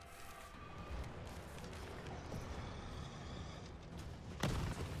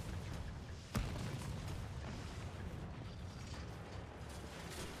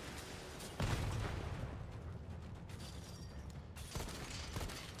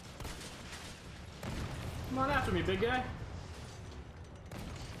 Come on after me, big guy.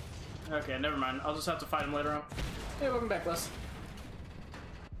 Okay, never mind. I'll just have to fight him later on. Hey, welcome back, Les.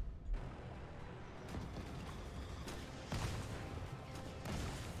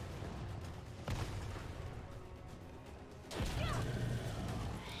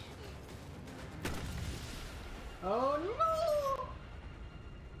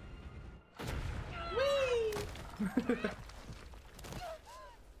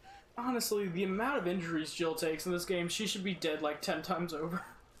 Honestly, the amount of injuries Jill takes in this game, she should be dead like 10 times over.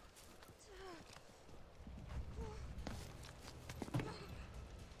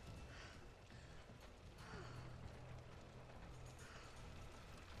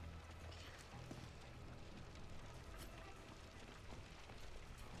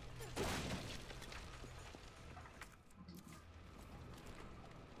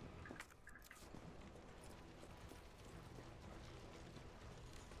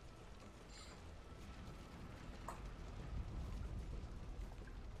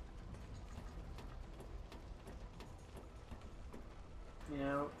 You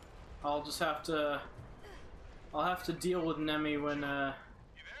know, I'll just have to... I'll have to deal with Nemi when, You there?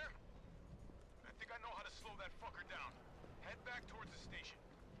 I think I know how to slow that fucker down. Head back towards the station.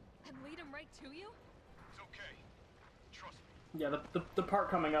 And lead him right to you? It's okay. Trust me. Yeah, the part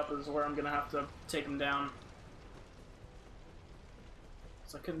coming up is where I'm gonna have to take him down.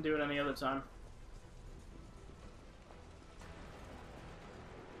 So I couldn't do it any other time.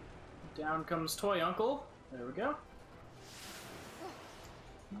 Down comes Toy Uncle. There we go.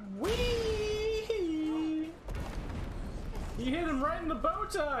 Whee! He hit him right in the bow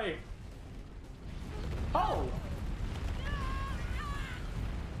tie! Oh!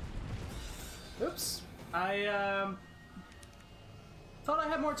 Oops. I, thought I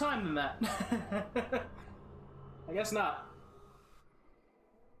had more time than that. I guess not.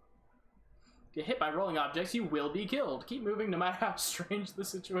 Get hit by rolling objects, you will be killed. Keep moving no matter how strange the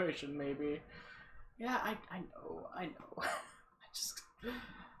situation may be. Yeah, I know.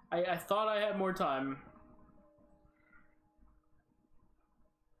 I thought I had more time.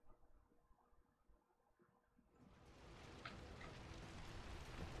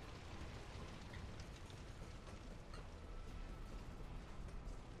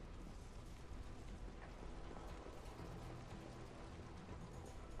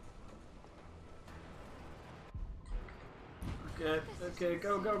 Okay,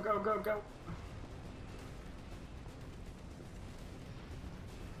 go, go, go, go, go.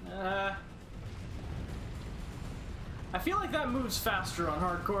 I feel like that moves faster on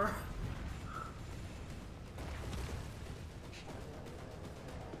hardcore.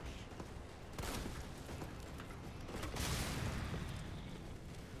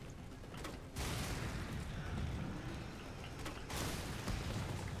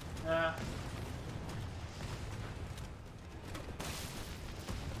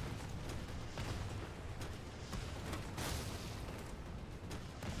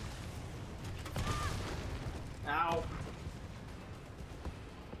 Ow.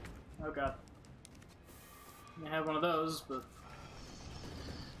 Oh god. I have one of those, but...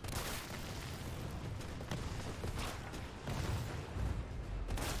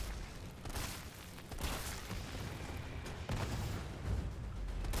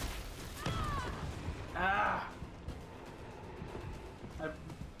 Ah! I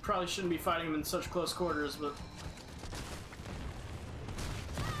probably shouldn't be fighting him in such close quarters, but...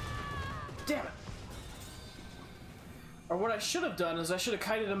 Damn it! Or what I should have done is I should have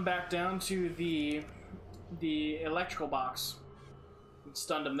kited him back down to the electrical box and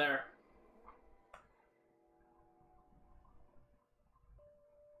stunned him there.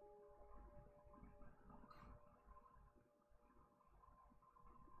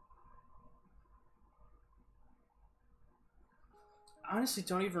 I honestly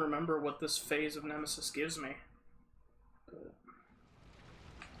don't even remember what this phase of Nemesis gives me. But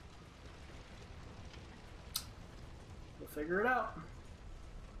we'll figure it out.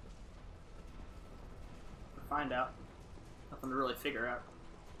 Or find out. Nothing to really figure out.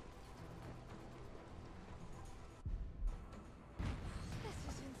 This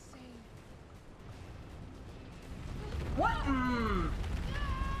is insane. What?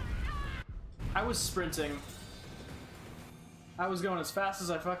 I was sprinting. I was going as fast as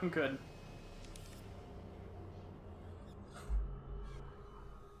I fucking could.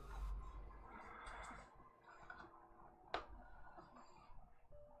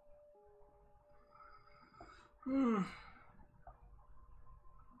 I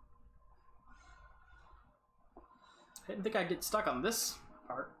didn't think I'd get stuck on this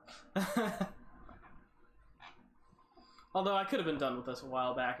part. Although I could have been done with this a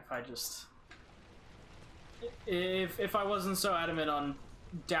while back if I just... If I wasn't so adamant on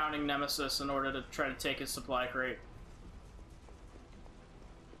downing Nemesis in order to try to take his supply crate.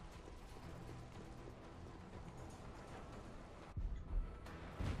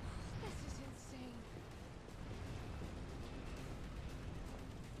 This is insane.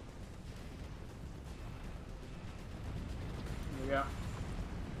 There we go.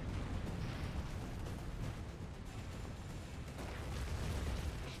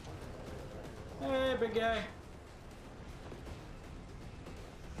 big guy.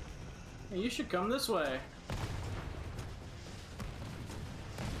 Hey, you should come this way.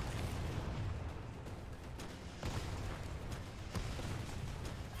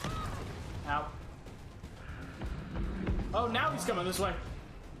 Ow. Oh, now he's coming this way.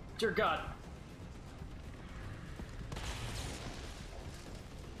 Dear God.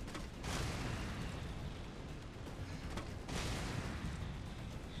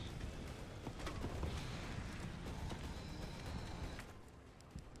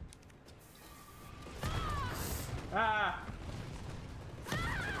 Ah!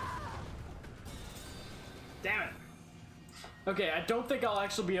 Damn it. Okay, I don't think I'll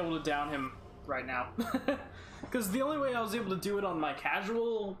actually be able to down him right now. Because the only way I was able to do it on my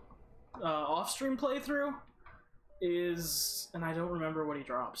casual off-stream playthrough is... and I don't remember what he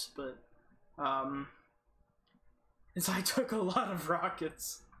drops, but... is I took a lot of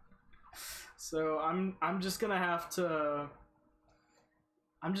rockets. So I'm just gonna have to...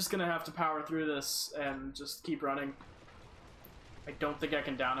 I'm just gonna have to power through this and just keep running. I don't think I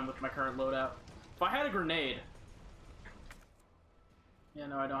can down him with my current loadout. If I had a grenade... yeah,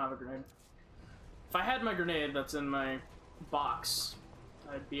 no, I don't have a grenade. If I had my grenade that's in my box,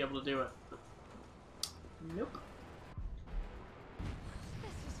 I'd be able to do it. But nope.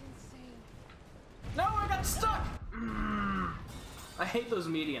 This is insane. No, I got stuck! I hate those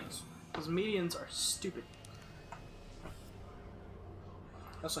medians. Those medians are stupid.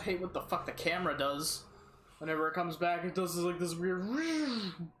 I also hate what the fuck the camera does. Whenever it comes back, it does like this weird...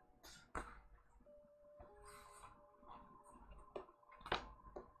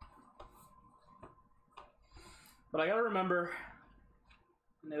 But I gotta remember,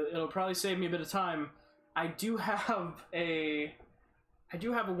 it'll probably save me a bit of time. I do have a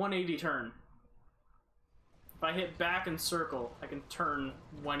 180 turn. If I hit back and circle, I can turn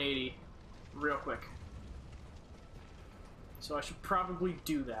 180 real quick. So I should probably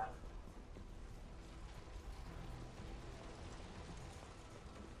do that.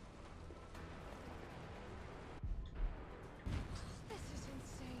 This is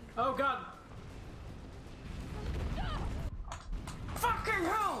insane. Oh God! Fucking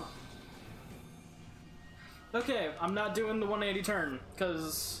hell! Okay, I'm not doing the 180 turn,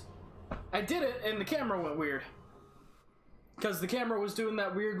 because I did it and the camera went weird. Because the camera was doing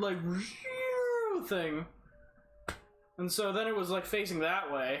that weird, like, thing. And so then it was, like, facing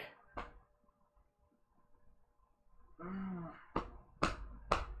that way.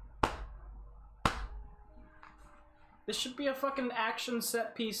 This should be a fucking action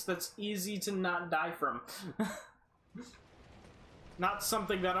set piece that's easy to not die from. Not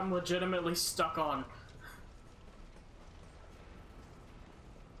something that I'm legitimately stuck on.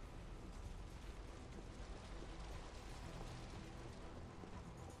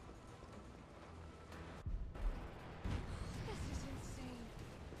 This is insane.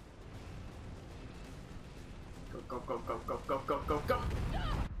 Go, go, go, go, go, go, go, go!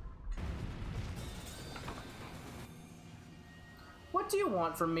 What do you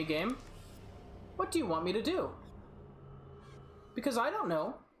want from me, game? What do you want me to do? Because I don't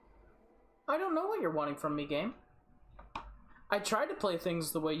know. I don't know what you're wanting from me, game. I try to play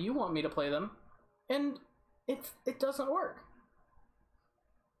things the way you want me to play them, and it doesn't work.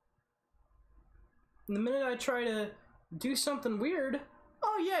 And the minute I try to do something weird,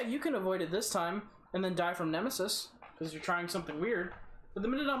 oh yeah, you can avoid it this time, and then die from Nemesis, because you're trying something weird. But the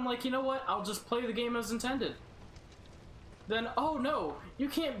minute I'm like, you know what, I'll just play the game as intended. Then, oh no, you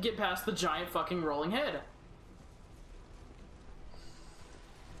can't get past the giant fucking rolling head.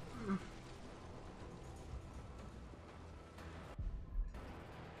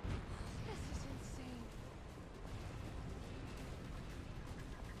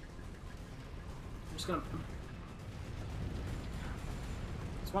 Just gonna...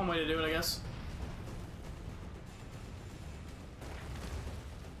 it's one way to do it, I guess.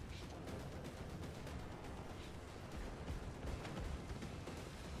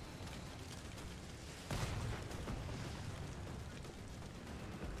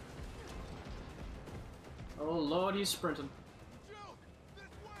 Oh Lord, he's sprinting.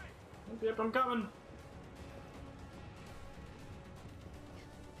 Yep, I'm coming.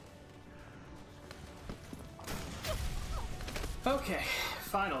 Okay,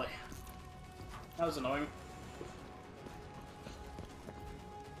 finally. That was annoying.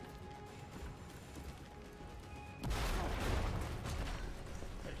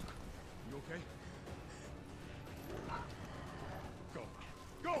 You okay? Go.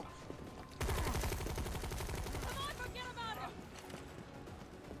 Go! Come on, forget about it.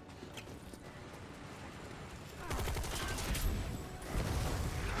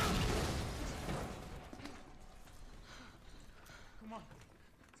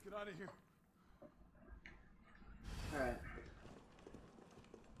 Let's get out of here. Alright.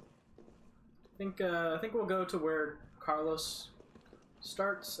 I think we'll go to where Carlos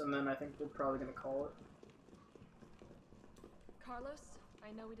starts, and then I think we're probably gonna call it. Carlos,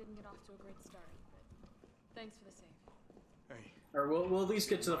 I know we didn't get off to a great start, but thanks for the save. Hey. Or we'll at least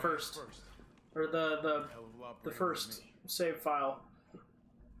get to the first, or the first save file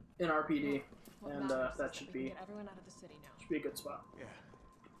in RPD, What and matters is that should we can be get everyone out of the city now. a good spot. Yeah.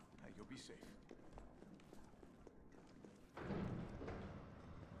 You'll be safe.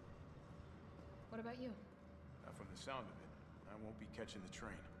 What about you? From the sound of it, I won't be catching the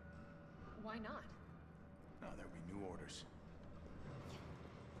train. Why not? No, there'll be new orders.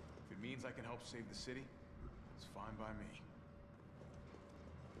 If it means I can help save the city, it's fine by me.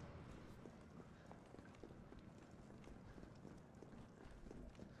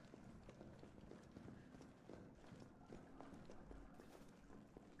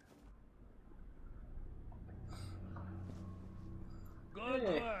 Good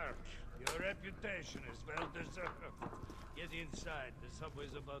work. Your reputation is well deserved. Get inside. The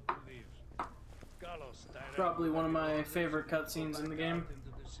subway's about to leave. Carlos, Probably one of my favorite cutscenes in the game.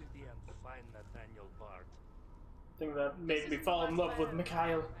 into the city and find Nathaniel Bart. Thing that made me fall in love with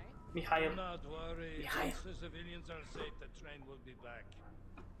Mikhail. Do not worry. Once the civilians are safe, the train will be back.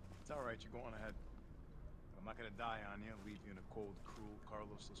 It's all right. You go on ahead. I'm not gonna die on you. Leave you in a cold, cruel,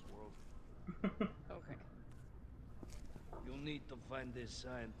 Carlosless world. Okay. You'll need to find this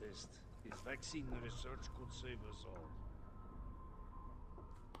scientist. His vaccine research could save us all.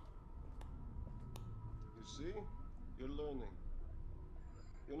 You see? You're learning.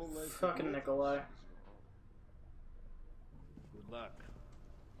 You don't like Fucking Nikolai. Good luck.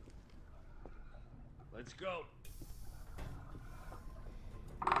 Let's go.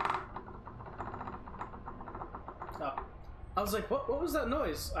 Oh. I was like, what was that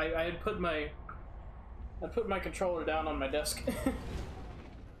noise? I had put my controller down on my desk.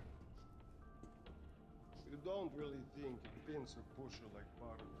 You don't really think a pincer pusher like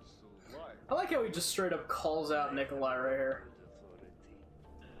Bart is still alive. I like how he just straight up calls out Nikolai right here.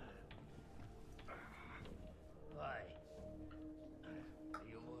 Why? Are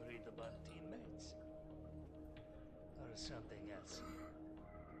you worried about teammates? Or something else?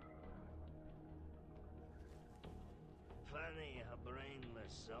 Funny how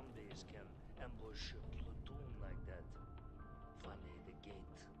brainless zombies can ambush a platoon like that. Funny the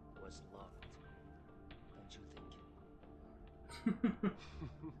gate was locked. Don't you think?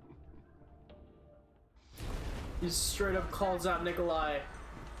 He straight up calls out Nikolai.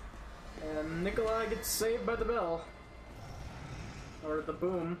 And Nikolai gets saved by the bell. Or the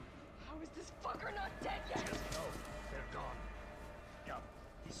boom. How is this fucker not dead yet? No, they're gone. Come,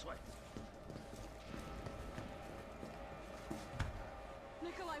 this way.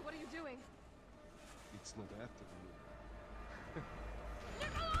 Nikolai, what are you doing? It's not after me.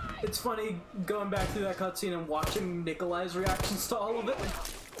 It's funny going back through that cutscene and watching Nikolai's reactions to all of it.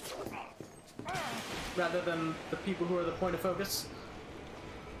 Rather than the people who are the point of focus.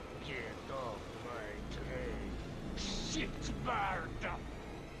 Get off my train. Shit, Sparta!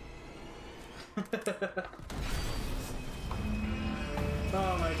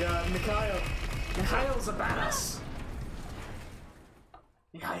 Oh my god, Mikhail. Mikhail's a badass.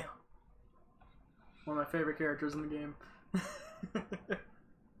 Mikhail. One of my favorite characters in the game.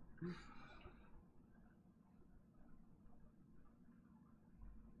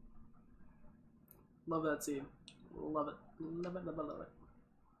 Love that scene. Love it. Love it, love it, love it.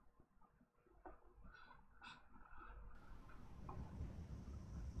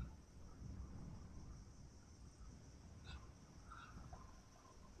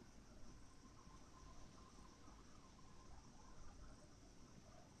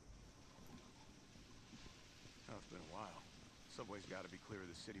 Oh, it's been a while. Subway's got to be clear of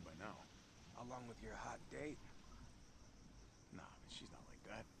the city by now. Along with your hot date. Nah, I mean, she's not like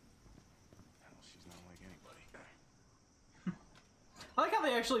that. Hell, she's not like anybody. I like how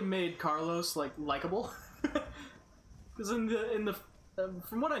they actually made Carlos like likable, because in the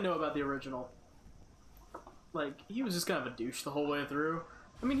from what I know about the original, like he was just kind of a douche the whole way through.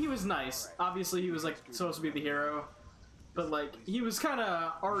 I mean, he was nice. Obviously, he was like supposed to be the hero, but like he was kind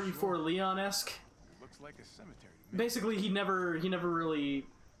of RE4 Leon-esque. Looks like a cemetery to me. Basically, he never really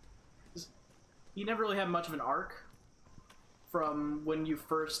had much of an arc from when you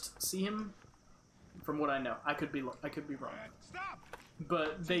first see him. From what I know, I could be wrong. Stop!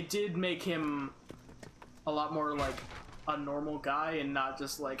 But they did make him a lot more like a normal guy and not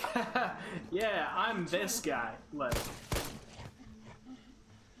just like, yeah, I'm this guy. Like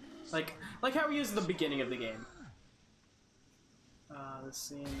how he is at the beginning of the game. This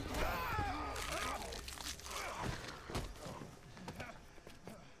scene.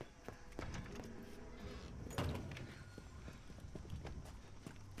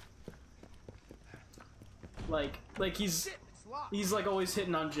 Like he's like always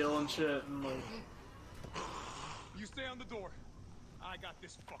hitting on Jill and shit, and like. You stay on the door. I got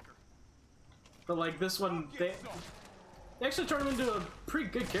this fucker. But like this one, they actually turned him into a pretty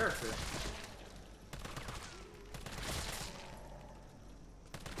good character.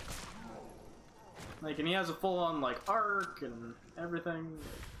 Like, and he has a full-on like arc and everything.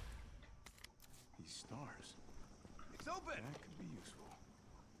 These stars. It's open. That could be useful.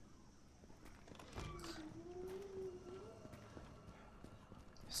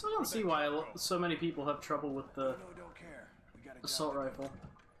 So I don't see why so many people have trouble with the don't care. We got a assault rifle.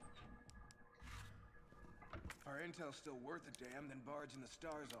 If our intel's still worth a damn, then Bard's in the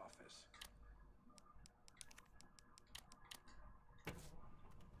STARS office.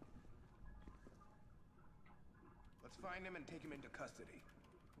 Let's find him and take him into custody.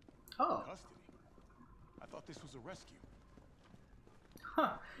 Oh. Custody? I thought this was a rescue.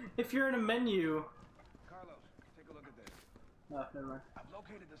 Huh. If you're in a menu. Carlos, take a look at this. Oh, never mind. I've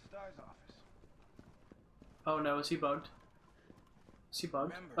located the STARS office. Oh no, is he bugged? Is he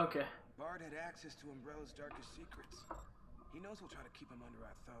bugged? Remember, Okay. Bard had access to Umbrella's darkest secrets. He knows we'll try to keep him under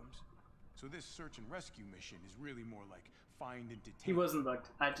our thumbs. So this search and rescue mission is really more like find and detain. He wasn't bugged.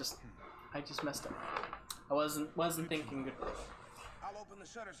 I just messed up. I wasn't thinking good. I'll open the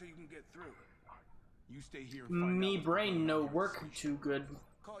shutter so you can get through. You stay here and find Me out brain no work too good.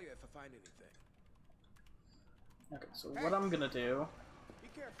 Call you if I find anything. Okay, so what I'm gonna do. Be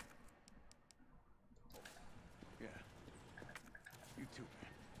careful. Yeah. You too,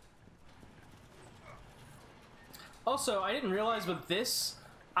 man. Also, I didn't realize with this,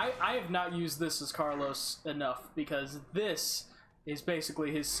 I have not used this as Carlos enough because this is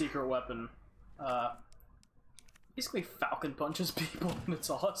basically his secret weapon. Basically Falcon punches people and it's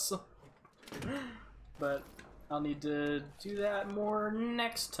awesome. But I'll need to do that more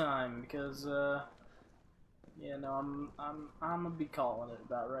next time because yeah, no, I'm gonna be calling it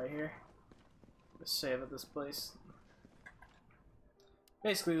about right here. Let's save at this place.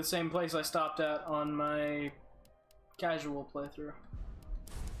 Basically the same place I stopped at on my casual playthrough.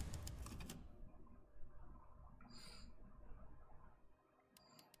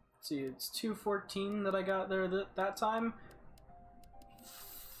 Let's see, it's 2:14 that I got there that time.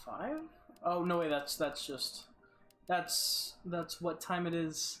 5? Oh no, wait, that's what time it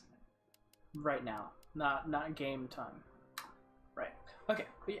is right now, not game time. Right. Okay,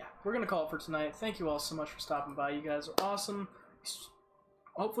 but yeah, we're gonna call it for tonight. Thank you all so much for stopping by. You guys are awesome.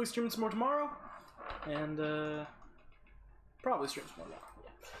 Hopefully stream some more tomorrow, and probably stream some more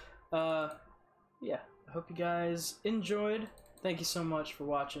tomorrow. Yeah. I hope you guys enjoyed. Thank you so much for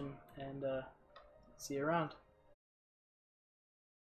watching, and see you around.